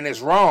order it and it's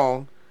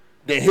wrong,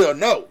 then he'll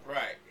know.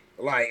 Right.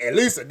 Like, at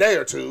least a day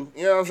or two.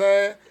 You know what I'm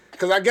saying?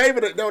 Because I gave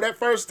it, that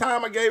first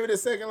time I gave it a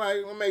second, like,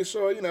 we'll make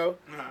sure, you know.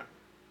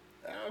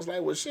 I was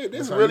like, well, shit,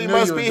 this really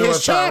must be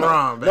his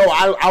channel. No,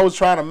 I was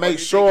trying to make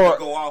sure. You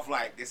go off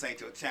like, this ain't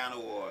your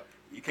channel, or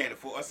you can't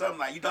afford, or something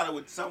like, you thought it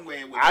was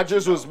somewhere. I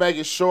just was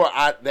making sure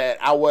that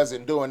I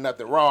wasn't doing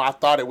nothing wrong. I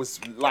thought it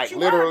was like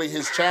literally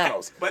his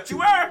channels. But you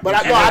were. But I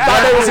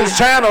thought it was his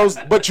channels,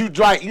 but you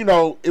like, you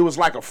know, it was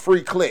like a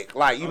free click.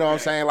 Like, you know what I'm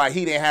saying? Like,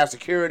 he didn't have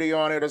security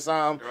on it or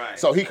something. Right.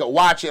 So he could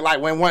watch it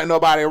like when wasn't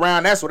nobody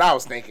around. That's what I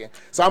was thinking.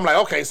 So I'm like,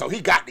 okay, so he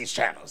got these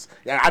channels.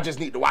 Yeah, I just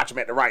need to watch them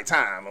at the right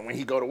time. And when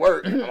he go to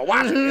work, I'm gonna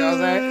watch them, you know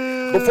what I'm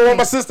saying? Before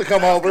my sister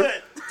come over.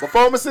 You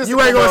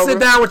ain't gonna sit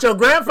down with your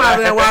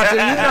grandfather and watch it. You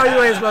know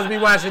you ain't supposed to be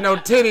watching no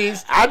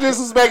titties. I just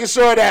was making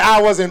sure that I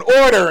wasn't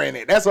ordering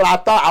it. That's what I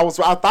thought.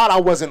 I thought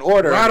I wasn't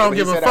ordering. Well, I don't it,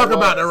 give a fuck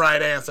about the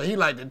right answer. He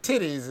like the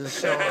titties and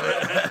showing.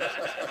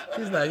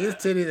 He's like his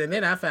titties, and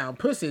then I found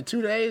pussy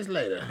 2 days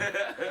later.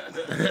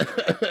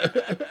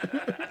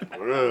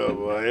 Real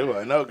boy, it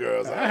wasn't no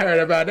girls. I heard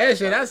about that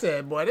shit. I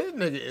said, boy, this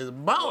nigga is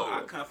bold. Well,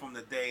 I come from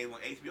the days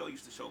when HBO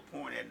used to show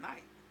porn at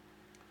night.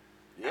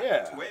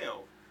 Yeah. After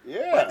 12.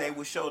 Yeah. But they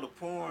would show the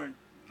porn,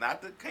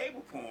 not the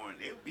cable porn.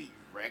 It would be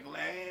regular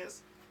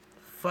ass.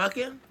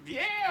 Fucking?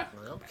 Yeah.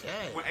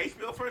 Okay. When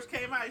HBO first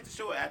came out, it used to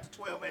show it after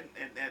 12 and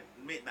at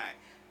midnight.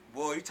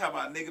 Boy, you talking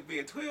about nigga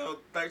being 12,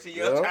 13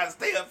 years old trying to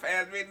stay up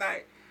past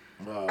midnight.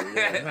 Oh,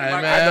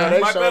 yeah.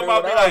 My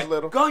grandma be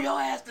like, go your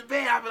ass to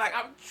bed. I be like,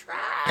 I'm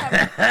trying.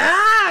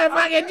 If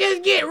I can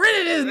just get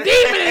rid of this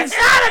demon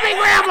inside of me,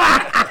 Grandma.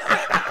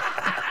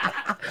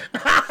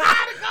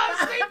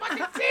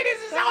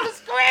 Titties is on the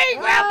screen,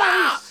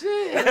 Grandma.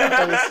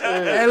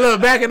 Hey,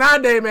 look, back in our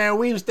day, man,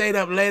 we stayed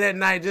up late at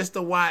night just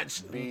to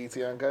watch. BET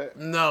Uncut?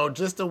 No,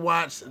 just to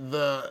watch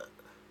the.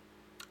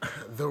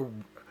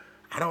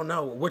 I don't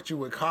know what you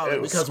would call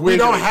it because we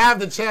don't have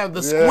the channel, the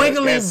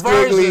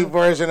squiggly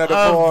version of the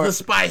porn. The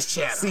Spice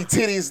Channel. See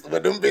titties,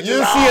 but them bitches.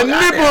 You see a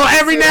nipple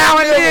every now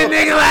and then,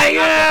 nigga, like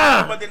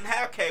yeah. But didn't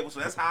have cable, so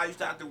that's how I used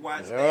to have to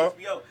watch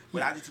HBO.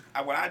 What I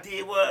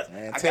did was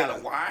I got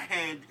a wire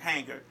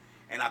hanger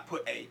and I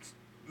put a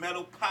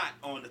metal pot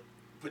on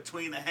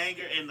between the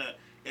hanger and the.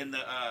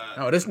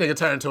 Oh, this nigga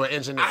turned into an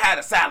engineer. I had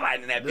a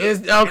satellite in that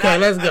bitch. Okay,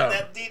 let's go.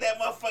 I did that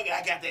motherfucker.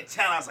 I got that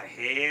channel. I was like,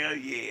 hell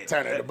yeah.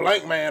 Turning the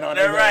blank man on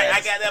that. That's right.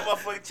 I got that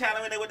motherfucking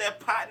channel in there with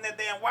that pot and that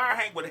damn wire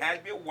hanger. But it had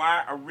to be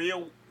a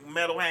real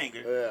metal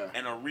hanger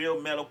and a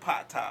real metal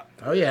pot top.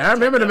 Oh, yeah. I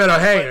remember the metal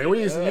hanger.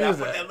 We used to use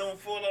that. I put that little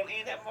full on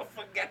in. That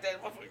motherfucker got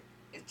that motherfucker.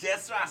 It's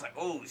just right. I was like,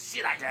 oh,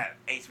 shit, I got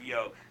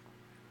HBO.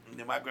 And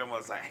then my grandma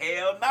was like,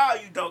 hell no,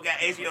 you don't got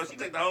HBO. She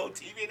took the whole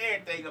TV and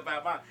everything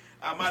about my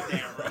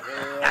damn room.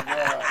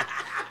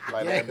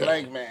 Like that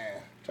blank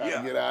man trying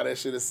to get all that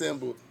shit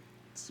assembled.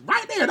 It's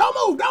right there. Don't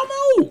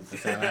move.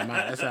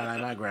 That sound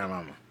like my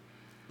grandmama.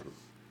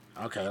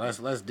 Okay,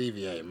 let's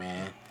deviate,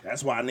 man.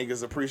 That's why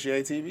niggas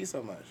appreciate TV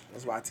so much.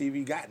 That's why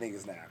TV got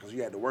niggas now, because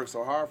you had to work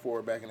so hard for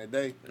it back in the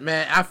day.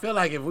 Man, I feel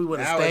like if we would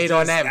have stayed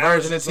on that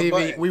version of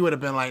TV, we would have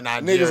been like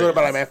Nigeria. Niggas would have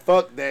been like, man,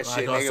 fuck that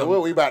shit, nigga.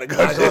 What we about to go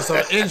to? Like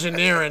some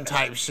engineering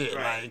type shit,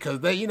 like, because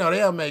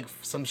they'll make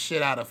some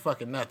shit out of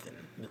fucking nothing.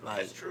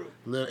 Like, that's true.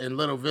 In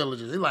little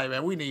villages, they're like,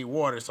 man, we need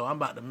water, so I'm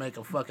about to make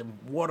a fucking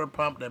water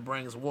pump that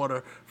brings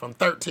water from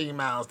 13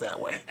 miles that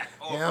way.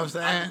 You know what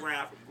I'm saying?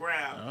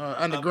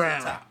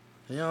 Underground. Top.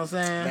 You know what I'm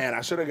saying? Man,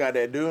 I should have got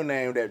that dude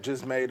name that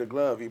just made a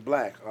glove. He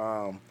black.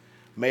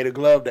 Made a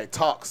glove that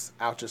talks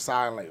out your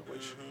sign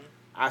language. Mm-hmm.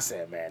 I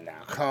said, man, now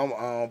come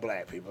on,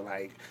 black people,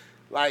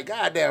 like,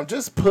 goddamn,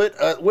 just put.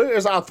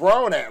 Where's our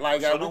throne at?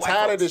 Like, we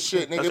tired of this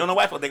shit, nigga. Don't know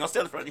white folks, they gonna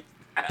steal it from you.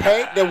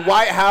 Paint the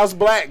White House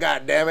black,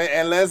 goddammit,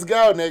 and let's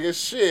go, nigga.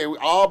 Shit,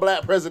 all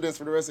black presidents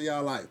for the rest of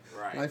y'all life.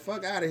 Right. Like,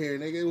 fuck out of here,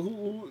 nigga.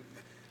 Who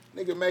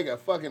nigga make a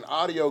fucking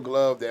audio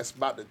glove that's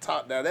about to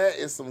talk? Now that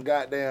is some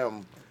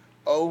goddamn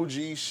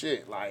OG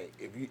shit. Like,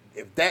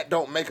 if that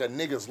don't make a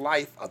nigga's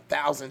life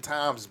 1,000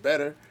 times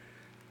better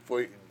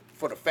for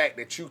the fact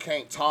that you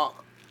can't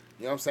talk,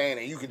 you know what I'm saying,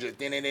 and you can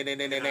just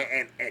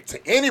and to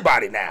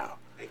anybody now.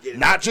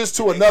 Not just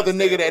to another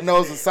nigga that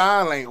knows the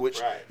sign language.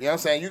 Right. You know what I'm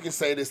saying? You can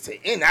say this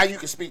to now you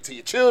can speak to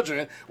your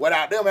children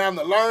without them having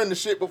to learn the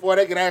shit before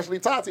they can actually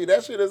talk to you.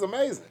 That shit is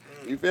amazing.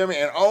 You feel me?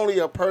 And only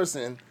a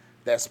person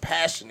that's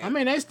passionate. I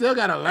mean, they still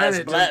gotta learn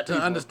it to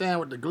understand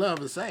what the glove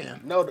is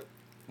saying. No,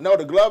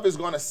 the glove is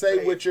gonna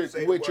say what you're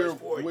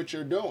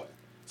doing.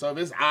 So if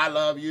it's I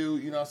love you,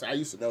 you know what I'm saying? I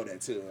used to know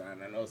that too.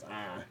 I know it's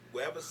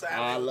whatever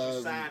sign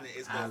you sign it,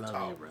 it's gonna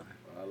talk. You, brother.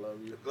 I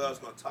love you. The glove's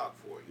gonna talk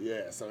for you.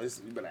 Yeah, so you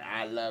be like,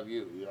 I love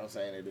you. You know what I'm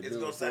saying? Is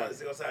it gonna sound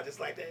just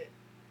like that?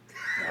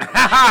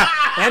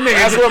 That nigga,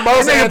 that's what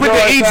most nigga put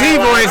the ET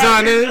voice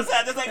on this.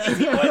 Just like ET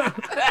voice.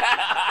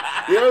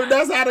 You know,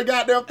 that's how the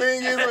goddamn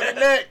thing is with the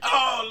neck.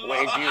 Oh,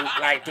 Lord. Would you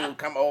like to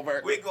come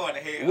over? We're going to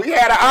hell. We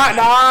had an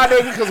aunt,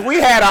 nigga, because we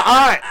had an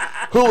aunt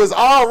who was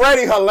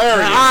already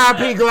hilarious.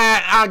 R.I.P.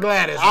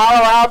 Gladys.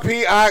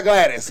 R.I.P. Aunt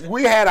Gladys.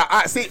 We had an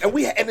aunt. See,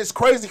 and it's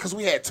crazy because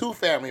we had two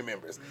family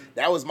members.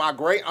 That was my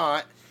great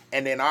aunt,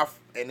 and then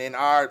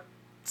our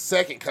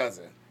second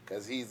cousin.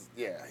 because he's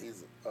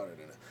older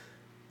than us.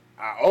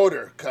 Our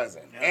older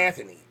cousin,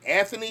 Anthony.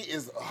 Anthony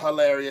is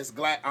hilarious.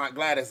 Aunt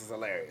Gladys is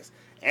hilarious.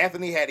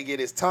 Anthony had to get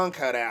his tongue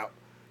cut out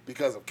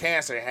because of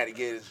cancer. He had to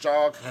get his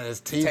jaw and his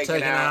teeth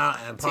taken out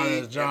and part of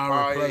his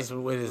jaw replaced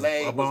with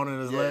a bone in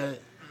his leg.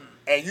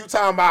 And you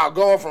talking about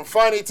going from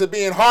funny to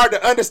being hard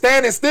to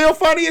understand and still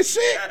funny as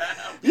shit?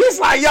 You just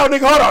like, yo,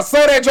 nigga, hold on,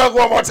 say that joke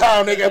one more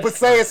time, nigga, but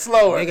say it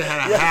slower. Nigga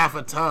had half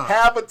a tongue.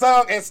 Half a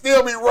tongue and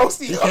still be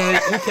roasty.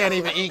 He can't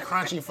even eat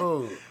crunchy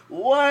food.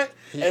 What?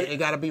 It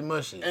gotta be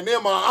mushy. And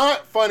then my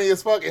aunt, funny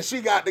as fuck, and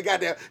she got the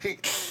goddamn,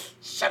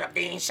 shut up,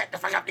 Dean, shut the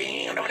fuck up,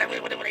 Dean. Yeah,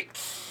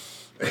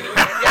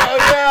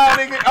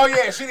 nigga. Oh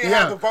yeah, she didn't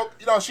have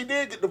the she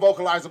did get the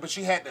vocalizer, but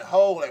she had the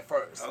hole at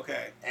first.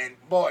 Okay. And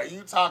boy,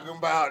 you talking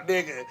about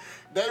nigga,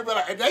 they be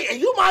like, and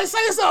you might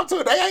say something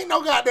too. They ain't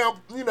no goddamn,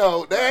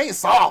 they ain't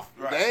soft.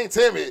 Right. They ain't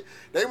timid.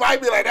 They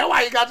might be like, that's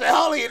why you got your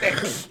hole in there.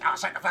 Oh,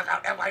 shut the fuck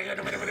up. That's why you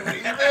feel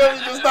me?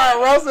 Just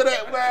start roasting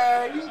that,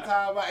 man. You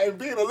talking about, and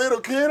being a little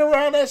kid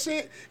around that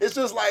shit, it's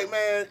just like,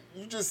 man,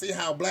 you just see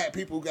how black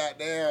people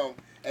goddamn.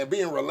 And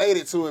being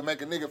related to it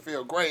make a nigga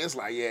feel great. It's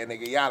like, yeah,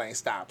 nigga, y'all ain't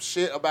stopped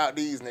shit about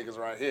these niggas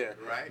right here.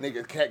 Right.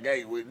 Niggas can't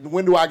get,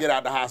 when do I get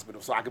out the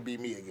hospital so I can be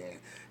me again?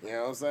 You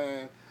know what I'm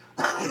saying?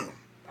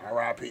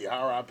 R.I.P.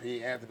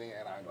 Anthony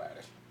and Aunt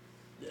Gladys.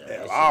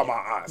 Yeah, all my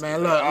aunts.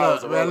 Man,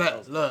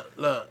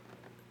 look.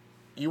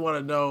 You want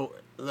to know,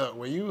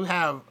 when you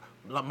have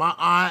my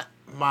aunt,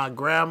 my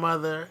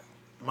grandmother,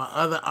 my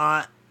other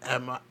aunt,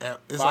 and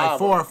it's like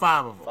 4 or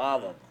 5 of them. 5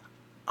 of them.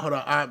 Hold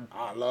on,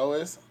 Aunt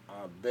Lois.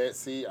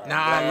 Betsy,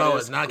 Aunt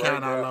Lois, not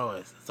counting Aunt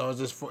Lois. So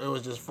it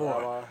was just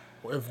 4.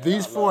 If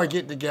these 4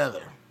 get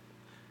together,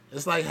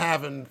 it's like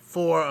having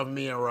 4 of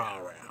me and Ra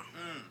around.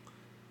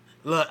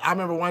 Look, I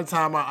remember one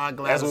time my Aunt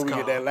Gladys called. That's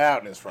where we get that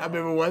loudness from. I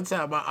remember one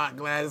time my Aunt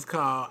Gladys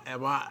called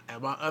and my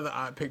other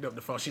aunt picked up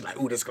the phone. She's like,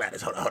 "Ooh, this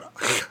Gladys, hold on."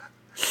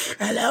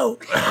 Hello.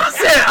 I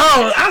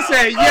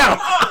said, y'all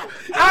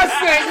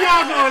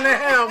going to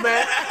hell,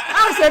 man.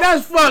 I said,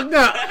 that's fucked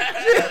up.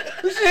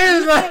 She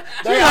was like,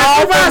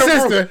 she my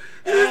sister.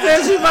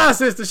 She my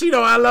sister. She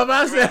know I love her.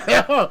 I said,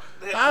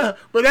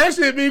 but that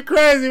shit be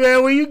crazy,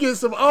 man. When you get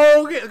some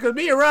old, because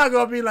me and Ron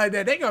gonna be like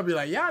that. They gonna be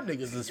like, y'all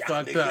niggas is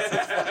fucked up.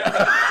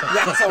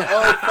 Y'all some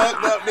old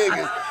fucked up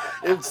niggas.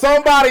 If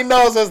somebody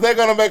knows us, they're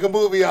gonna make a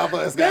movie off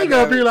us. They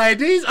gonna be like,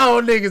 these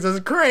old niggas is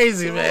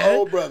crazy, some man.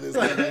 Old brothers,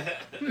 nigga.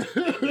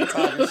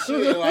 Talking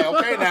shit. Like,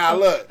 okay, now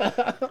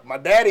look, my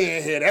daddy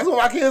in here. That's what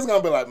my kids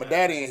gonna be like. My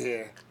daddy in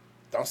here.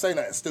 Don't say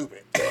nothing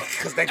stupid,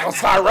 cause they gonna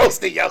start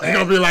roasting your. They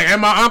gonna be like, and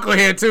my uncle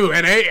here too,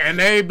 and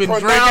they been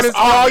pronounce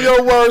all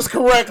your words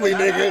correctly,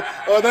 nigga,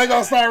 or they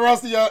gonna start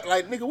roasting your.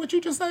 Like, nigga, what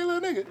you just say,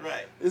 little nigga?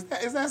 Right. Is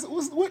that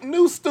what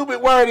new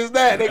stupid word is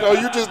that?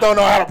 Nigga, you just don't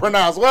know how to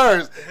pronounce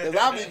words. Cause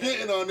I be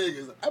getting on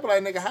niggas. I be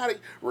like, nigga, how do you,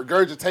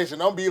 regurgitation?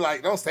 Don't be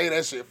like, don't say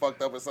that shit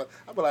fucked up or something.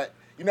 I be like,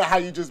 you know how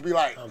you just be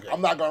like, okay. I'm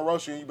not gonna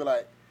roast you, and you be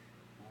like.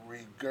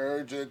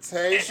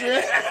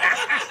 Regurgitation?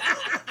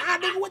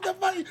 Nigga, what the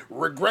fuck?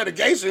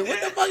 Regretigation?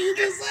 What the fuck you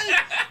just say?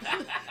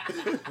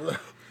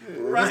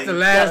 That's the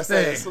last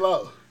thing.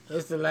 Slow.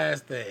 That's the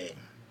last thing.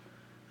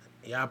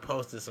 Y'all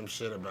posted some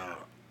shit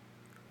about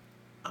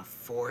a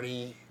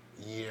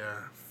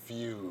 40-year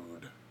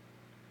feud.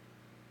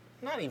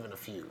 Not even a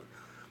feud.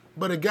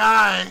 But a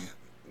guy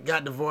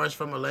got divorced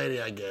from a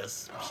lady, I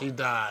guess. She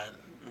died.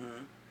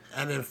 Mm-hmm.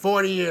 And then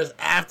 40 years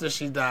after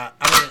she died,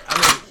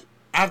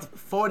 after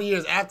 40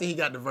 years after he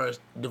got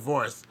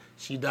divorced,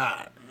 she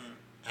died.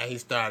 Mm-hmm. And he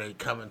started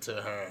coming to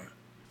her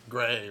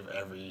grave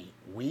every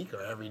week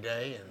or every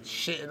day and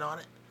shitting on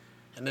it.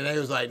 And then they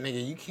was like,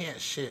 nigga, you can't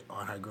shit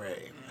on her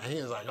grave. And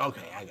he was like,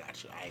 okay, I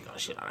got you. I ain't gonna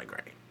shit on her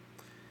grave.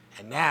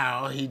 And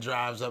now he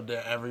drives up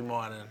there every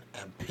morning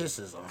and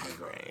pisses on her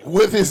grave.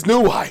 With his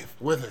new wife.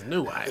 With his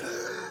new wife.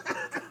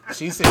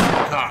 She sits in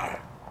the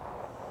car.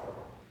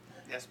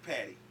 That's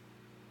petty.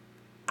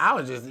 I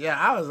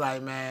was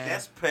like, man.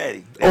 That's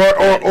petty.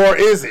 Or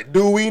is it?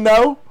 Do we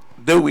know?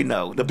 Do we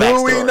know the backstory?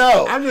 Do we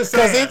know? I'm just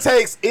saying.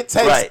 Because it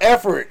takes right.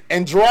 effort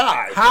and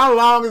drive. How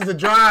long is the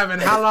drive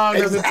and how long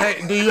does it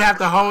take? Do you have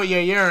to hold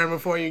your urine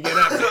before you get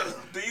up?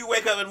 Do you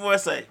wake up in the morning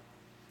and say,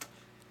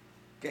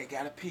 ain't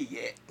gotta pee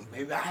yet.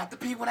 Maybe I have to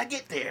pee when I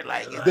get there.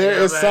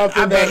 There is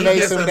something that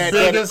makes him that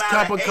biggest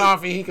cup of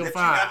coffee he can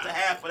find. You have to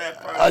have for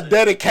that person. A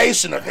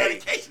dedication of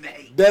hate.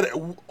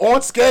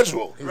 On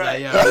schedule.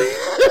 Right.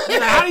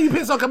 Like, how do you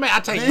piss on command? I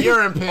take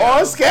urine pills.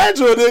 On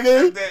schedule,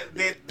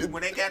 nigga.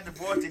 When they got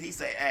divorced, did he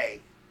say,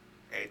 hey,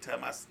 every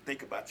time I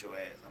think about your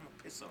ass, I'm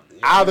gonna piss on you?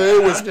 Either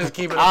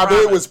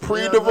it was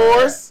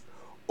pre-divorce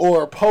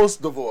or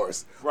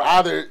post-divorce. Right.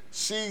 Either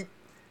she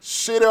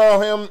shit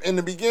on him in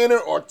the beginning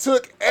or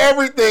took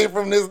everything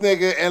from this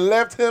nigga and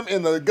left him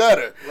in the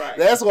gutter. Right.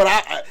 That's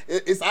what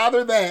it's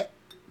either that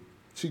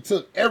she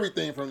took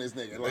everything from this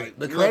nigga. Like,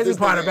 the crazy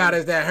part about it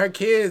is that her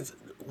kids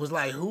was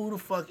like, who the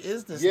fuck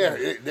is this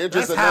nigga? They're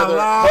just another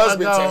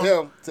husband to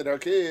him, to their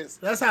kids.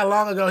 That's how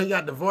long ago he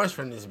got divorced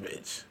from this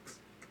bitch.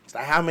 It's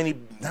like, how many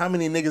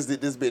niggas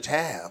did this bitch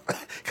have?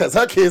 Because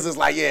her kids is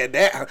like, yeah,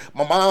 that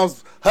my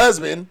mom's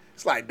husband.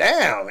 It's like,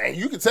 damn, and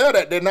you can tell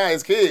that they're not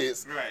his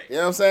kids. Right. You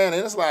know what I'm saying?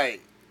 And it's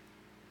like,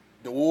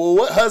 well,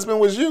 what husband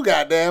was you,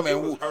 goddamn?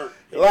 And was hurt.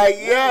 like,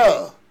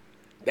 yeah,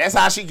 that's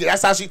how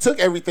she took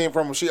everything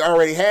from him. She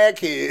already had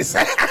kids.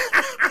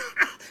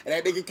 And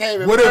that nigga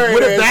came and What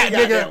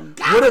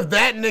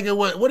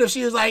if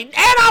she was like,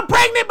 and I'm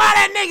pregnant by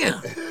that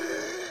nigga?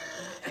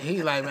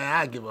 He like, man,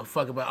 I give a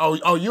fuck about.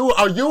 Oh, you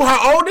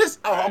her oldest?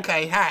 Oh,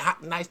 okay. Hi,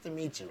 nice to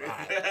meet you. All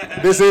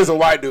right. This is a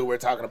white dude we're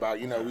talking about.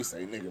 You know, we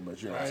say nigga,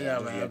 but you know, Yeah,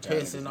 man,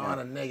 pissing on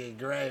a nigga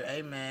grave.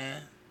 Hey,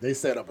 man, they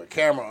set up a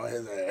camera on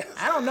his ass.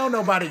 I don't know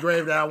nobody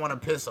grave that I want to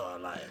piss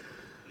on. Like,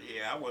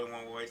 Yeah, I wouldn't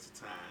want to waste the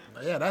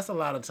time. yeah, that's a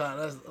lot of time.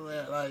 That's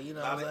like, you know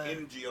A what lot I'm of saying?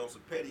 energy on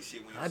some petty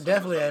shit. When I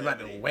definitely ain't about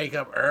to wake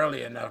up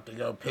early enough to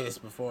go piss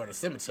before the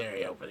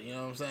cemetery open. You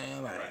know what I'm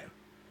saying? Like, Right.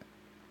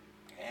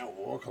 And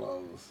war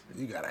clothes.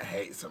 you gotta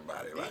hate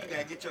somebody. Then Like, you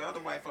gotta get your other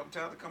wife up and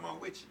tell her to come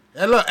on with you.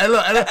 and look.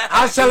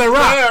 I was telling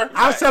Ron.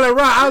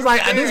 I was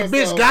like, Fair, this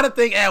bitch so- gotta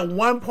think at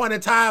one point in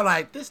time,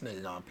 like, this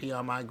nigga gonna pee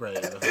on my grave.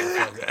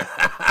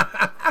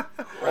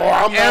 Or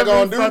I'm not Every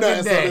gonna do fucking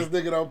nothing day. so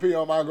this nigga don't pee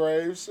on my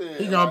grave. Shit.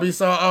 He gonna be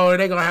so old,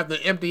 they gonna have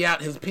to empty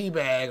out his pee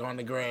bag on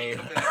the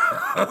grave.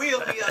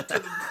 We'll be up to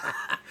the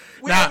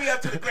Now-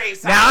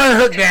 graveside. Now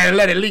unhook that and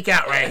let it leak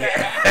out right here.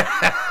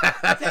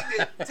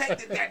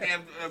 Take the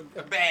goddamn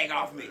bag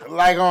off me.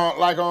 like on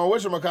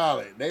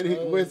whatchamacallit. They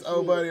with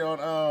old buddy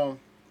on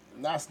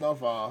not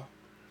Snowfall.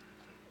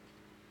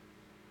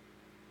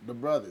 The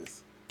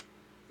brothers.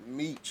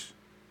 Meech.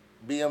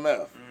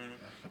 BMF.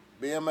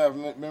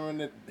 BMF,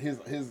 remember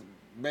his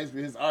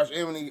basically his arch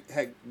enemy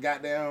had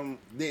goddamn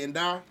didn't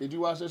die? Did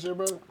you watch that shit,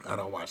 brother? I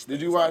don't watch.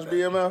 Did you watch that.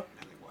 BMF?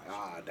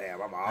 Ah, damn,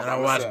 I'm all I by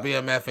don't watch myself.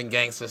 BMF and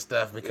gangster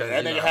stuff because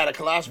That you nigga know, had a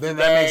colostomy then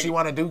bag. that makes you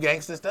want to do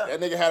gangster stuff. That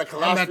nigga had a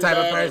colostomy I'm that type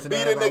of bag person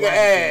and that beat a if I nigga watch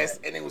ass,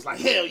 it. and it was like,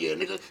 hell yeah,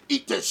 nigga,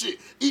 eat that shit.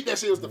 Eat that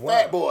shit. It was the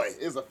fat boy.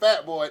 It was a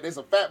fat boy. There's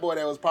a fat boy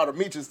that was part of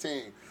Meech's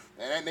team.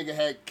 And that nigga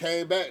had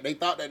came back. They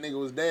thought that nigga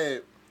was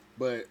dead,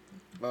 but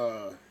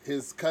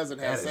his cousin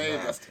had That is saved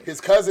him. nasty. His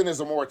cousin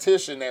is a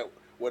mortician that,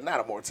 well,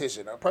 not a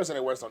mortician, a person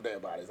that works on dead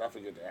bodies. I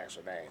forget the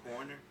actual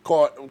name.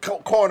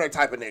 Coroner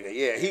type of nigga.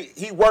 Yeah,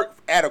 he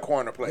worked at a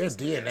coroner place.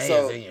 Your DNA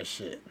So- is in your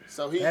shit.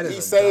 So That is he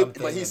a saved,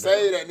 dumb but thing he to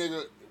saved that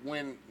nigga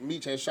when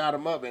Meech had shot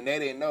him up, and they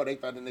didn't know. They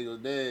thought the nigga was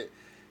dead,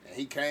 and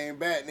he came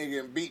back,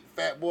 nigga, and beat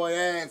Fat Boy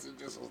ass, and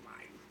just was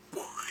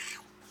like,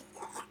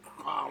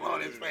 all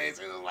on his face.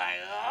 It was like,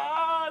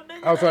 oh, nigga.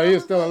 Oh, so he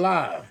was still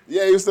alive.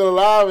 Yeah, he was still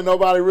alive, and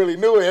nobody really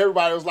knew it.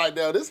 Everybody was like,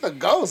 "Yo, this is a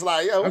ghost."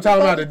 Like, yo, what I'm talking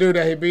the about the fuck? dude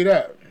that he beat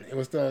up. He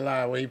was still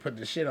alive when he put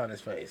the shit on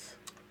his face.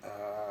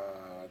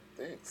 I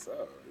think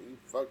so. He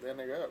fucked that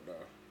nigga up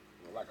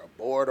though, like a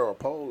board or a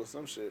pole or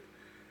some shit.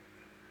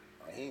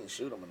 Like, he didn't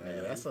shoot him in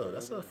Yeah, that.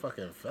 that's a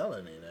fucking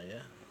felony,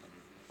 nigga.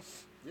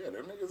 Yeah,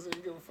 them niggas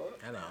didn't give a fuck.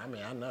 I know. I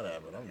mean, I know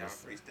that, but I'm Y'all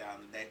just. freestyle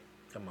today.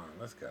 Come on,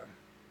 let's go.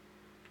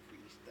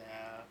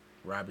 Freestyle.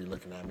 Robbie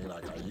looking at me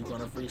like, are you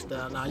gonna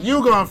freestyle? Now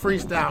you gonna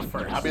freestyle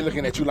first. I be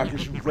looking at you like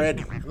you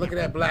ready. Look at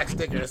that black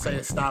sticker and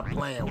say stop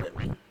playing with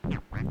me.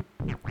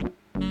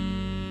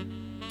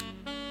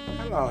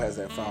 How long has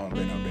that phone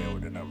been up there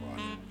with the number on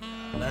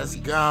it? Let's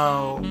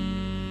go.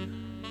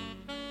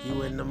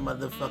 You in the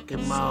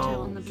motherfucking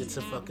mode. Get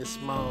your fucking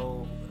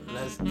smoke.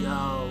 Let's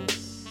go.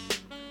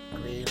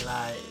 Green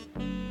light.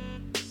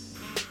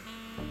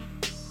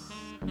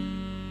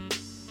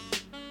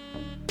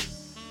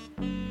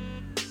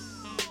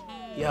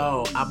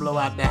 Yo, I blow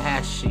out the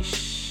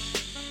hashish.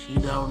 You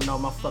don't know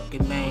my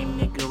fucking name,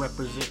 nigga,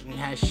 representing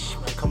hash.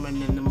 I'm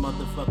coming in the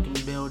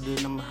motherfucking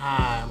building, I'm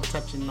high. I'm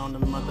touching on the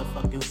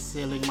motherfucking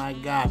ceiling, my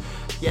God.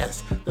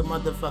 Yes, the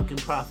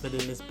motherfucking prophet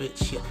in this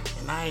bitch, yeah.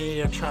 And I ain't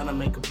here trying to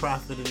make a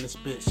profit in this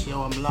bitch,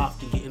 yo. I'm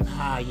lofty, getting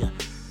higher.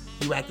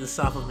 You acting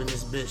soft up in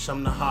this bitch.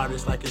 I'm the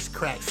hardest, like it's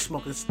crack,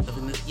 smoking stuff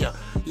in this. Yeah,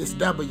 it's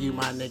W,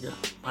 my nigga.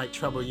 Might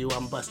trouble you.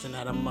 I'm busting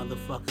at a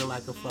motherfucker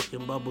like a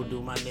fucking bubble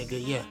do, my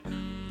nigga. Yeah,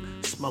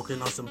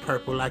 smoking on some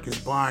purple like it's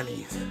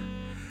Barney's.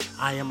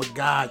 I am a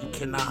god, you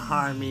cannot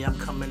harm me. I'm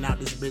coming out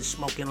this bitch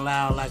smoking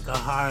loud like a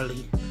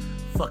Harley.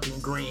 Fucking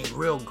green,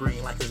 real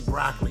green like it's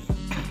broccoli.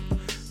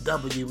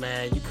 W,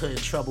 man, you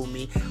couldn't trouble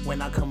me.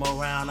 When I come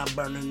around, I'm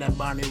burning that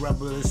Barney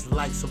rubber. It's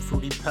like some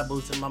fruity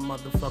pebbles in my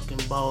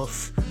motherfucking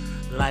balls.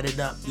 Light it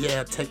up,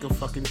 yeah, take a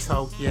fucking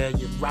toke, yeah.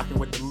 You're rocking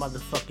with the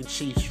motherfucking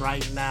Chiefs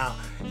right now.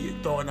 You're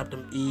throwing up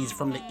them E's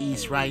from the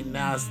East right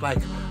now. It's like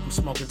I'm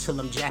smoking till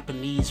I'm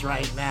Japanese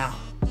right now.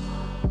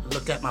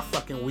 Look at my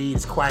fucking weed,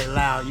 it's quite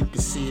loud. You can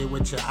see it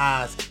with your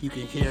eyes. You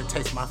can hear and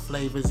taste my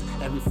flavors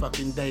every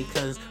fucking day,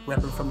 cause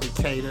reppin' from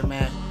Decatur,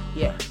 man.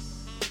 Yeah,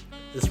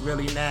 it's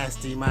really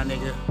nasty, my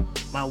nigga.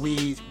 My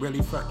weed's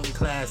really fucking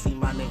classy,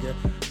 my nigga.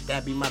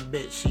 That be my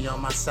bitch, she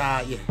on my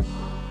side, yeah.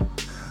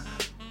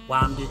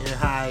 While I'm getting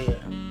higher.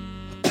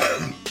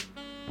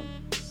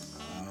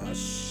 Oh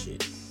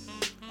shit.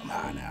 I'm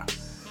high now.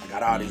 I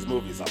got all these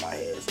movies on my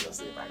head, so let's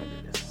see if I can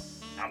do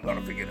this. I'm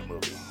gonna forget a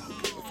movie. Who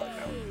gives a fuck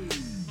now?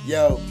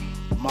 Yo,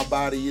 My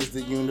body is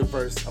the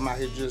universe. I'm out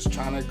here just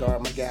trying to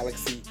guard my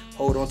galaxy.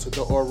 Hold on to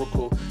the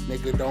oracle.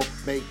 Nigga, don't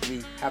make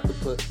me have to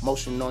put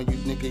motion on you.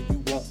 Nigga,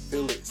 you won't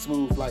feel it.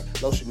 Smooth like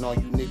lotion on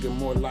you. Nigga,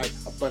 more like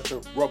a bunch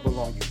of rubber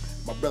on you.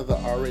 My brother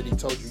already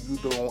told you, you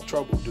don't want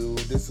trouble, dude.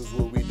 This is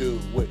what we do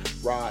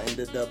with Raw and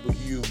the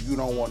W. You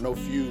don't want no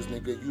fuse,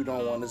 nigga. You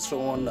don't want us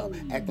showing up,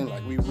 acting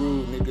like we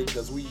rude, nigga,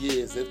 cause we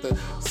is. If the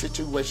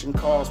situation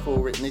calls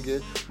for it,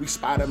 nigga, we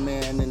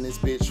Spider-Man in this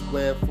bitch.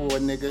 Bled for a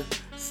nigga.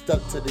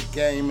 Stuck to the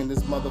game in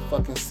this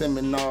motherfucking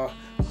seminar.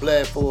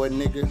 Bled for a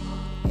nigga.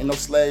 Ain't no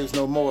slaves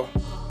no more.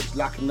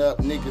 Locking up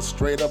niggas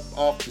straight up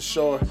off the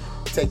shore.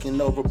 Taking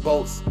over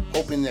boats,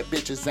 hoping that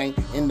bitches ain't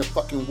in the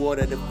fucking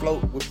water that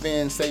float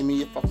within. Save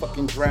me if I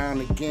fucking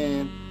drown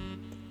again.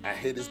 I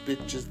hear this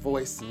bitch's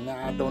voice,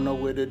 now I don't know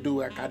what to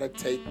do, I gotta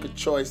take a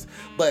choice.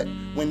 But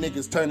when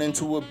niggas turn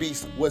into a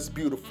beast, what's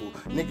beautiful?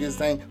 Niggas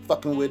ain't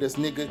fucking with us,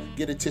 nigga,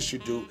 get a tissue,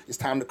 dude. It's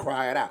time to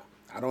cry it out.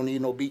 I don't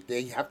need no beat,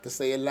 they have to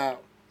say it loud.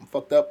 I'm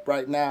fucked up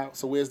right now,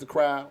 so where's the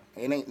crowd?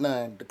 It ain't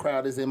none, the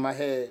crowd is in my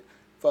head.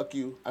 Fuck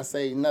you, I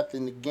say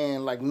nothing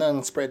again, like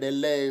none spread their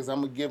legs.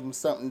 I'ma give them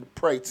something to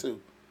pray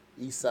to.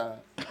 Eastside.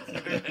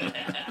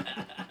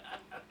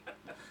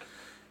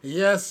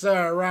 Yes,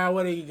 sir. Rod,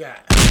 what do you got?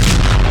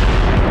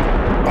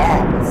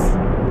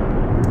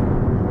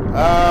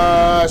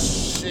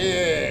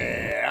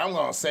 Shit. I'm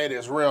gonna say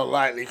this real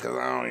lightly because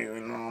I don't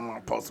even know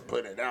I'm supposed to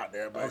put it out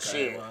there, but Okay,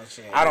 shit. well,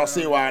 shit. I don't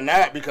see why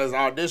not because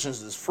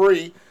auditions is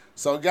free.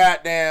 So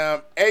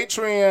goddamn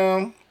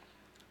Atrium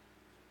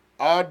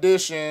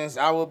auditions,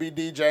 I will be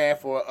DJing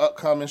for an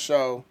upcoming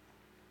show.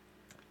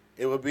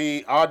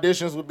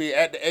 Auditions will be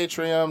at the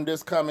Atrium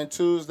this coming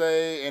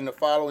Tuesday and the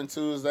following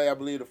Tuesday. I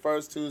believe the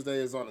first Tuesday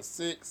is on the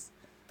 6th.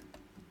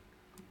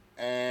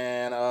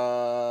 And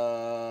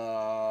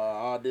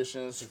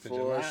auditions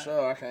for a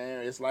show.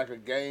 It's like a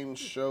game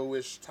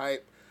show-ish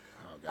type.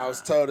 Oh, I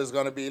was told it's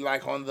gonna be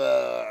like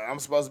I'm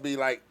supposed to be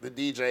like the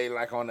DJ,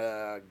 like on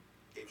a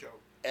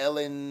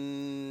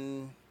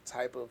Ellen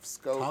type of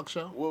scope. Talk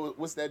show?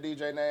 What's that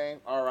DJ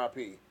name?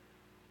 R.I.P.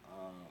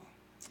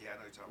 Yeah, I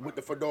know you're talking With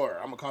the about. Fedora.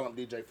 I'm going to call him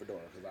DJ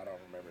Fedora because I don't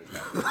remember his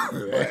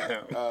name.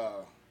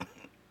 But,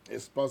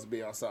 it's supposed to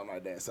be on something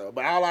like that. So,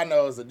 but all I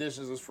know is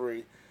auditions is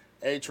free.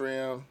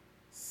 Atrium,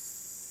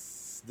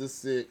 the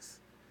 6th.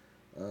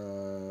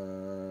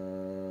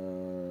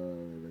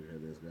 Look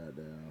at this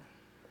goddamn.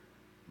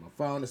 My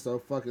phone is so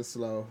fucking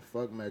slow.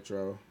 Fuck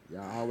Metro.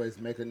 Y'all always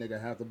make a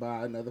nigga have to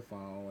buy another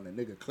phone when a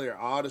nigga clear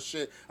all the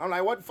shit. I'm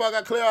like, what the fuck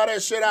I clear all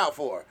that shit out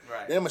for?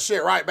 Right. Then my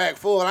shit right back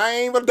full and I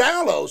ain't even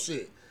download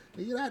shit.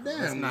 You got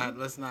damn.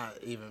 Let's not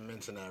even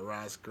mention that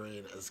Rod's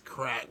screen is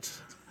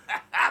cracked.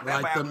 That Like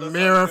might the have a little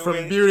mirror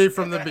something to do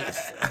from with it. Beauty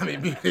from the Beast. I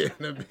mean, Beauty and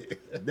the Beast.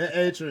 The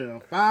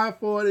Atrium,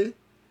 540.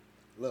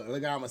 Look how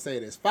I'm going to say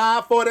this.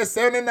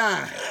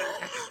 540-79.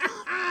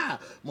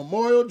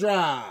 Memorial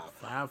Drive.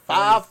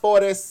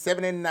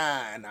 540-79.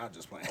 I'm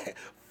just playing.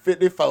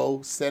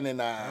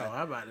 54-79. Oh,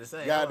 I'm about to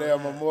say.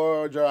 Goddamn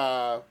Memorial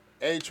Drive.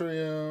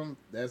 Atrium.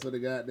 That's what the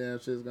goddamn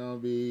shit's going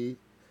to be.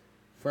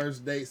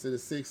 First dates are the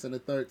 6th and the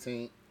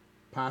 13th.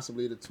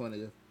 Possibly the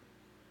 20th.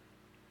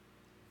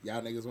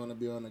 Y'all niggas want to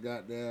be on the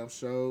goddamn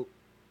show?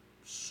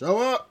 Show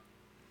up.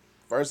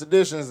 First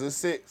edition is the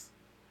 6th.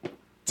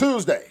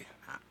 Tuesday.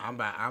 I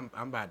might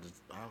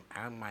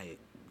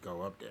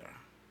go up there.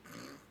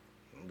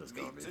 I'm just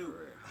gonna be for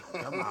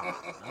real. Come on.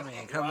 I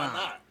mean, come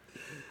on.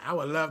 I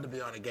would love to be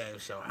on a game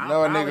show.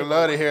 No, nigga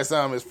love to hear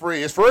something. It's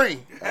free. It's free.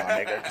 Oh,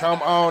 nigga,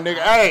 come on,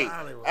 nigga. Hey,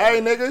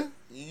 nigga.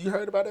 You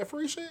heard about that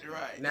free shit?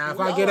 Right. Now, if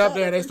I get up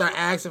there and they start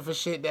asking for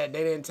shit that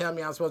they didn't tell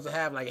me I'm supposed to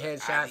have, like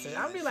headshots, and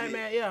I'll be like,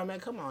 man, yeah, man,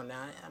 come on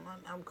now.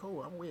 I'm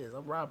cool. I'm Wiz.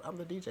 I'm Rob. I'm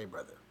the DJ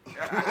brother.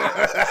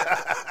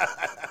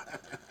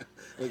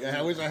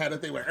 I wish I had a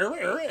thing with I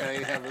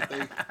ain't have a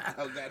thing. I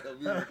got no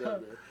music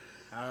up there.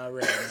 All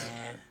right,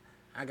 man.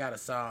 I got a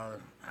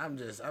song. I'm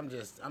being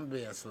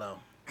slow.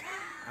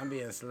 I'm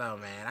being slow,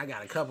 man. I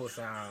got a couple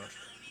songs.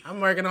 I'm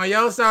working on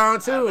your song,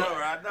 too. I know. You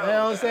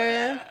know what I'm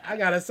saying? I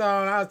got a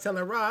song. I was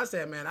telling Rob, I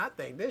said, man, I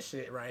think this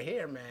shit right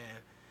here, man.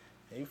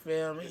 You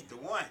feel me? It's the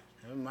one.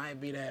 It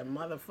might be that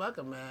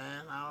motherfucker,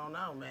 man. I don't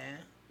know, man.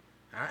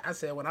 I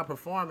said when I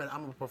perform it, I'm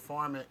going to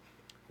perform it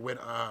with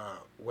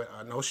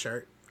no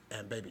shirt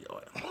and baby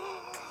oil.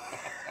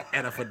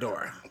 And a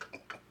fedora.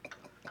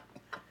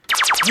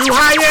 You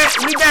high yet?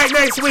 We back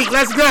next week.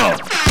 Let's go.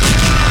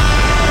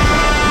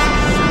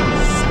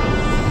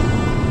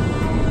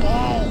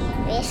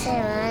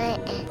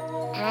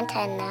 Where's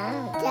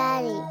Monica?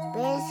 Daddy,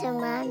 where's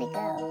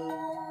Monica?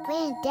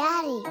 Where's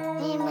Daddy?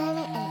 Where's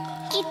Monica?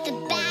 Get the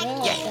bag.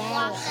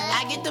 Yeah.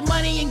 I get the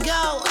money and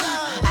go.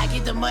 I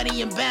get the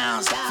money and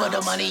bounce. For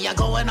the money, I'm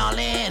going all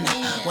in.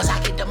 Once I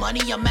get the money,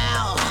 I'm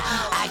out.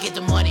 I get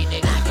the money,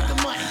 nigga. I get the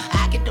money.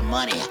 I get the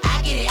money.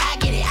 I get it. I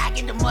get it. I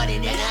get the money,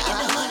 nigga. I get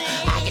the money.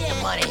 I get the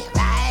money.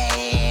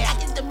 Right. I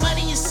get the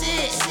money and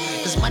sit.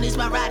 Cause money's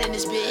my ride in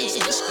this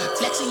bitch.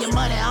 Flexing your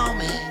money on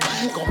me.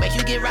 Gonna make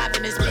you get robbed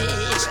in this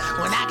bitch.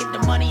 When I get the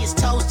money, it's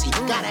toasty.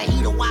 Gotta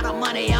eat a lot of money on